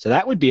 so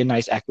that would be a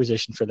nice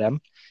acquisition for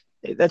them.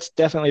 That's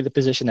definitely the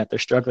position that they're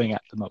struggling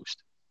at the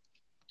most.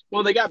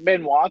 Well, they got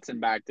Ben Watson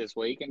back this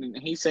week, and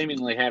he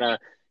seemingly had a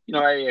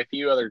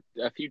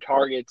few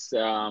targets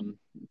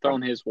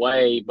thrown his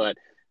way. But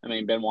I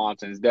mean, Ben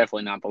Watson is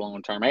definitely not the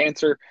long-term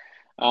answer.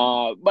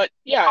 But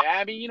yeah,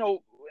 I mean,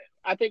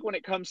 I think when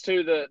it comes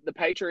to the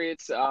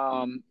Patriots,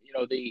 from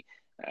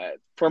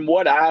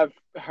what I've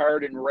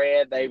heard and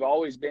read, they've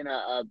always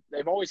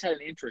had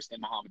an interest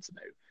in Mohamed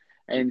Sanu,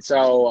 and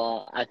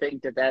so I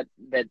think that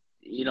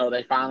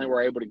they finally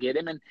were able to get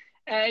him.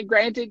 And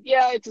granted,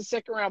 yeah, it's a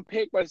second-round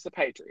pick, but it's the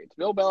Patriots.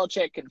 Bill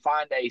Belichick can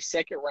find a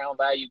second-round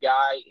value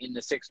guy in the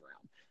 6th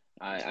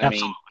round. I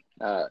mean,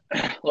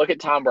 look at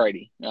Tom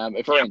Brady,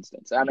 for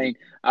instance. I mean,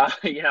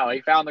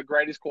 he found the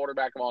greatest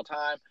quarterback of all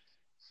time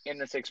in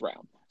the 6th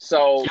round.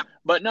 So,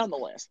 but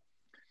nonetheless,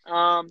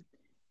 I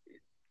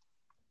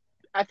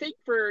think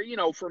for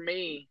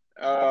me,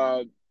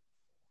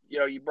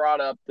 you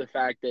brought up the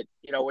fact that,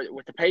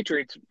 with the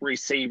Patriots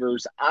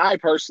receivers, I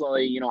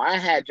personally, I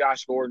had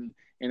Josh Gordon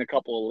in a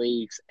couple of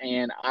leagues,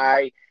 and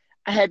I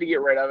had to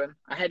get rid of him.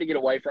 I had to get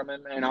away from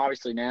him, and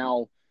obviously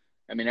now,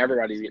 I mean,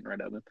 everybody's getting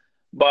rid of him.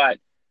 But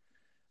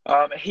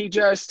he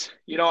just,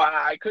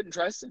 I couldn't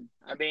trust him.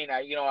 I mean,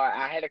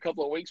 I had a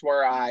couple of weeks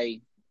where I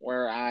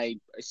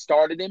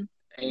started him,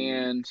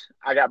 and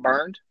I got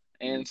burned.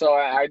 And so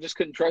I just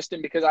couldn't trust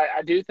him, because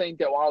I do think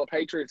that while the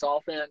Patriots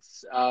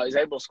offense is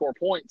able to score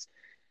points,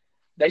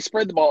 they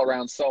spread the ball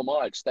around so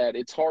much that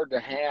it's hard to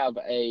have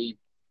a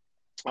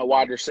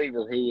wide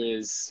receiver who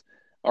is,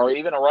 or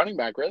even a running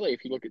back, really,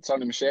 if you look at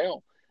Sonny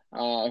Michel,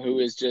 who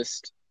is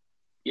just,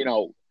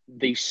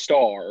 the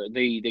star,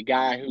 the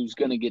guy who's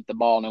going to get the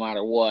ball no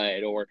matter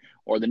what,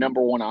 or the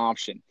number one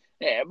option.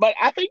 Yeah, but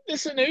I think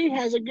this Sanu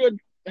has a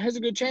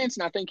good chance,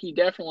 and I think he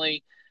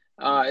definitely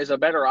is a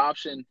better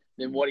option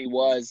than what he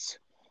was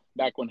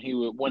back when he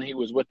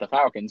was with the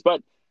Falcons.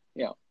 But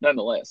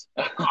nonetheless.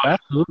 Oh,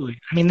 absolutely.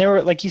 I mean, there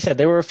were, like you said,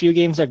 there were a few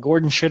games that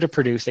Gordon should have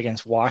produced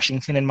against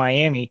Washington and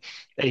Miami.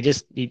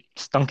 He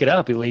stunk it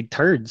up. He laid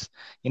turds,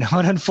 and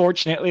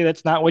unfortunately,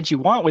 that's not what you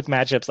want with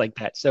matchups like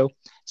that. So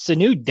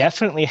Sanu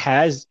definitely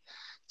has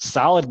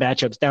solid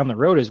matchups down the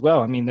road as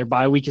well. I mean, their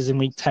bye week is in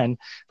week 10,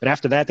 but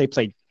after that, they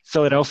played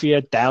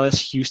Philadelphia,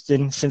 Dallas,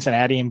 Houston,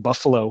 Cincinnati, and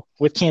Buffalo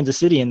with Kansas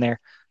City in there.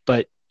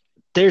 But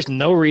there's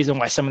no reason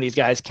why some of these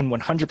guys can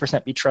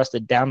 100% be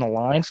trusted down the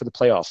line for the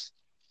playoffs.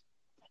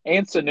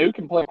 And Sanu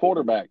can play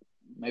quarterback.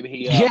 Maybe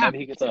he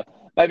gets a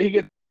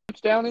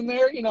touchdown in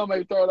there.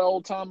 Maybe throw to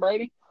old Tom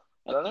Brady.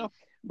 I don't know,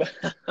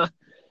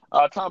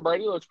 but Tom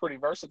Brady looks pretty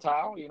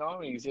versatile.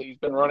 He's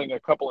been running a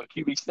couple of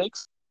QB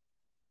sneaks.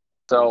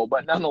 So,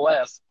 but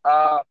nonetheless,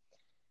 all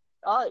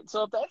right.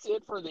 So if that's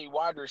it for the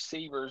wide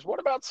receivers, what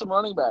about some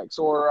running backs?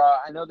 Or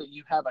I know that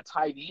you have a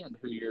tight end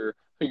who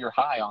you're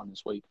high on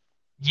this week.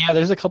 Yeah,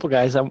 there's a couple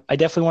guys I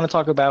definitely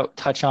want to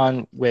touch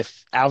on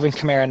with Alvin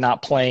Kamara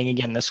not playing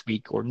again this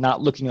week, or not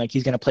looking like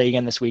he's going to play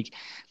again this week.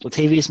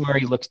 Latavius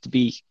Murray looks to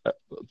be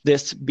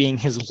this being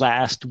his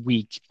last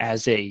week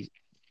as a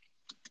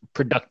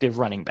productive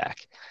running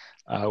back.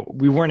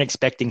 We weren't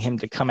expecting him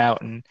to come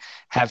out and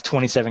have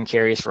 27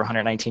 carries for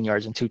 119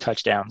 yards and 2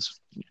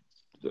 touchdowns,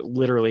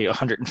 literally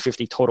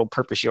 150 total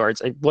purpose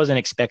yards. I wasn't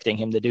expecting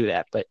him to do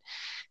that, but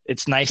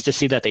it's nice to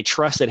see that they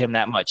trusted him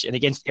that much. And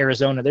against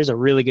Arizona, there's a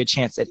really good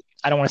chance that,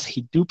 I don't want to say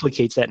he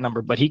duplicates that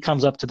number, but he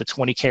comes up to the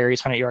 20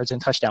 carries, 100 yards,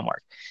 and touchdown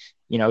mark.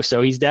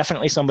 So he's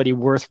definitely somebody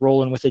worth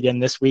rolling with again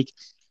this week.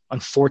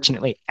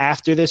 Unfortunately,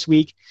 after this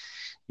week,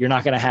 you're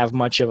not going to have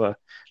much of a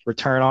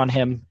return on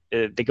him.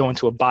 They go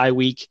into a bye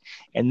week,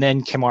 and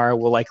then Kamara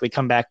will likely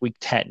come back week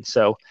 10.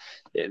 So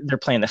they're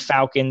playing the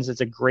Falcons.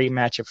 It's a great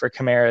matchup for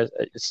Kamara,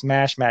 a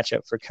smash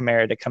matchup for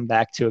Kamara to come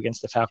back to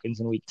against the Falcons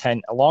in week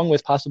 10, along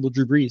with possible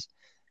Drew Brees.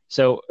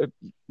 So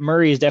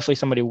Murray is definitely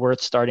somebody worth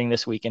starting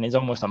this week, and is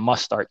almost a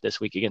must start this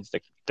week against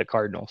the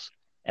Cardinals.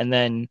 And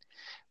then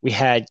we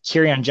had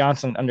Kerryon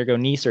Johnson undergo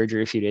knee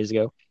surgery a few days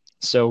ago.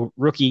 So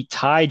rookie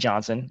Ty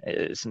Johnson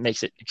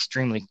makes it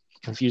extremely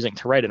confusing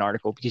to write an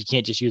article because you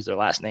can't just use their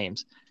last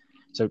names.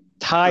 So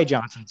Ty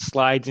Johnson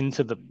slides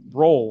into the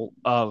role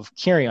of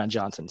Kerryon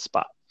Johnson's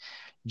spot.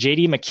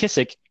 J.D.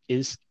 McKissick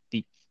is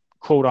the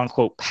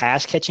quote-unquote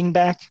pass-catching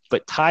back,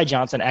 but Ty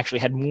Johnson actually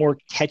had more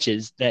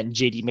catches than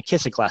J.D.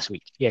 McKissick last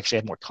week. He actually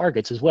had more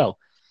targets as well.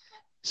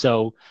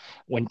 So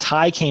when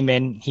Ty came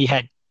in, he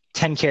had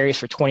 10 carries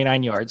for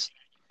 29 yards,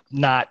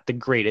 not the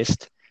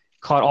greatest.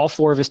 Caught all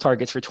 4 of his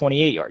targets for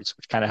 28 yards,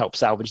 which kind of helped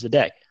salvage the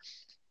day.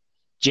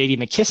 J.D.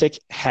 McKissick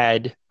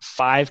had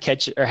 5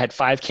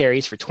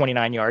 carries for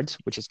 29 yards,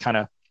 which is kind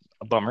of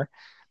a bummer,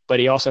 but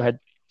he also had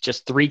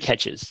just 3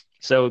 catches.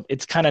 So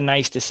it's kind of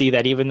nice to see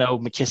that even though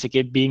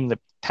McKissick, being the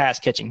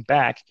pass-catching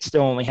back,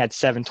 still only had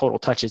 7 total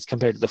touches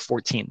compared to the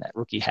 14 that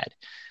rookie had.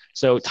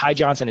 So Ty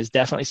Johnson is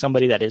definitely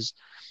somebody that is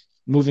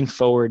moving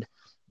forward,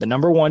 the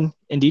number 1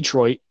 in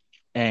Detroit,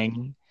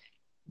 and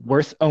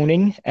worth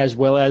owning as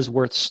well as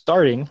worth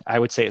starting. I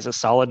would say is a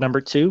solid number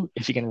 2.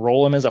 If you can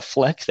roll him as a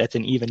flex, that's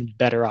an even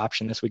better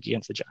option this week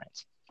against the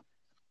Giants.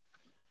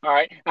 All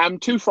right. I'm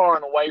too far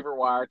down on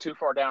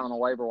the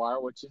waiver wire,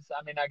 which is,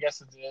 I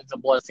guess it's a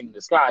blessing in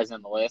disguise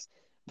nonetheless.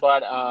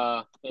 But,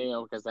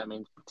 because that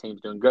means the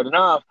team's doing good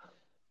enough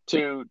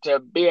to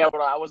be able to,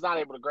 I was not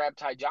able to grab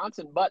Ty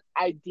Johnson, but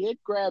I did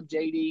grab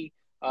J.D.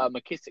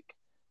 McKissick.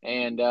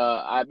 And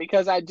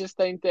because I just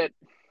think that,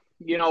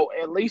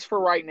 at least for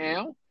right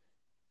now,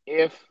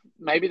 if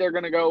maybe they're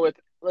going to go with,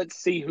 let's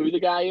see who the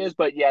guy is.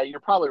 But, yeah,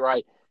 you're probably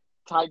right.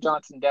 Ty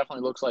Johnson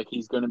definitely looks like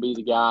he's going to be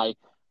the guy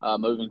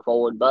moving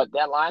forward. But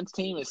that Lions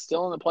team is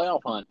still in the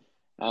playoff hunt.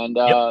 And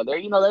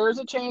there is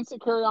a chance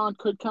that Kerryon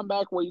could come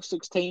back week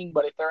 16.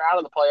 But if they're out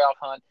of the playoff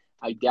hunt,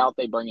 I doubt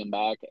they bring him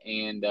back.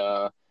 And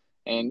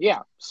yeah,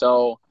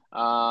 so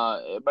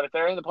but if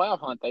they're in the playoff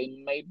hunt, they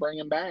may bring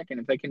him back. And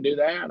if they can do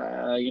that,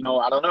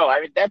 I don't know.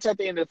 That's at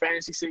the end of the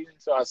fantasy season.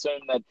 So I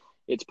assume that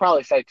it's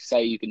probably safe to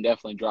say you can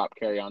definitely drop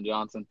Kerryon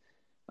Johnson.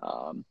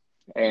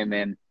 And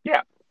then,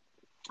 yeah.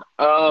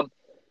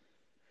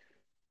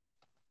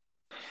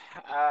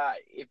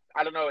 If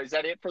I don't know, is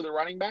that it for the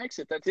running backs?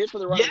 If that's it for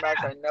the running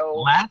backs, I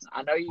know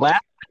you.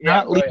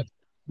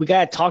 We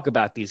got to talk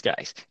about these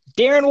guys.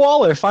 Darren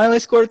Waller finally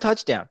scored a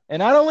touchdown. And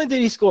not only did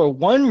he score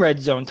 1 red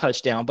zone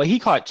touchdown, but he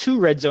caught 2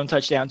 red zone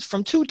touchdowns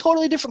from 2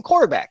 totally different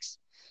quarterbacks.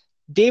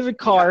 David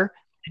Carr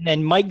and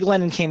then Mike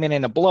Glennon came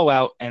in a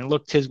blowout and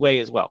looked his way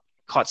as well.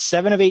 Caught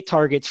 7 of 8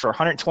 targets for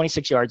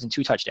 126 yards and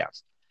 2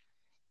 touchdowns.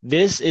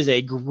 This is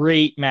a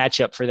great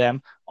matchup for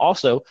them.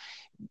 Also,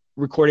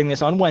 recording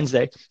this on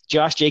Wednesday,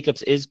 Josh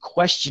Jacobs is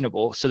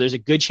questionable, so there's a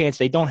good chance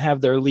they don't have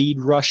their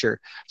lead rusher.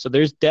 So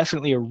there's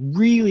definitely a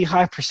really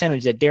high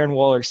percentage that Darren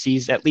Waller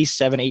sees at least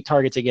 7-8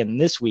 targets again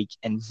this week,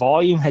 and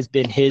volume has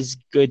been his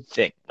good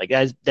thing. Like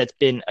that's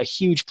been a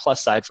huge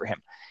plus side for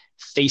him.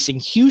 Facing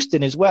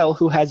Houston as well,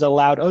 who has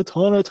allowed a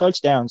ton of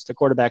touchdowns to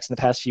quarterbacks in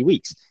the past few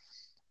weeks.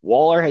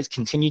 Waller has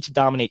continued to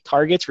dominate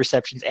targets,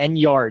 receptions, and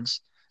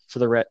yards for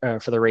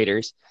the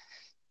Raiders.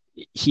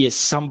 He is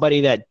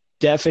somebody that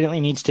definitely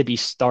needs to be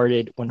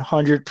started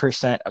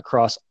 100%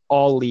 across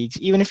all leagues.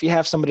 Even if you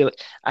have somebody like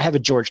I have a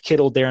George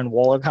Kittle, Darren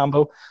Waller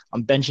combo,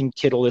 I'm benching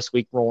Kittle this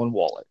week, rolling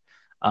Waller.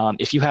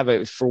 If you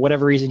have for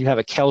whatever reason, you have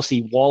a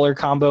Kelsey Waller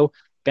combo,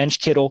 bench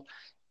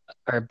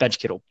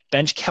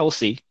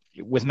Kelsey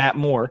with Matt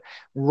Moore,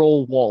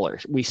 roll Waller.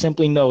 We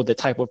simply know the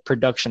type of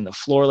production, the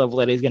floor level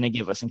that he's going to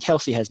give us. And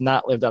Kelsey has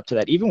not lived up to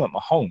that, even with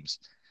Mahomes.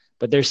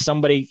 But there's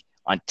somebody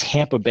on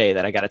Tampa Bay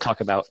that I got to talk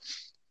about,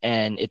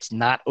 and it's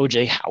not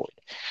O.J. Howard.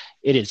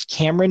 It is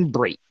Cameron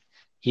Brate.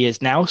 He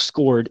has now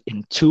scored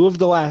in 2 of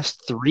the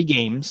last 3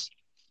 games.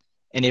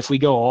 And if we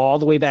go all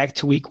the way back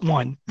to week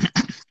 1,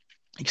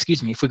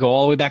 if we go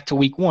all the way back to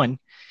week 1,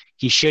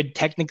 he should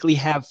technically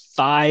have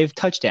 5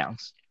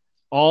 touchdowns.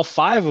 All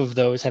 5 of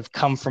those have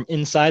come from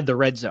inside the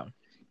red zone.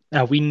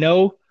 Now, we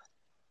know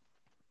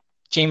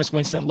Jameis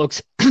Winston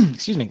looks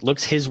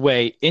his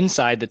way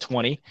inside the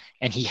 20,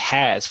 and he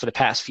has for the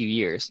past few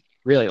years,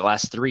 really the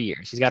last 3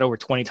 years. He's got over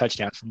 20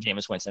 touchdowns from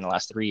Jameis Winston in the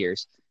last 3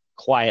 years,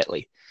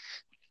 quietly.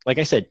 Like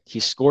I said, he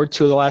scored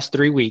 2 of the last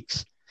 3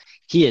 weeks.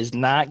 He is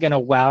not going to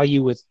wow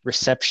you with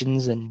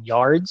receptions and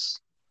yards,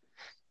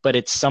 but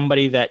it's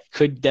somebody that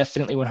could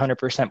definitely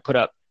 100% put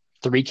up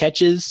 3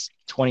 catches,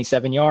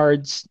 27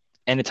 yards,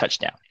 and a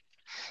touchdown.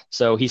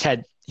 So he's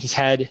had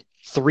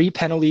 3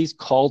 penalties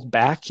called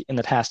back in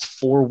the past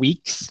 4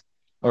 weeks,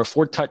 or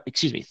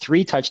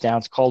 3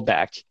 touchdowns called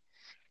back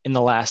in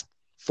the last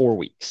 4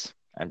 weeks.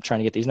 I'm trying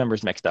to get these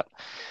numbers mixed up.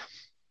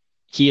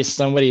 He is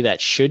somebody that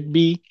should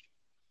be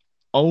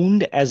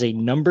owned as a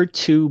number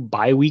 2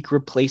 bye-week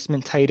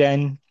replacement tight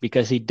end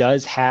because he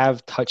does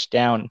have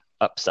touchdown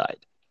upside.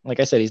 Like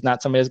I said, he's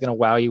not somebody that's going to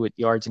wow you with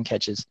yards and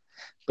catches,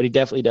 but he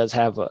definitely does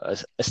have a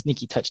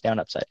sneaky touchdown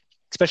upside,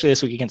 especially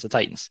this week against the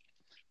Titans.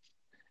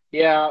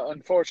 Yeah,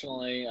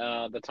 unfortunately,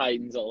 the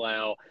Titans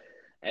allow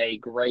a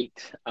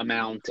great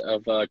amount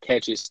of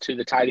catches to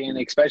the tight end,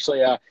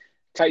 especially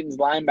Titans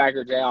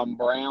linebacker Jalen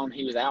Brown.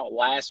 He was out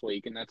last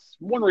week, and that's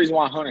one reason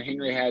why Hunter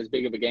Henry had as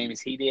big of a game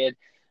as he did.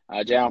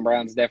 Jalen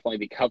Brown's definitely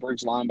the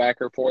coverage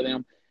linebacker for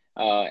them,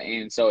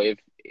 and so if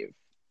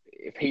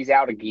he's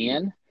out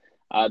again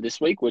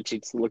this week, which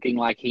it's looking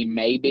like he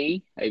may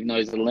be, even though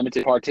he's a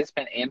limited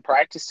participant in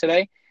practice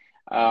today,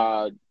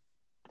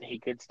 he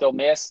could still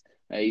miss.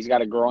 He's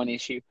got a groin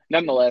issue.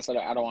 Nonetheless, I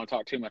don't want to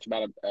talk too much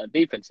about a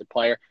defensive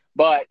player,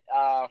 but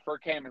for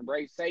Cameron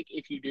Brate's sake,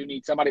 if you do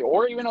need somebody,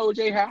 or even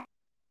O.J. Howard,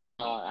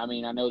 I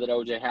know that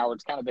O.J.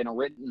 Howard's kind of been a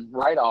written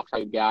write-off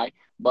type guy,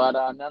 but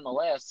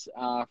nonetheless,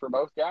 for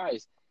both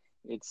guys,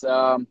 it's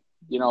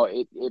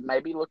it may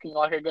be looking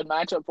like a good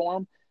matchup for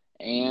him,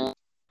 and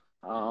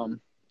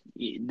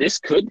this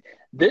could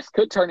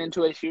turn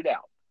into a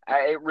shootout.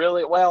 I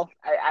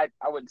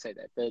wouldn't say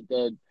that. It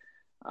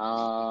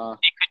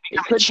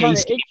could turn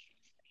it.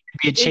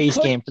 Be a chase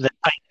game for the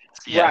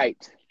Titans. Yeah.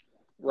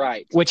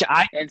 Right. Which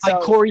I like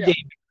Corey Davis.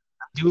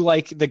 I do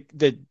like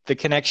the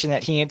connection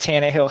that he and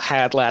Tannehill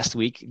had last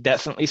week.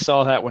 Definitely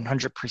saw that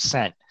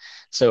 100%.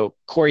 So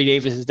Corey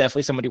Davis is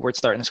definitely somebody worth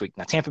starting this week.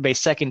 Now Tampa Bay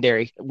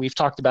secondary, we've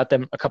talked about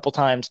them a couple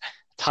times.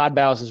 Todd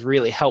Bowles has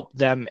really helped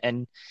them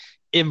and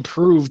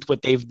improved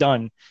what they've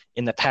done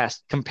in the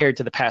past compared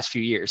to the past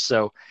few years.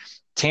 So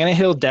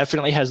Tannehill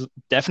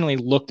definitely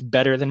looked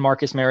better than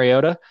Marcus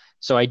Mariota.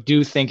 So I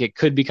do think it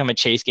could become a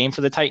chase game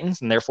for the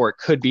Titans, and therefore it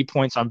could be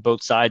points on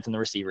both sides and the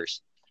receivers.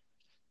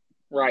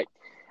 Right.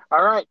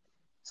 All right.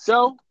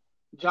 So,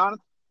 Jonathan,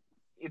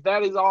 if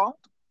that is all,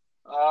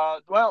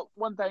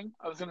 one thing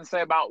I was going to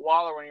say about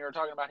Waller when you were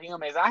talking about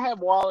him is I have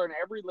Waller in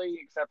every league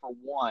except for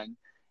one,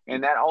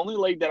 and that only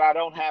league that I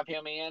don't have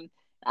him in,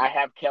 I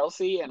have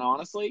Kelsey, and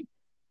honestly,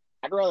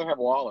 I'd rather have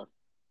Waller.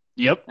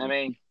 Yep.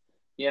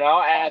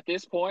 At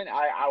this point,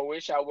 I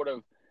wish I would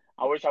have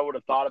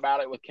thought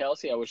about it with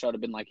Kelsey. I wish I would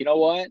have been like, you know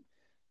what?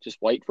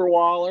 Just wait for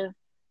Waller,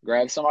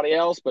 grab somebody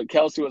else. But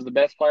Kelsey was the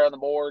best player on the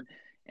board.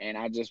 And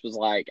I just was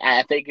like,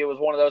 I think it was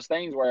one of those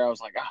things where I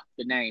was like,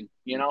 the name,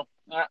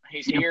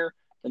 he's here,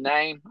 the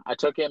name. I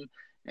took him.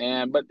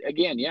 But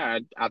again,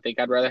 I think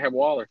I'd rather have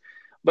Waller.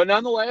 But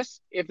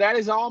nonetheless, if that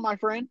is all, my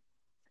friend,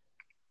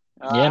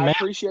 I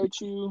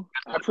appreciate you.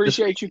 I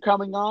appreciate you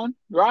coming on.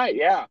 Right.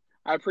 Yeah.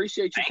 I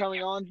appreciate you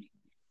coming on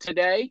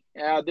today,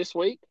 this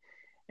week.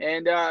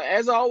 And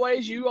as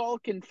always, you all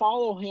can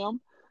follow him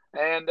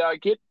and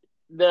get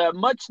the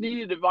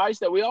much-needed advice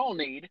that we all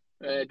need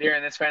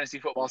during this fantasy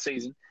football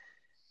season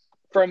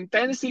from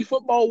Fantasy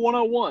Football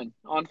 101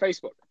 on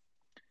Facebook.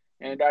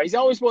 And he's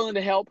always willing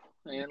to help.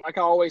 And like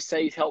I always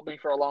say, he's helped me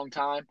for a long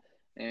time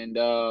and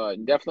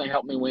definitely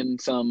helped me win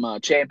some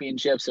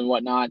championships and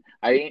whatnot.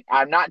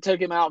 I've not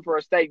took him out for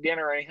a steak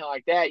dinner or anything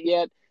like that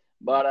yet,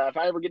 but if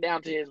I ever get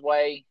down to his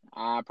way,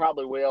 I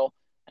probably will.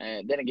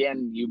 And then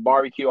again, you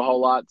barbecue a whole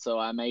lot, so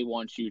I may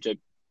want you to,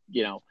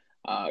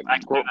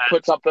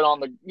 put something on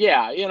the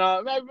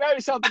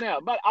maybe something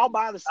else. But I'll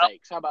buy the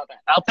steaks. How about that?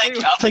 I'll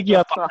take you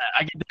up on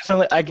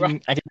that. I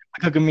can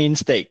cook a mean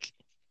steak.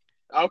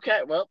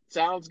 Okay, well,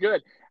 sounds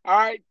good. All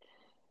right,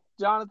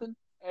 Jonathan.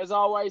 As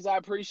always, I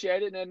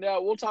appreciate it, and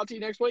we'll talk to you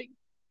next week.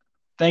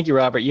 Thank you,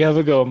 Robert. You have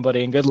a good one,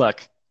 buddy, and good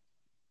luck.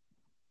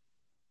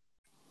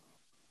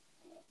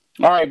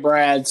 All right,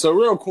 Brad. So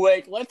real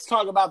quick, let's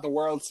talk about the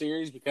World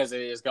Series because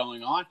it is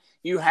going on.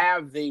 You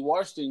have the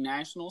Washington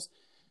Nationals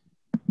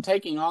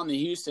taking on the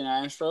Houston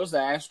Astros. The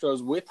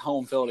Astros with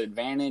home field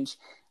advantage,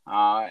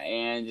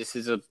 and this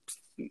is a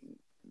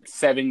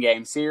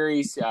 7-game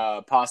series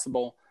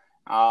possible.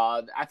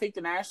 I think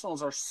the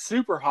Nationals are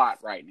super hot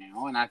right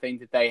now, and I think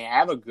that they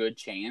have a good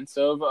chance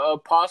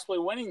of possibly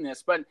winning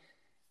this. But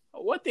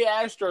what the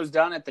Astros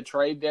done at the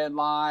trade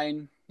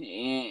deadline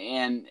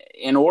and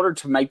in order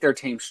to make their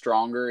team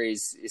stronger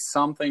is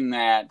something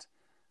that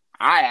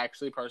I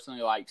actually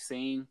personally like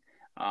seeing.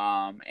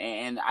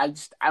 And I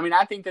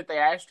think that the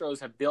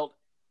Astros have built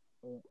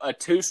a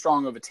too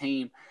strong of a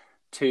team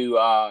to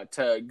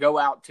go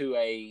out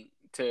to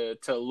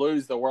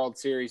lose the World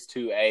Series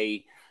to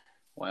a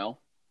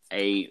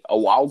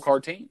wild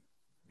card team.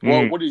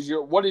 Well, what is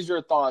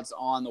your thoughts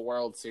on the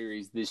World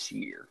Series this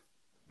year?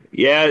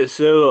 Yeah,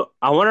 so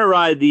I want to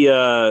ride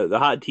the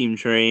hot team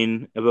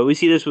train, but we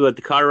see this with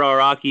the Colorado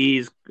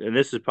Rockies, and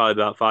this is probably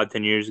about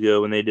 5-10 years ago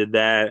when they did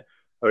that,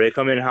 or they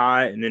come in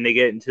hot and then they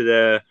get into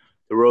the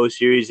World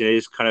Series and they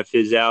just kind of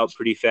fizz out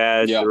pretty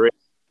fast. Yeah.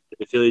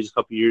 The Phillies a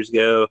couple years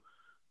ago.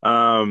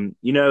 The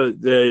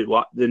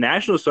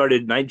Nationals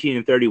started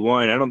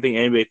 19-31. I don't think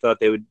anybody thought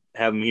they would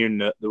have them here in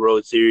the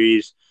World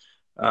Series.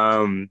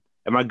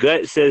 And my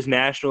gut says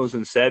Nationals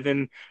in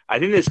 7. I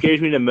think that scares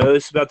me the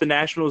most about the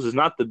Nationals is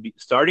not the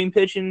starting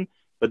pitching,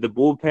 but the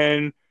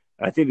bullpen.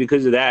 I think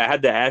because of that, I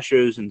had the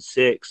Astros in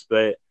 6,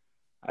 but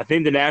I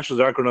think the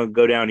Nationals aren't going to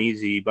go down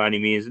easy by any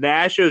means. And the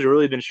Astros have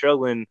really been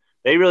struggling.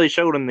 They really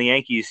struggled in the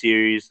Yankees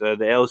series, the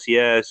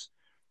LCS.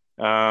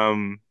 So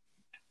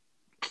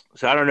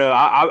I don't know.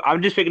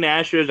 I'm just picking the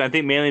Astros. I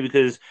think mainly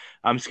because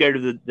I'm scared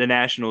of the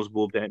Nationals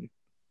bullpen.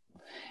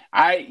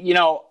 I'm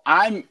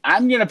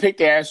going to pick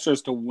the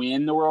Astros to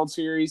win the World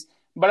Series,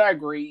 but I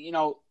agree.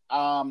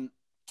 I'm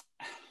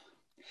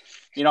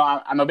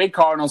a big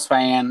Cardinals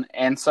fan,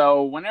 and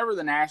so whenever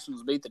the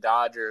Nationals beat the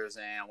Dodgers,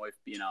 and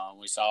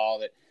we saw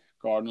that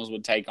Cardinals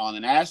would take on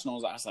the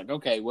Nationals, I was like,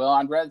 okay, well,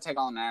 I'd rather take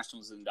on the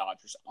Nationals than the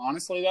Dodgers.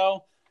 Honestly,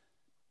 though,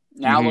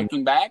 now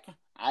looking back,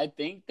 I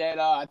think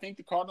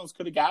the Cardinals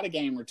could have got a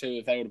game or two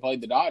if they would have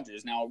played the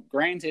Dodgers. Now,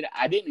 granted,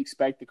 I didn't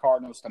expect the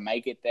Cardinals to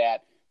make it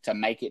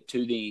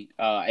to the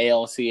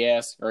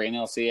ALCS or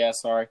NLCS,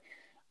 sorry.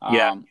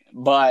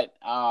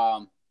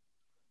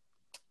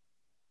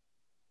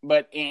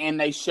 But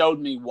they showed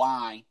me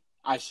why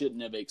I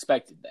shouldn't have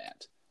expected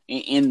that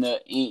and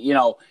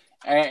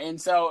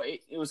so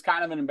it was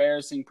kind of an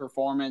embarrassing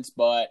performance,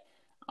 but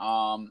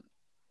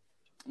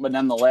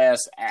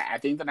nonetheless, I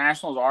think the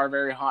Nationals are a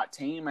very hot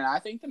team, and I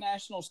think the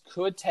Nationals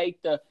could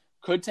take the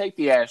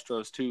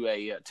Astros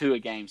to a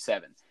Game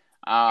 7.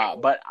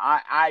 But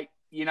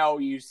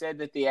you said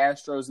that the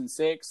Astros in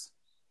 6.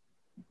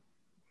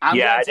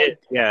 I did.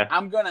 Yeah.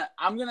 I'm gonna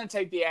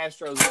take the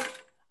Astros.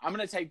 I'm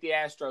gonna take the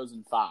Astros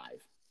in 5.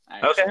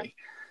 Actually. Okay.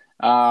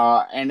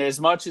 And as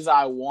much as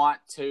I want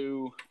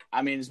to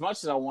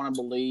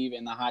believe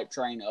in the hype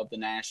train of the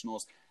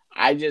Nationals,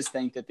 I just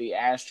think that the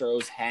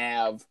Astros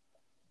have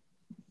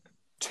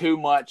too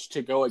much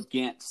to go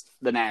against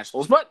the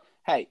Nationals. But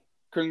hey,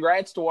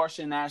 congrats to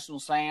Washington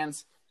Nationals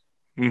fans.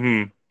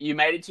 Mm-hmm. You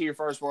made it to your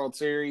first World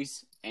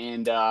Series,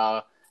 and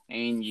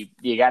you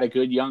got a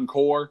good young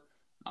core.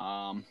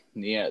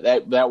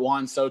 That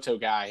Juan Soto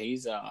guy,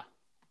 he's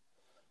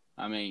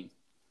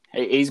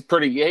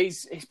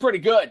pretty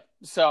good.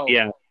 So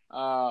yeah.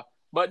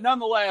 But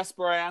nonetheless,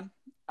 Brad,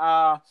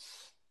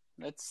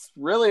 that's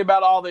really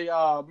about all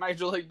the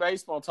Major League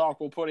Baseball talk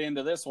we'll put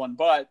into this one.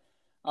 But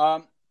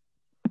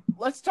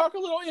let's talk a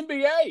little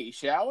NBA,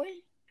 shall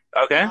we?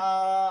 Okay.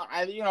 The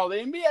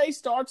NBA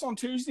starts on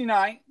Tuesday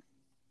night,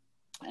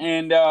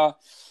 and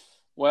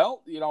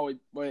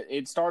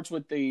it starts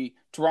with the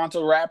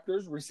Toronto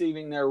Raptors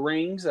receiving their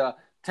rings,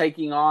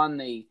 taking on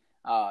the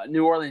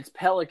New Orleans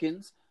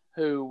Pelicans,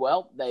 who,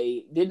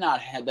 they do not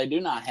have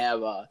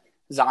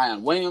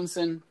Zion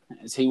Williamson,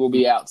 as he will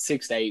be out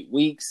 6 to 8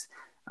 weeks.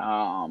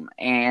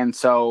 And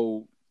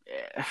so,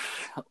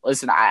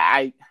 listen,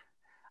 I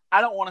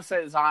don't want to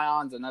say that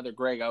Zion's another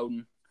Greg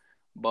Oden,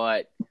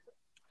 but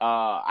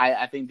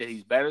I think that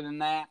he's better than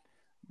that.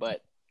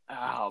 But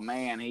oh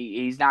man,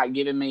 he's not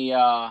giving me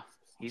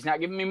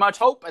much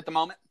hope at the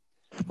moment.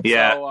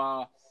 Yeah.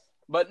 So,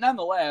 but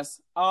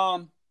nonetheless,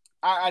 I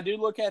do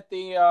look at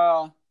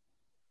the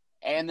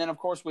and then of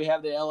course we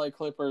have the LA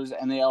Clippers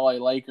and the LA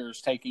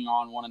Lakers taking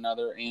on one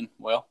another in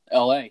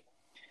LA.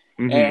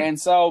 Mm-hmm. And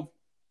so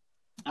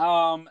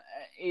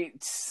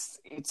it's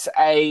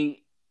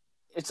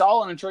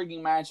all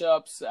intriguing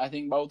matchups. I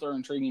think both are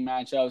intriguing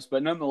matchups,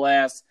 but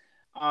nonetheless,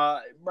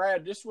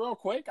 Brad, just real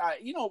quick,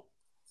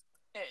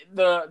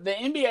 the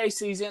NBA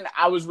season,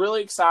 I was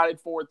really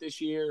excited for it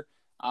this year.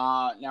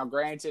 Now,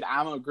 granted,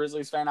 I'm a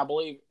Grizzlies fan, I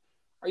believe.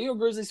 Are you a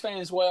Grizzlies fan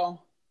as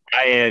well?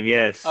 I am,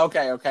 yes.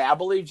 Okay. I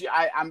believed you.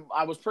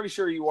 I was pretty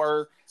sure you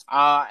were.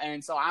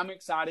 And so I'm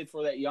excited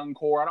for that young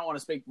core. I don't want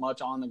to speak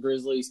much on the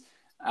Grizzlies.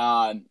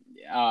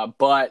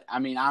 But,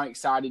 I'm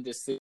excited to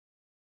see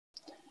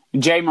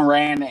Jay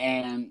Moran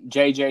and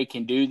JJ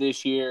can do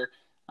this year.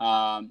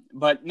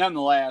 But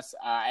nonetheless,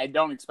 I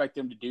don't expect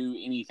them to do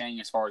anything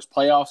as far as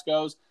playoffs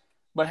goes.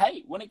 But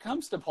hey, when it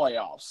comes to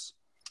playoffs,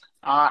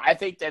 I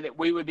think that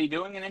we would be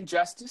doing an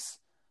injustice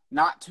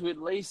not to at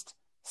least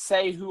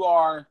say who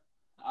our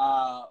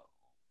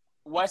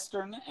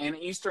Western and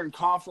Eastern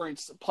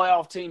Conference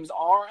playoff teams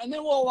are, and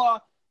then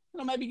we'll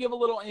maybe give a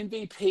little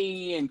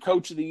MVP and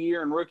Coach of the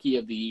Year and Rookie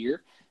of the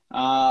Year.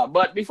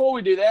 But before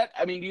we do that,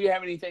 I mean, do you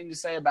have anything to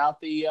say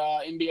about the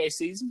NBA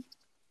season?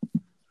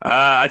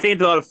 I think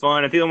it's a lot of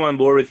fun. I think I'm on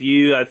board with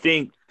you. I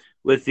think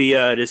with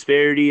the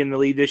disparity in the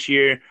league this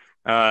year,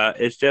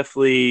 it's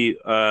definitely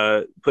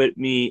put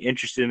me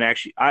interested in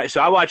actually.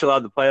 So I watch a lot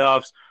of the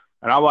playoffs,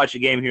 and I watch a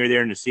game here or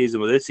there in the season.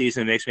 Well, this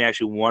season makes me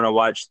actually want to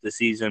watch the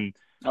season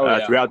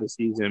throughout the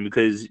season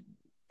because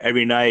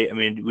every night, I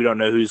mean, we don't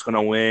know who's going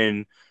to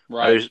win.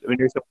 Right.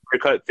 There's some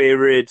clear-cut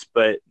favorites,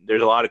 but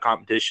there's a lot of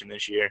competition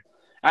this year.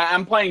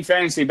 I'm playing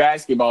fantasy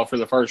basketball for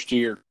the first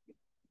year,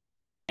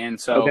 and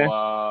so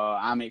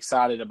I'm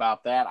excited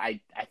about that.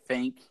 I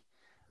think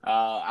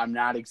I'm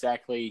not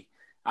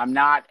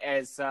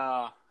as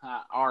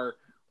our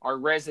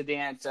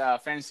resident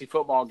fantasy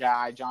football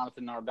guy,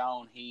 Jonathan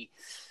Nardone. He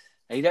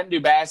doesn't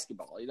do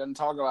basketball. He doesn't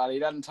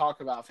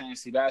talk about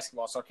fantasy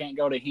basketball, so I can't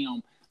go to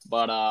him.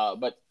 But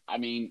I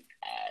mean,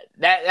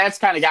 that's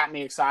kind of got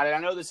me excited. I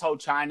know this whole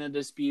China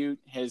dispute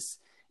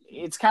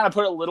it's kind of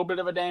put a little bit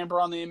of a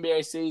damper on the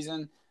NBA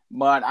season,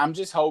 but I'm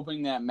just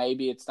hoping that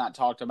maybe it's not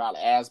talked about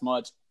as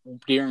much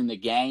during the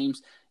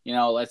games. You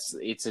know, it's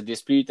a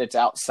dispute that's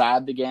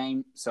outside the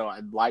game, so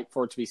I'd like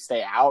for it to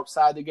stay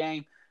outside the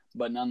game,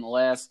 but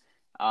nonetheless,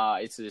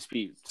 it's a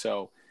dispute.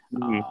 So,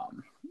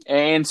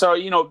 and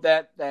so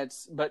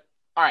that's. But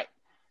all right,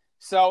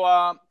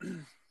 so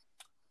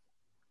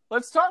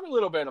let's talk a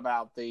little bit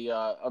about the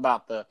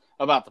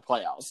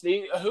playoffs.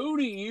 Who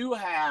do you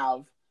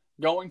have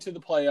going to the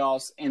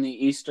playoffs in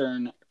the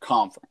Eastern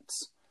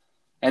Conference?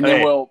 And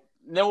then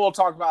we'll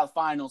talk about the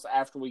finals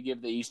after we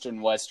give the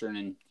Eastern, Western,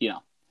 and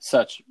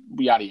such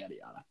yada yada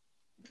yada.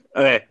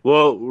 Okay.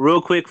 Well,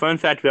 real quick fun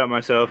fact about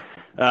myself: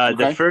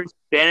 the first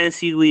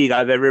fantasy league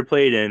I've ever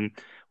played in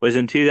was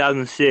in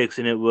 2006,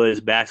 and it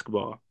was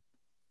basketball.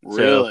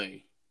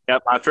 Really? So,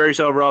 yep. My first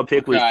overall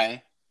pick was.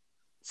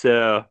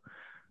 So,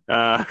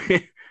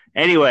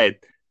 anyway,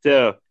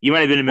 so you might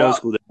have been in middle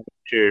school, then,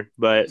 sure,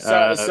 but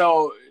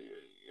so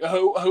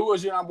who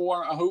was your number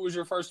one? Who was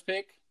your first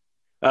pick?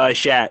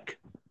 Shaq.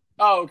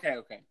 Oh, okay.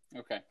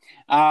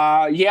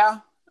 Yeah.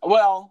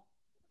 Well,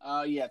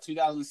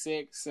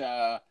 2006.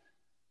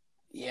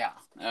 Yeah.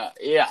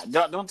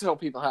 Don't tell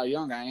people how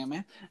young I am,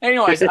 man.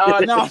 Anyways,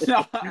 no.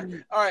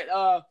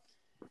 All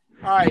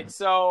right.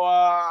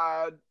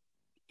 So,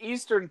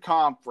 Eastern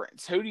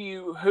Conference. Who do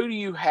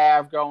you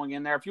have going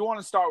in there? If you want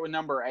to start with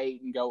number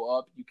 8 and go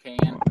up, you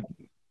can.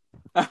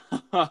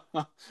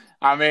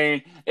 I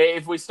mean,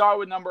 if we start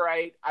with number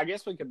 8, I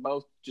guess we could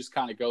both just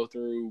kind of go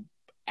through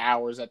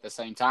ours at the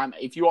same time.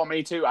 If you want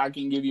me to, I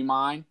can give you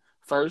mine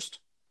first.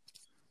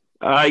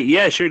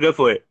 Yeah, sure, go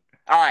for it.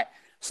 All right.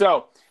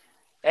 So,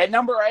 at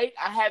number 8,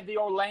 I have the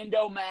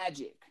Orlando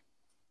Magic.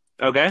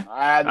 Okay.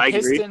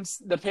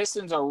 The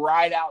Pistons are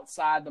right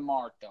outside the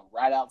mark, though.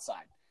 Right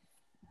outside.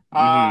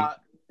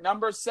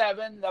 Number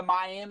 7, the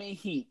Miami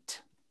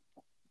Heat.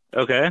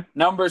 Okay.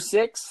 Number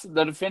 6,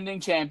 the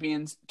defending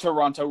champions,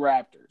 Toronto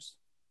Raptors.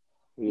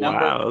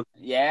 Wow.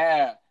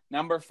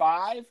 Number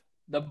 5,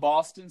 the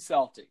Boston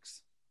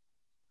Celtics.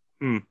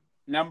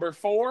 Number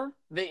 4,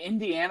 the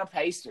Indiana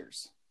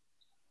Pacers.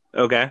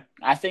 Okay.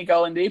 I think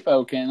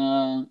Oladipo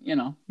can,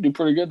 do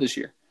pretty good this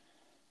year.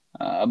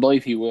 I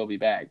believe he will be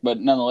back. But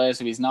nonetheless,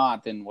 if he's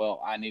not, then,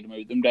 well, I need to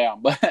move them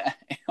down. But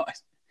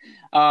anyways.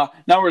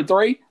 Number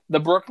 3, the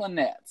Brooklyn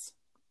Nets.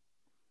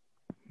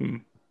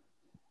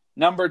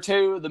 Number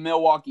 2, the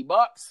Milwaukee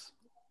Bucks.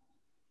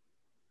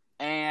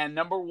 And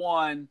number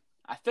 1,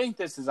 I think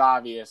this is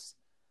obvious,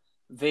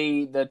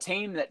 the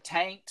team that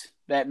tanked,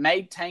 that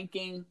made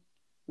tanking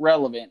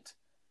relevant,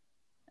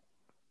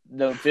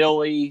 the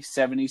Philadelphia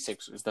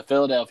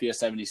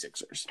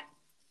 76ers.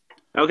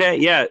 Okay,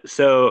 yeah.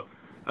 So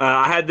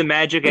I had the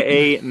Magic at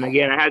 8, and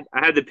again, I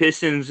had the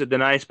Pistons at the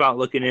 9th spot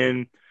looking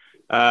in.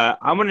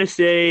 I'm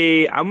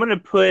gonna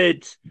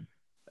put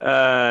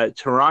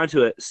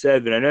Toronto at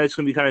 7. I know it's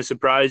gonna be kind of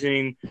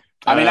surprising.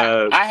 I mean,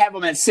 I have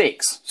them at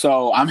 6,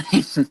 so I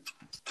mean.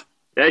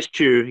 That's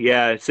true,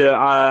 yeah. So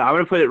I'm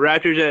gonna put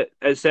Raptors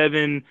at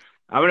 7.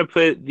 I'm gonna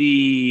put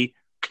the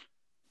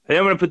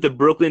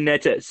Brooklyn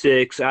Nets at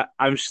 6.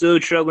 I'm still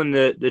struggling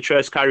to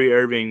trust Kyrie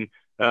Irving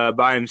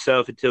by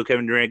himself until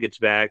Kevin Durant gets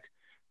back.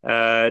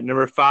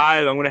 Number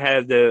 5, I'm gonna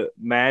have the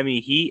Miami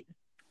Heat.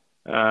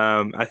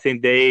 I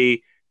think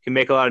they can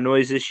make a lot of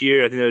noise this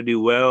year. I think they'll do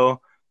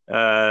well.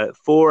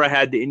 4, I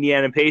had the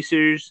Indiana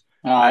Pacers.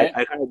 All right.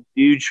 I kind of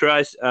do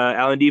trust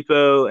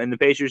Oladipo and the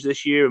Pacers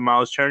this year with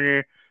Miles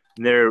Turner.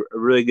 They're a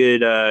really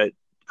good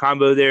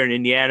combo there in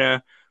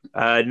Indiana.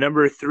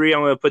 Number 3,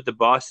 I'm going to put the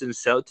Boston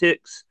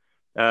Celtics.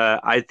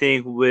 I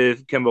think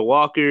with Kemba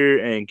Walker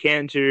and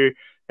Cantor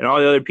and all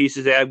the other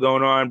pieces they have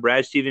going on,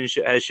 Brad Stevens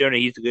has shown that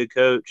he's a good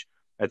coach.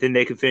 I think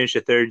they can finish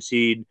the 3rd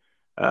seed.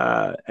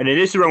 And then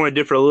this is where I'm going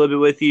to differ a little bit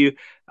with you.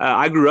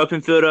 I grew up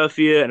in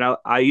Philadelphia, and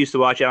I used to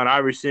watch Allen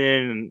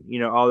Iverson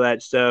and all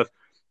that stuff.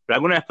 But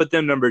I'm going to put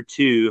them number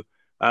 2.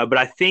 But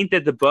I think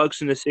that the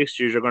Bucks and the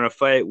Sixers are going to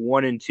fight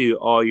 1 and 2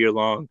 all year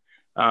long.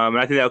 And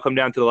I think that'll come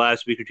down to the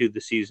last week or two of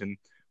the season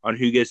on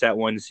who gets that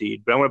 1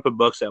 seed. But I'm going to put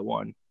Bucks at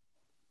 1.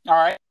 All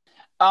right.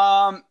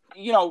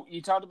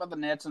 You talked about the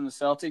Nets and the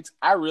Celtics.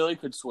 I really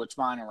could switch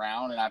mine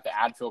around, and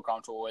I'd feel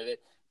comfortable with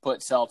it. Put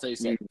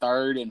Celtics at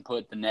 3rd and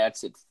put the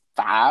Nets at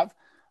 5.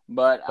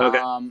 But okay.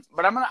 I'm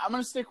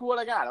gonna stick with what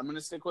I got. I'm gonna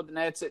stick with the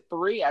Nets at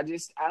 3. I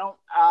get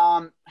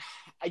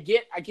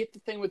the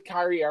thing with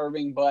Kyrie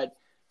Irving, but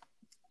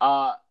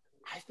I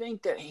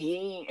think that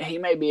he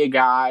may be a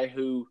guy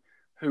who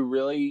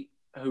really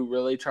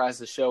tries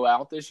to show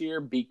out this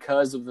year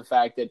because of the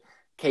fact that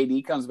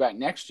KD comes back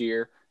next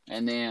year,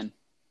 and then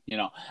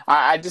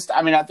I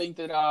think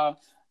the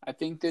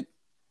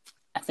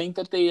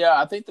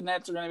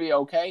Nets are going to be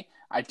okay.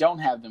 I don't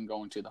have them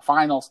going to the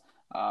finals,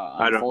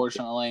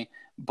 unfortunately.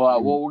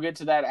 But we'll get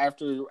to that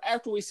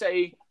after we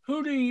say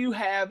who do you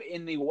have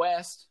in the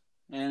West,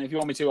 and if you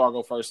want me to, I'll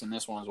go first in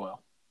this one as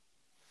well.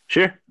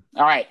 Sure.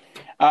 All right.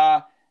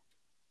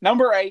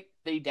 Number 8,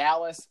 the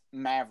Dallas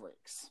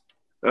Mavericks.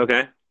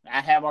 Okay.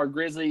 I have our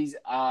Grizzlies.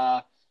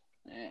 Hopefully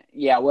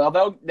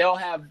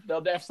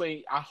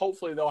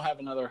they'll have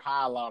another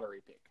high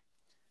lottery pick.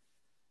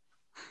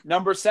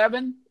 Number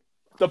 7,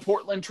 the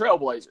Portland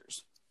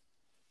Trailblazers.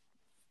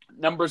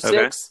 Number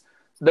 6,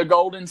 the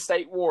Golden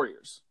State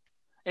Warriors.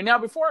 And now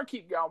before I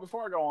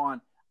go on,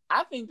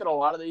 I think that a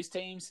lot of these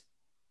teams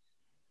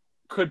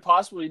could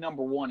possibly be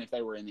number 1 if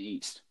they were in the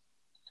East.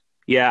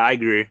 Yeah, I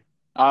agree.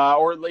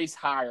 Or at least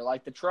higher.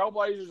 Like the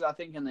Trailblazers, I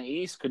think in the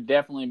East could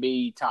definitely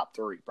be top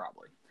 3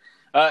 probably.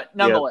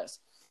 Nonetheless.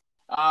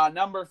 Yep.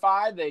 Number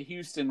 5, the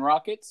Houston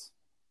Rockets.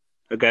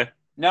 Okay.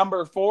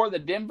 Number 4, the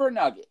Denver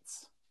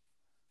Nuggets.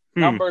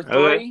 Number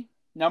 3,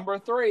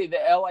 the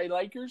LA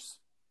Lakers.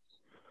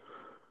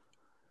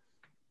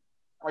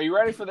 Are you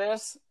ready for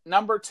this?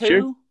 Number 2,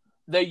 sure.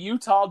 The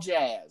Utah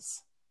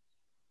Jazz.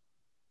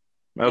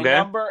 Okay.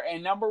 And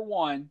number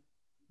 1,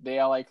 the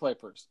LA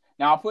Clippers.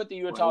 Now I'll put the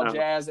Utah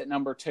Jazz at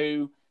number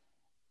 2.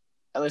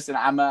 Listen,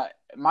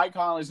 Mike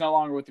Conley's no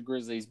longer with the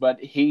Grizzlies, but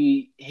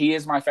he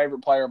is my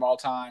favorite player of all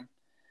time,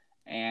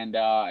 and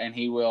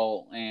he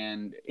will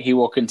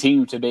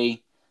continue to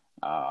be.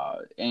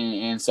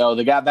 And so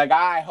that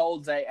guy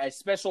holds a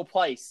special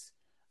place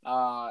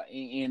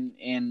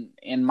in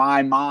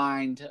my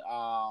mind,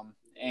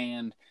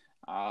 and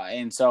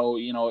so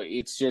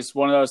it's just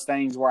one of those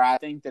things where I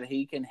think that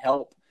he can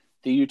help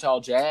the Utah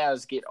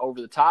Jazz get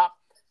over the top.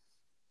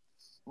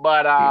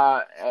 But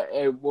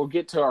we'll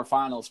get to our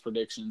finals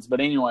predictions. But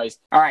anyways,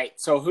 all right.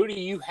 So who do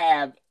you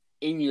have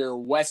in your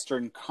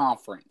Western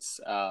Conference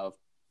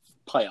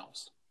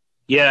playoffs?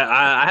 Yeah,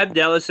 I have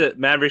Dallas at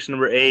Mavericks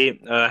number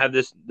 8. I have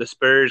the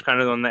Spurs kind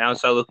of on the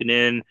outside looking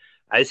in.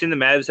 I think the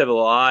Mavs have a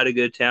lot of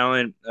good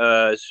talent,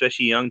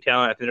 especially young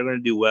talent. I think they're going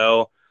to do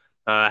well.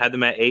 I have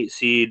them at 8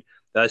 seed.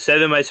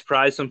 7 might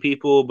surprise some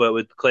people, but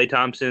with Klay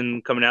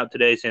Thompson coming out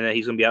today saying that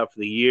he's going to be out for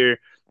the year,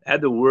 I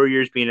have the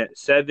Warriors being at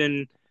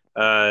 7.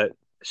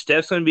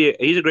 Steph's going to be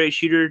he's a great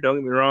shooter, don't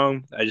get me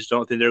wrong. I just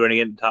don't think they're going to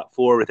get in the top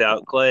 4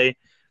 without Klay.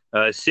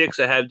 6,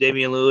 I have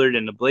Damian Lillard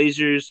and the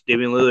Blazers.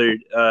 Damian Lillard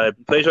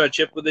plays on a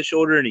chip with his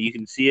shoulder, and you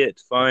can see it.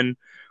 It's fun.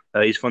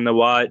 He's fun to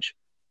watch.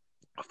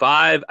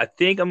 5, I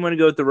think I'm going to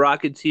go with the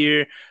Rockets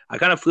here. I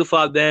kind of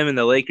flip-flop them and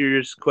the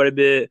Lakers quite a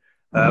bit.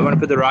 I'm going to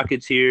put the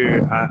Rockets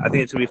here. I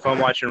think it's going to be fun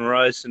watching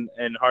Russ and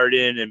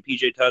Harden and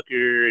PJ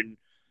Tucker and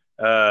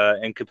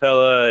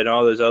Capella and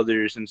all those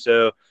others. And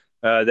so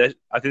I think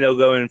they'll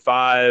go in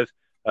 5.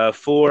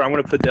 4, I'm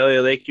going to put the LA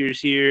Lakers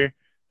here.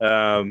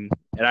 And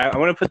I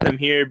want to put them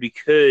here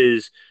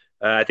because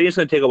I think it's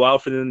going to take a while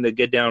for them to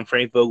get down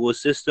Frank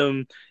Vogel's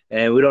system.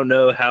 And we don't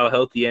know how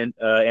healthy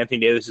Anthony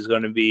Davis is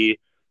going to be.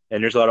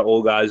 And there's a lot of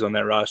old guys on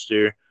that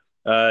roster.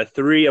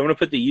 3, I'm going to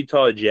put the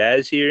Utah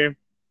Jazz here.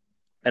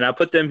 And I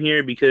put them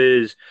here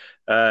because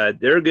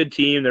they're a good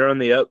team. They're on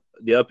the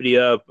uppity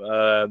up.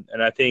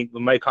 And I think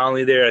with Mike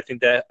Conley there, I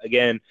think that,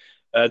 again,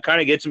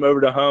 kind of gets them over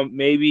the hump,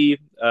 maybe.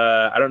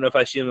 I don't know if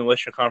I see them in the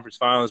Western Conference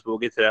Finals, but we'll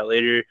get to that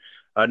later.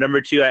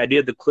 Number 2, I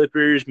did the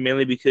Clippers,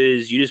 mainly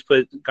because you just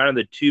put kind of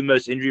the 2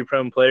 most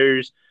injury-prone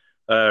players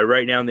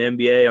right now in the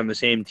NBA on the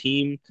same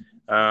team.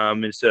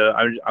 And so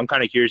I'm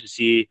kind of curious to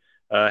see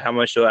how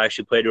much they'll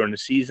actually play during the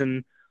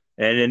season.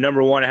 And then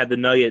number 1, I had the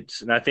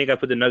Nuggets, and I think I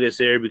put the Nuggets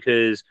there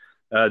because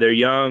they're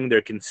young,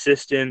 they're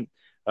consistent,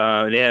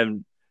 and they have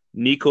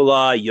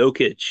Nikola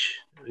Jokic,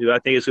 who I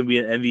think is going to be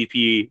an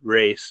MVP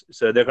race.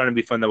 So they're going to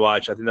be fun to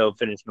watch. I think they'll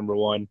finish number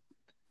 1.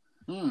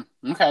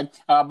 Okay.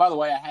 By the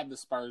way, I have the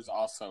Spurs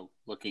also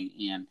looking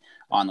in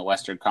on the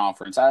Western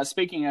Conference.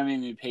 Speaking of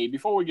MVP,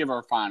 before we give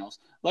our finals,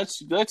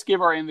 let's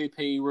give our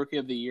MVP, Rookie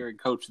of the Year, and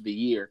Coach of the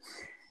Year.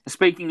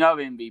 Speaking of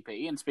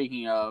MVP and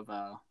speaking of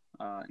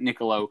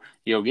Nikola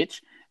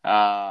Jokic,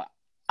 I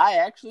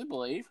actually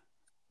believe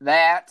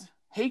that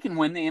he can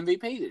win the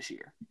MVP this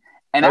year.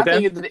 And I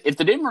Okay. think if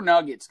the Denver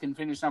Nuggets can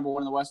finish number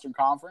one in the Western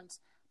Conference,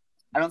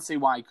 I don't see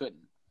why he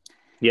couldn't.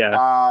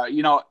 Yeah.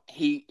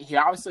 He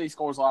obviously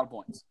scores a lot of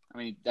points. I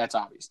mean, that's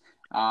obvious.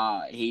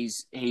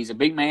 He's a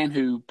big man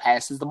who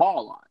passes the ball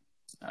a lot.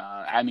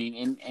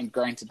 And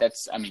granted,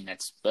 that's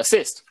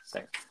assist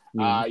there.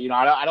 I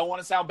don't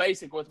want to sound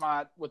basic with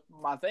my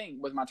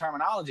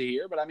terminology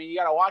here, but I mean, you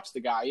got to watch the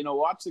guy.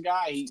 Watch the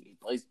guy. He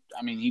plays.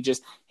 I mean, he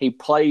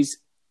plays.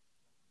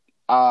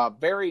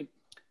 Very.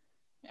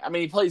 I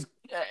mean, he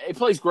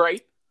plays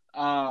great.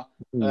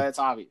 That's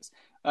obvious.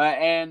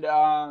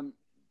 I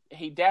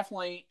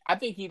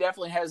think he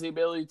definitely has the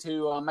ability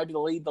to maybe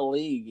lead the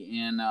league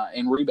in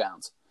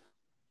rebounds.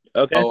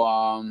 Okay.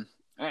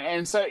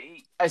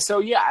 So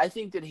yeah, I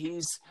think that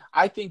he's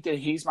my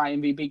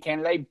MVP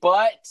candidate,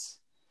 but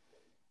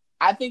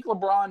I think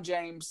LeBron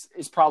James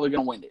is probably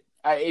going to win it.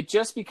 It's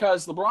just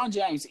because LeBron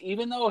James,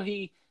 even though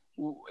he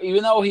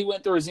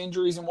went through his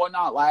injuries and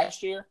whatnot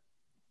last year,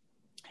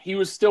 he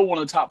was still one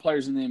of the top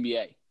players in the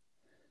NBA.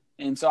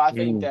 And so I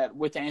think that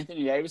with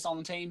Anthony Davis on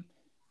the team,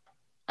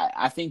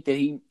 I think that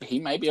he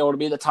may be able to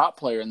be the top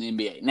player in the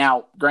NBA.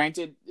 Now,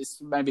 granted, this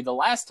may be the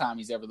last time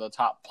he's ever the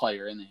top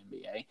player in the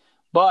NBA,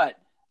 but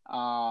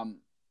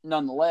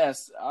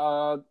nonetheless,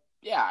 I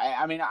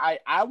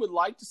would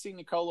like to see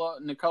Nikola.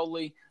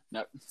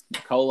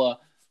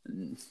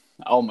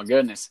 Oh my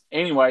goodness.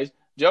 Anyways,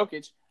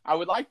 Jokic. I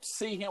would like to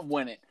see him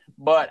win it,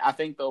 but I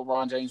think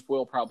LeBron James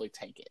will probably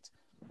take it.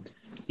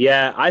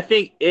 Yeah, I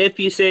think if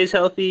he stays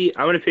healthy,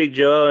 I'm going to pick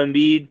Joel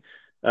Embiid.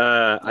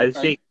 I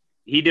think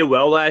he did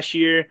well last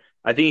year.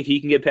 I think if he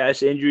can get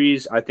past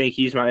injuries, I think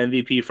he's my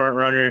MVP front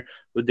runner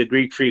with the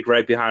Greek Freak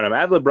right behind him. I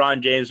have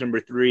LeBron James number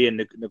 3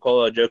 and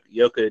Nikola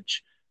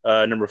Jokic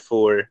number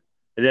 4.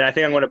 And then I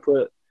think I'm going to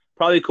put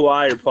probably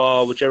Kawhi or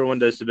Paul, whichever one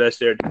does the best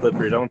there at the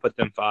Clippers. I'm going to put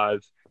them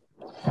 5.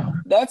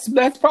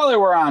 That's probably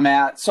where I'm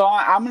at. So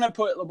I'm going to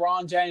put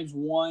LeBron James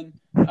 1,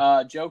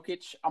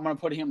 Jokic. I'm going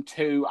to put him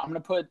 2. I'm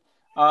going to put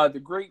the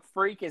Greek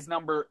Freak as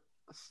number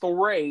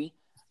 3.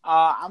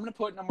 I'm going to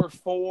put number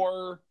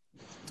 4.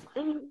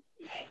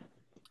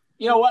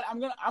 You know what? I'm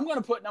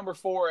gonna put number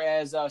 4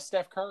 as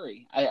Steph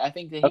Curry. I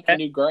think that he can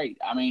do great.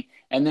 I mean,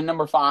 and then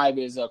number 5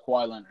 is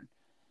Kawhi Leonard.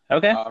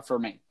 Okay. For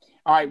me.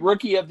 All right,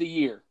 Rookie of the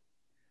Year.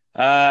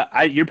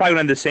 You're probably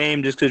going to the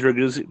same just because we're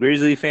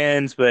Grizzly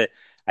fans, but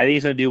I think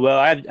he's going to do well.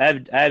 I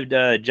have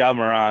Ja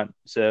Morant,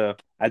 so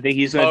I think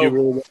he's going to do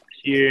really well this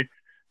year.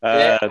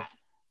 I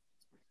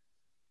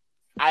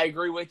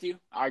agree with you.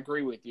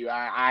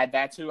 I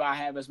that's who I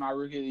have as my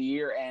Rookie of the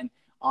Year, and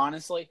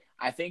honestly,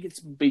 I think it's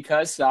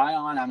because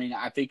Zion. I mean,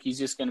 I think he's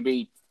just going to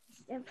be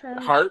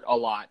hurt a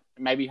lot,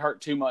 maybe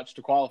hurt too much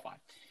to qualify.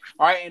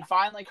 All right, and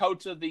finally,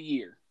 Coach of the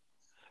Year.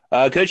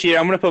 Coach of the Year,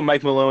 I'm going to put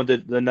Mike Malone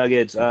with the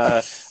Nuggets.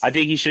 I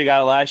think he should have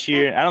got it last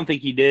year. I don't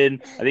think he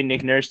did. I think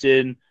Nick Nurse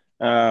did.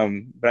 But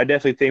I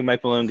definitely think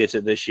Mike Malone gets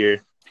it this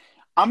year.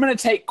 I'm going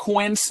to take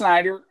Quinn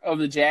Snyder of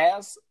the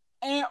Jazz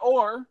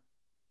or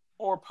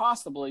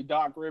possibly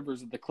Doc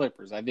Rivers of the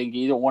Clippers. I think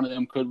either one of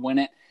them could win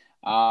it.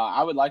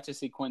 I would like to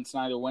see Quinn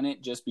Snyder win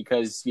it just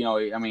because,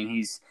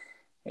 he's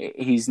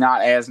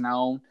not as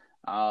known.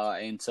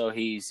 And so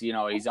he's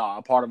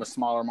a part of a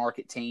smaller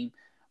market team.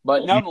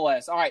 But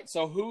nonetheless, all right,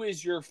 so who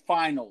is your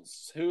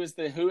finals? Who is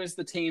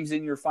the teams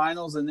in your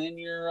finals? And then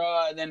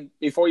then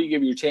before you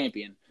give your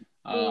champion,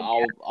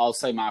 I'll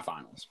say my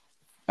finals.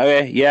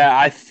 Okay, yeah,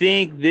 I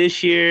think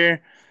this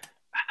year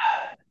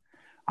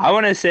I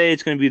want to say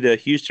it's going to be the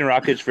Houston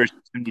Rockets versus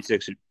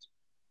 76ers.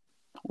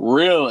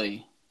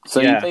 Really?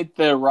 So yeah. You think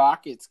the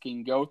Rockets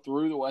can go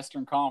through the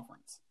Western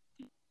Conference?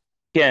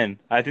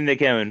 I think they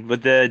can.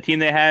 With the team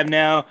they have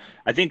now,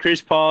 I think Chris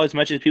Paul, as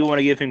much as people want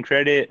to give him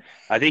credit,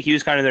 I think he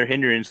was kind of their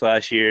hindrance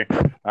last year.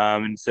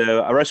 And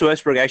so Russell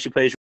Westbrook actually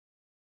plays.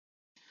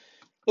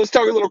 Let's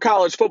talk a little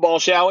college football,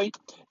 shall we?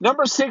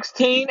 Number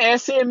 16,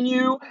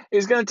 SMU,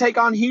 is going to take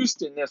on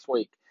Houston this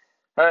week.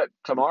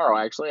 Tomorrow,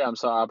 actually. I'm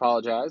sorry, I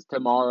apologize.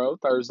 Tomorrow,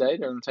 Thursday,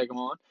 they're going to take them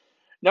on.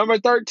 Number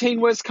 13,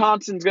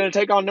 Wisconsin's going to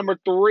take on number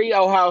 3,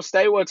 Ohio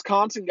State.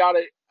 Wisconsin got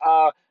it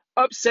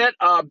upset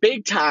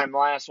big time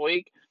last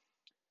week,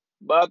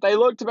 but they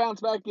look to bounce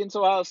back against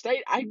Ohio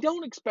State. I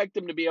don't expect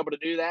them to be able to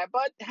do that,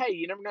 but hey,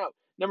 you never know.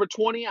 Number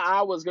 20,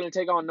 Iowa's going to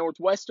take on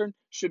Northwestern.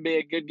 Should be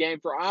a good game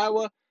for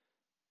Iowa.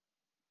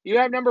 You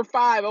have number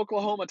 5,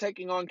 Oklahoma,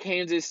 taking on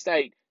Kansas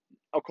State.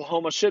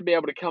 Oklahoma should be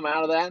able to come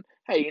out of that.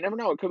 Hey, you never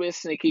know. It could be a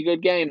sneaky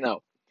good game,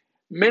 though.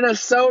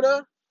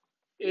 Minnesota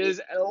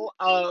is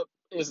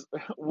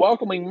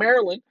welcoming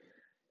Maryland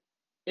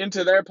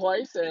into their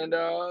place, and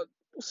we'll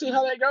see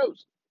how that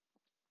goes.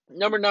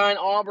 Number 9,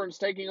 Auburn's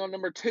taking on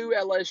number 2,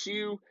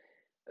 LSU.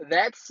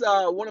 That's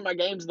one of my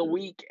games of the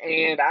week,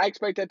 and I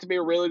expect that to be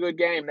a really good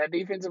game. That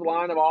defensive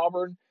line of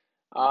Auburn,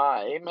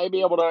 it may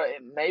be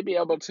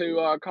able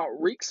to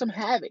wreak some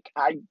havoc.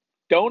 I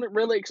don't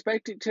really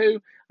expect it to.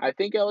 I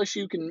think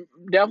LSU can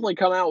definitely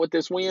come out with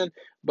this win,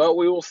 but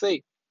we will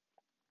see.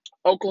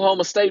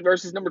 Oklahoma State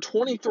versus number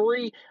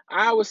 23,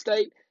 Iowa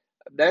State.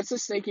 That's a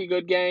sneaky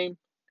good game,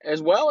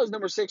 as well as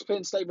number 6,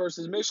 Penn State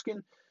versus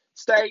Michigan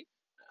State.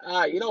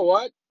 You know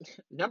what?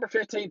 Number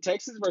 15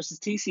 Texas versus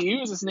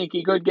TCU is a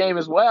sneaky good game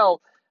as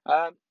well.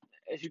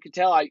 As you can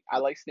tell, I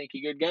like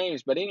sneaky good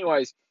games. But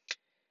anyways,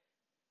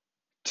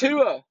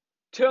 Tua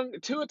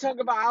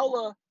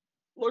Tagovailoa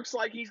looks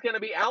like he's going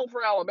to be out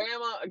for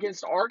Alabama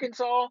against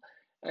Arkansas.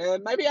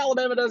 And maybe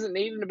Alabama doesn't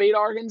need him to beat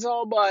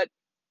Arkansas, but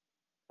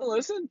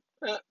listen,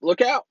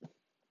 look out.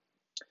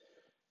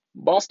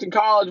 Boston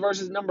College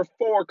versus number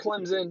 4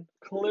 Clemson.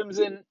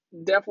 Clemson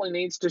definitely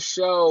needs to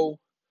show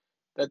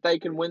that they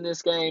can win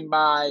this game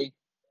like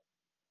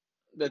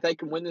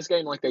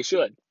they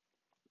should.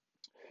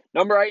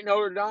 Number 8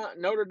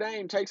 Notre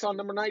Dame takes on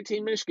number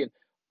 19 Michigan.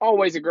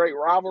 Always a great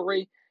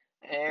rivalry,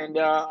 and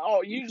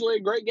usually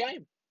a great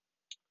game.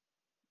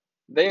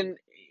 Then,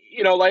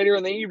 later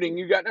in the evening,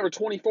 you got number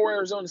 24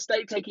 Arizona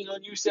State taking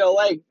on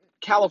UCLA.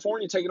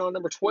 California taking on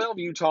number 12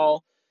 Utah.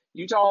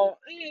 Utah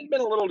has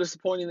been a little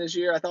disappointing this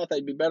year. I thought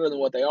they'd be better than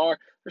what they are.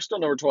 They're still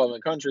number 12 in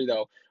the country,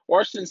 though.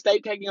 Washington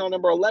State taking on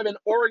number 11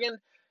 Oregon.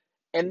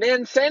 And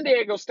then San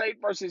Diego State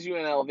versus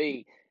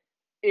UNLV.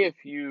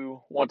 If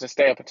you want to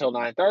stay up until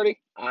 9:30,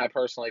 I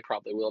personally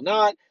probably will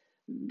not,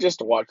 just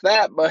to watch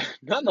that. But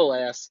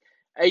nonetheless,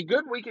 a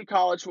good week of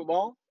college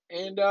football,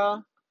 and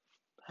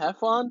have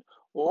fun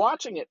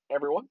watching it,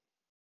 everyone.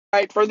 All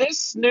right, for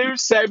this new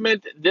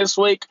segment this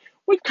week,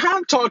 we've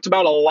kind of talked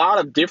about a lot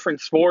of different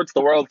sports.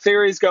 The World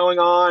Series going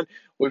on.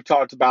 We've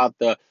talked about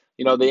the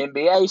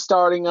NBA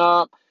starting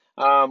up.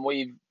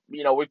 We've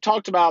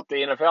talked about the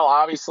NFL,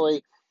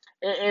 obviously,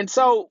 and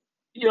so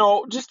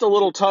just a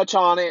little touch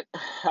on it.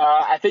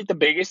 I think the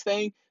biggest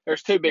thing,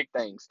 there's two big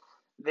things.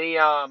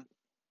 The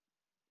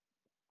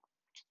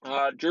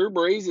Drew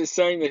Brees is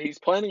saying that he's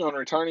planning on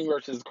returning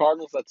versus the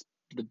Cardinals. That's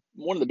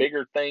one of the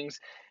bigger things.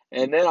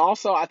 And then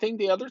also, I think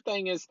the other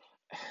thing is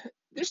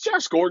this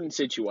Josh Gordon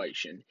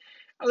situation.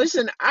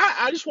 Listen,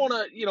 I just want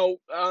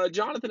to,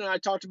 Jonathan and I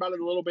talked about it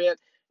a little bit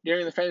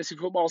during the fantasy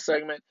football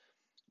segment,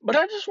 but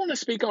I just want to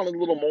speak on it a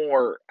little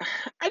more.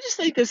 I just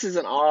think this is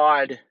an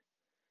odd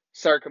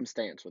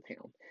circumstance with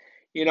him.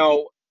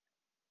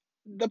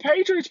 The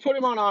Patriots put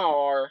him on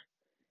IR,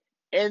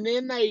 and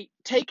then they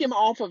take him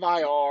off of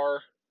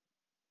IR,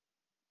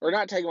 or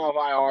not take him off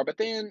IR, but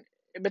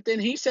then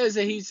he says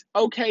that he's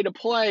okay to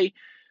play.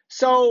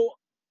 So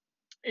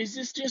is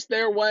this just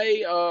their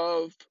way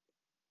of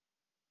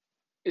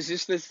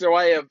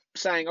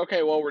saying,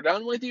 okay, well, we're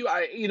done with you?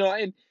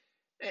 And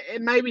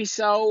it may be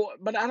so,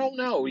 but I don't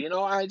know.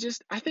 I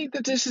think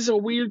that this is a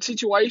weird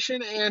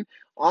situation, and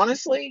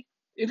honestly,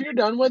 if you're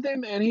done with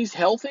him and he's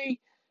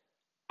healthy,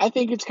 I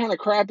think it's kind of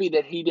crappy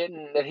that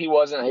he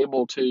wasn't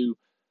able to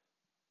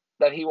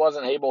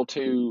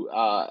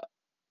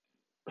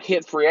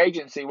hit free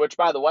agency, which,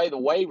 by the way, the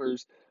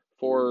waivers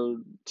for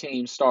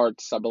teams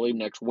starts, I believe,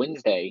 next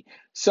Wednesday.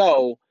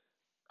 So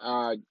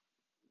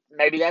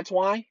maybe that's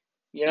why.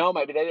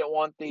 Maybe they didn't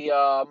want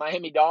the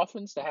Miami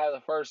Dolphins to have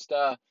the first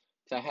to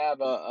have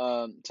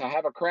a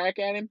crack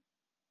at him.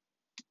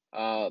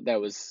 That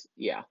was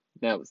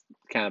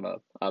kind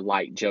of a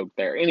light joke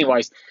there.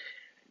 Anyways,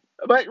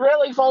 but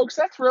really, folks,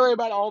 that's really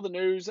about all the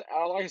news.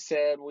 Like I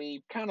said,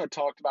 we kind of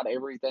talked about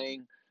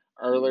everything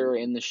earlier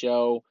in the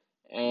show,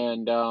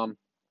 and I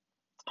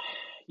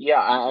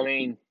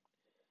mean,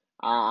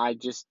 I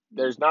just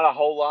there's not a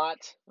whole lot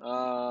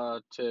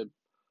to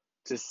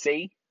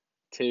see.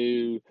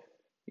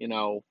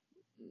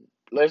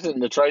 Listen,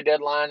 the trade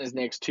deadline is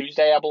next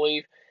Tuesday, I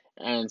believe.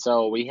 And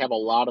so we have a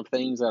lot of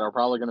things that are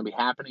probably going to be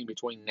happening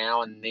between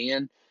now and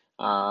then.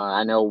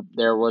 I know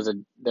there was a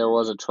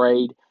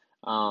trade.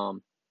 The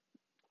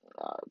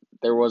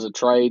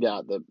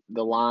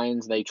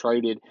Lions, they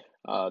traded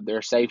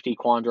their safety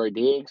Quandre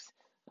Diggs.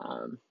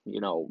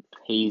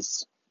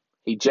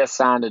 He just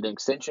signed an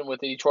extension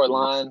with the Detroit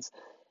Lions,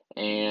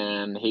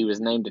 and he was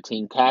named a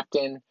team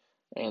captain.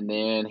 And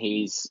then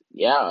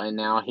and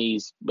now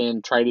he's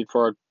been traded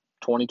for a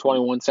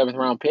 2021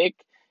 7th-round pick,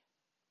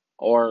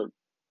 or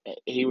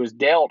he was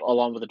dealt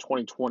along with a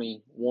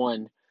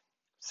 2021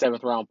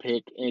 7th-round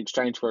pick in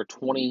exchange for a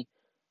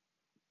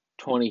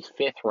 2020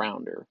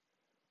 5th-rounder.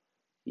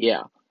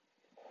 Yeah.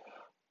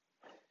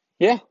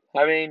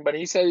 I mean, but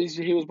he said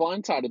he was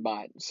blindsided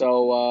by it.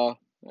 So,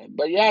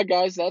 but yeah,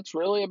 guys, that's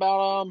really about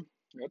all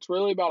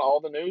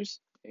the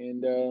news.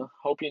 And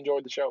hope you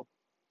enjoyed the show.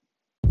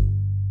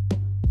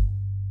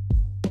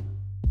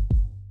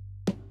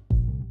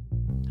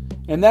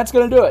 And that's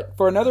going to do it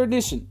for another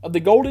edition of the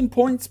Golden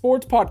Point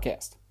Sports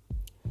Podcast.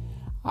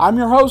 I'm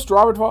your host,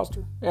 Robert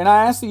Foster, and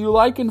I ask that you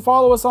like and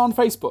follow us on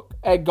Facebook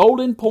at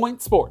Golden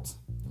Point Sports.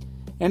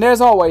 And as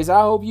always,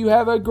 I hope you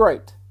have a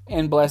great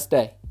and blessed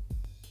day.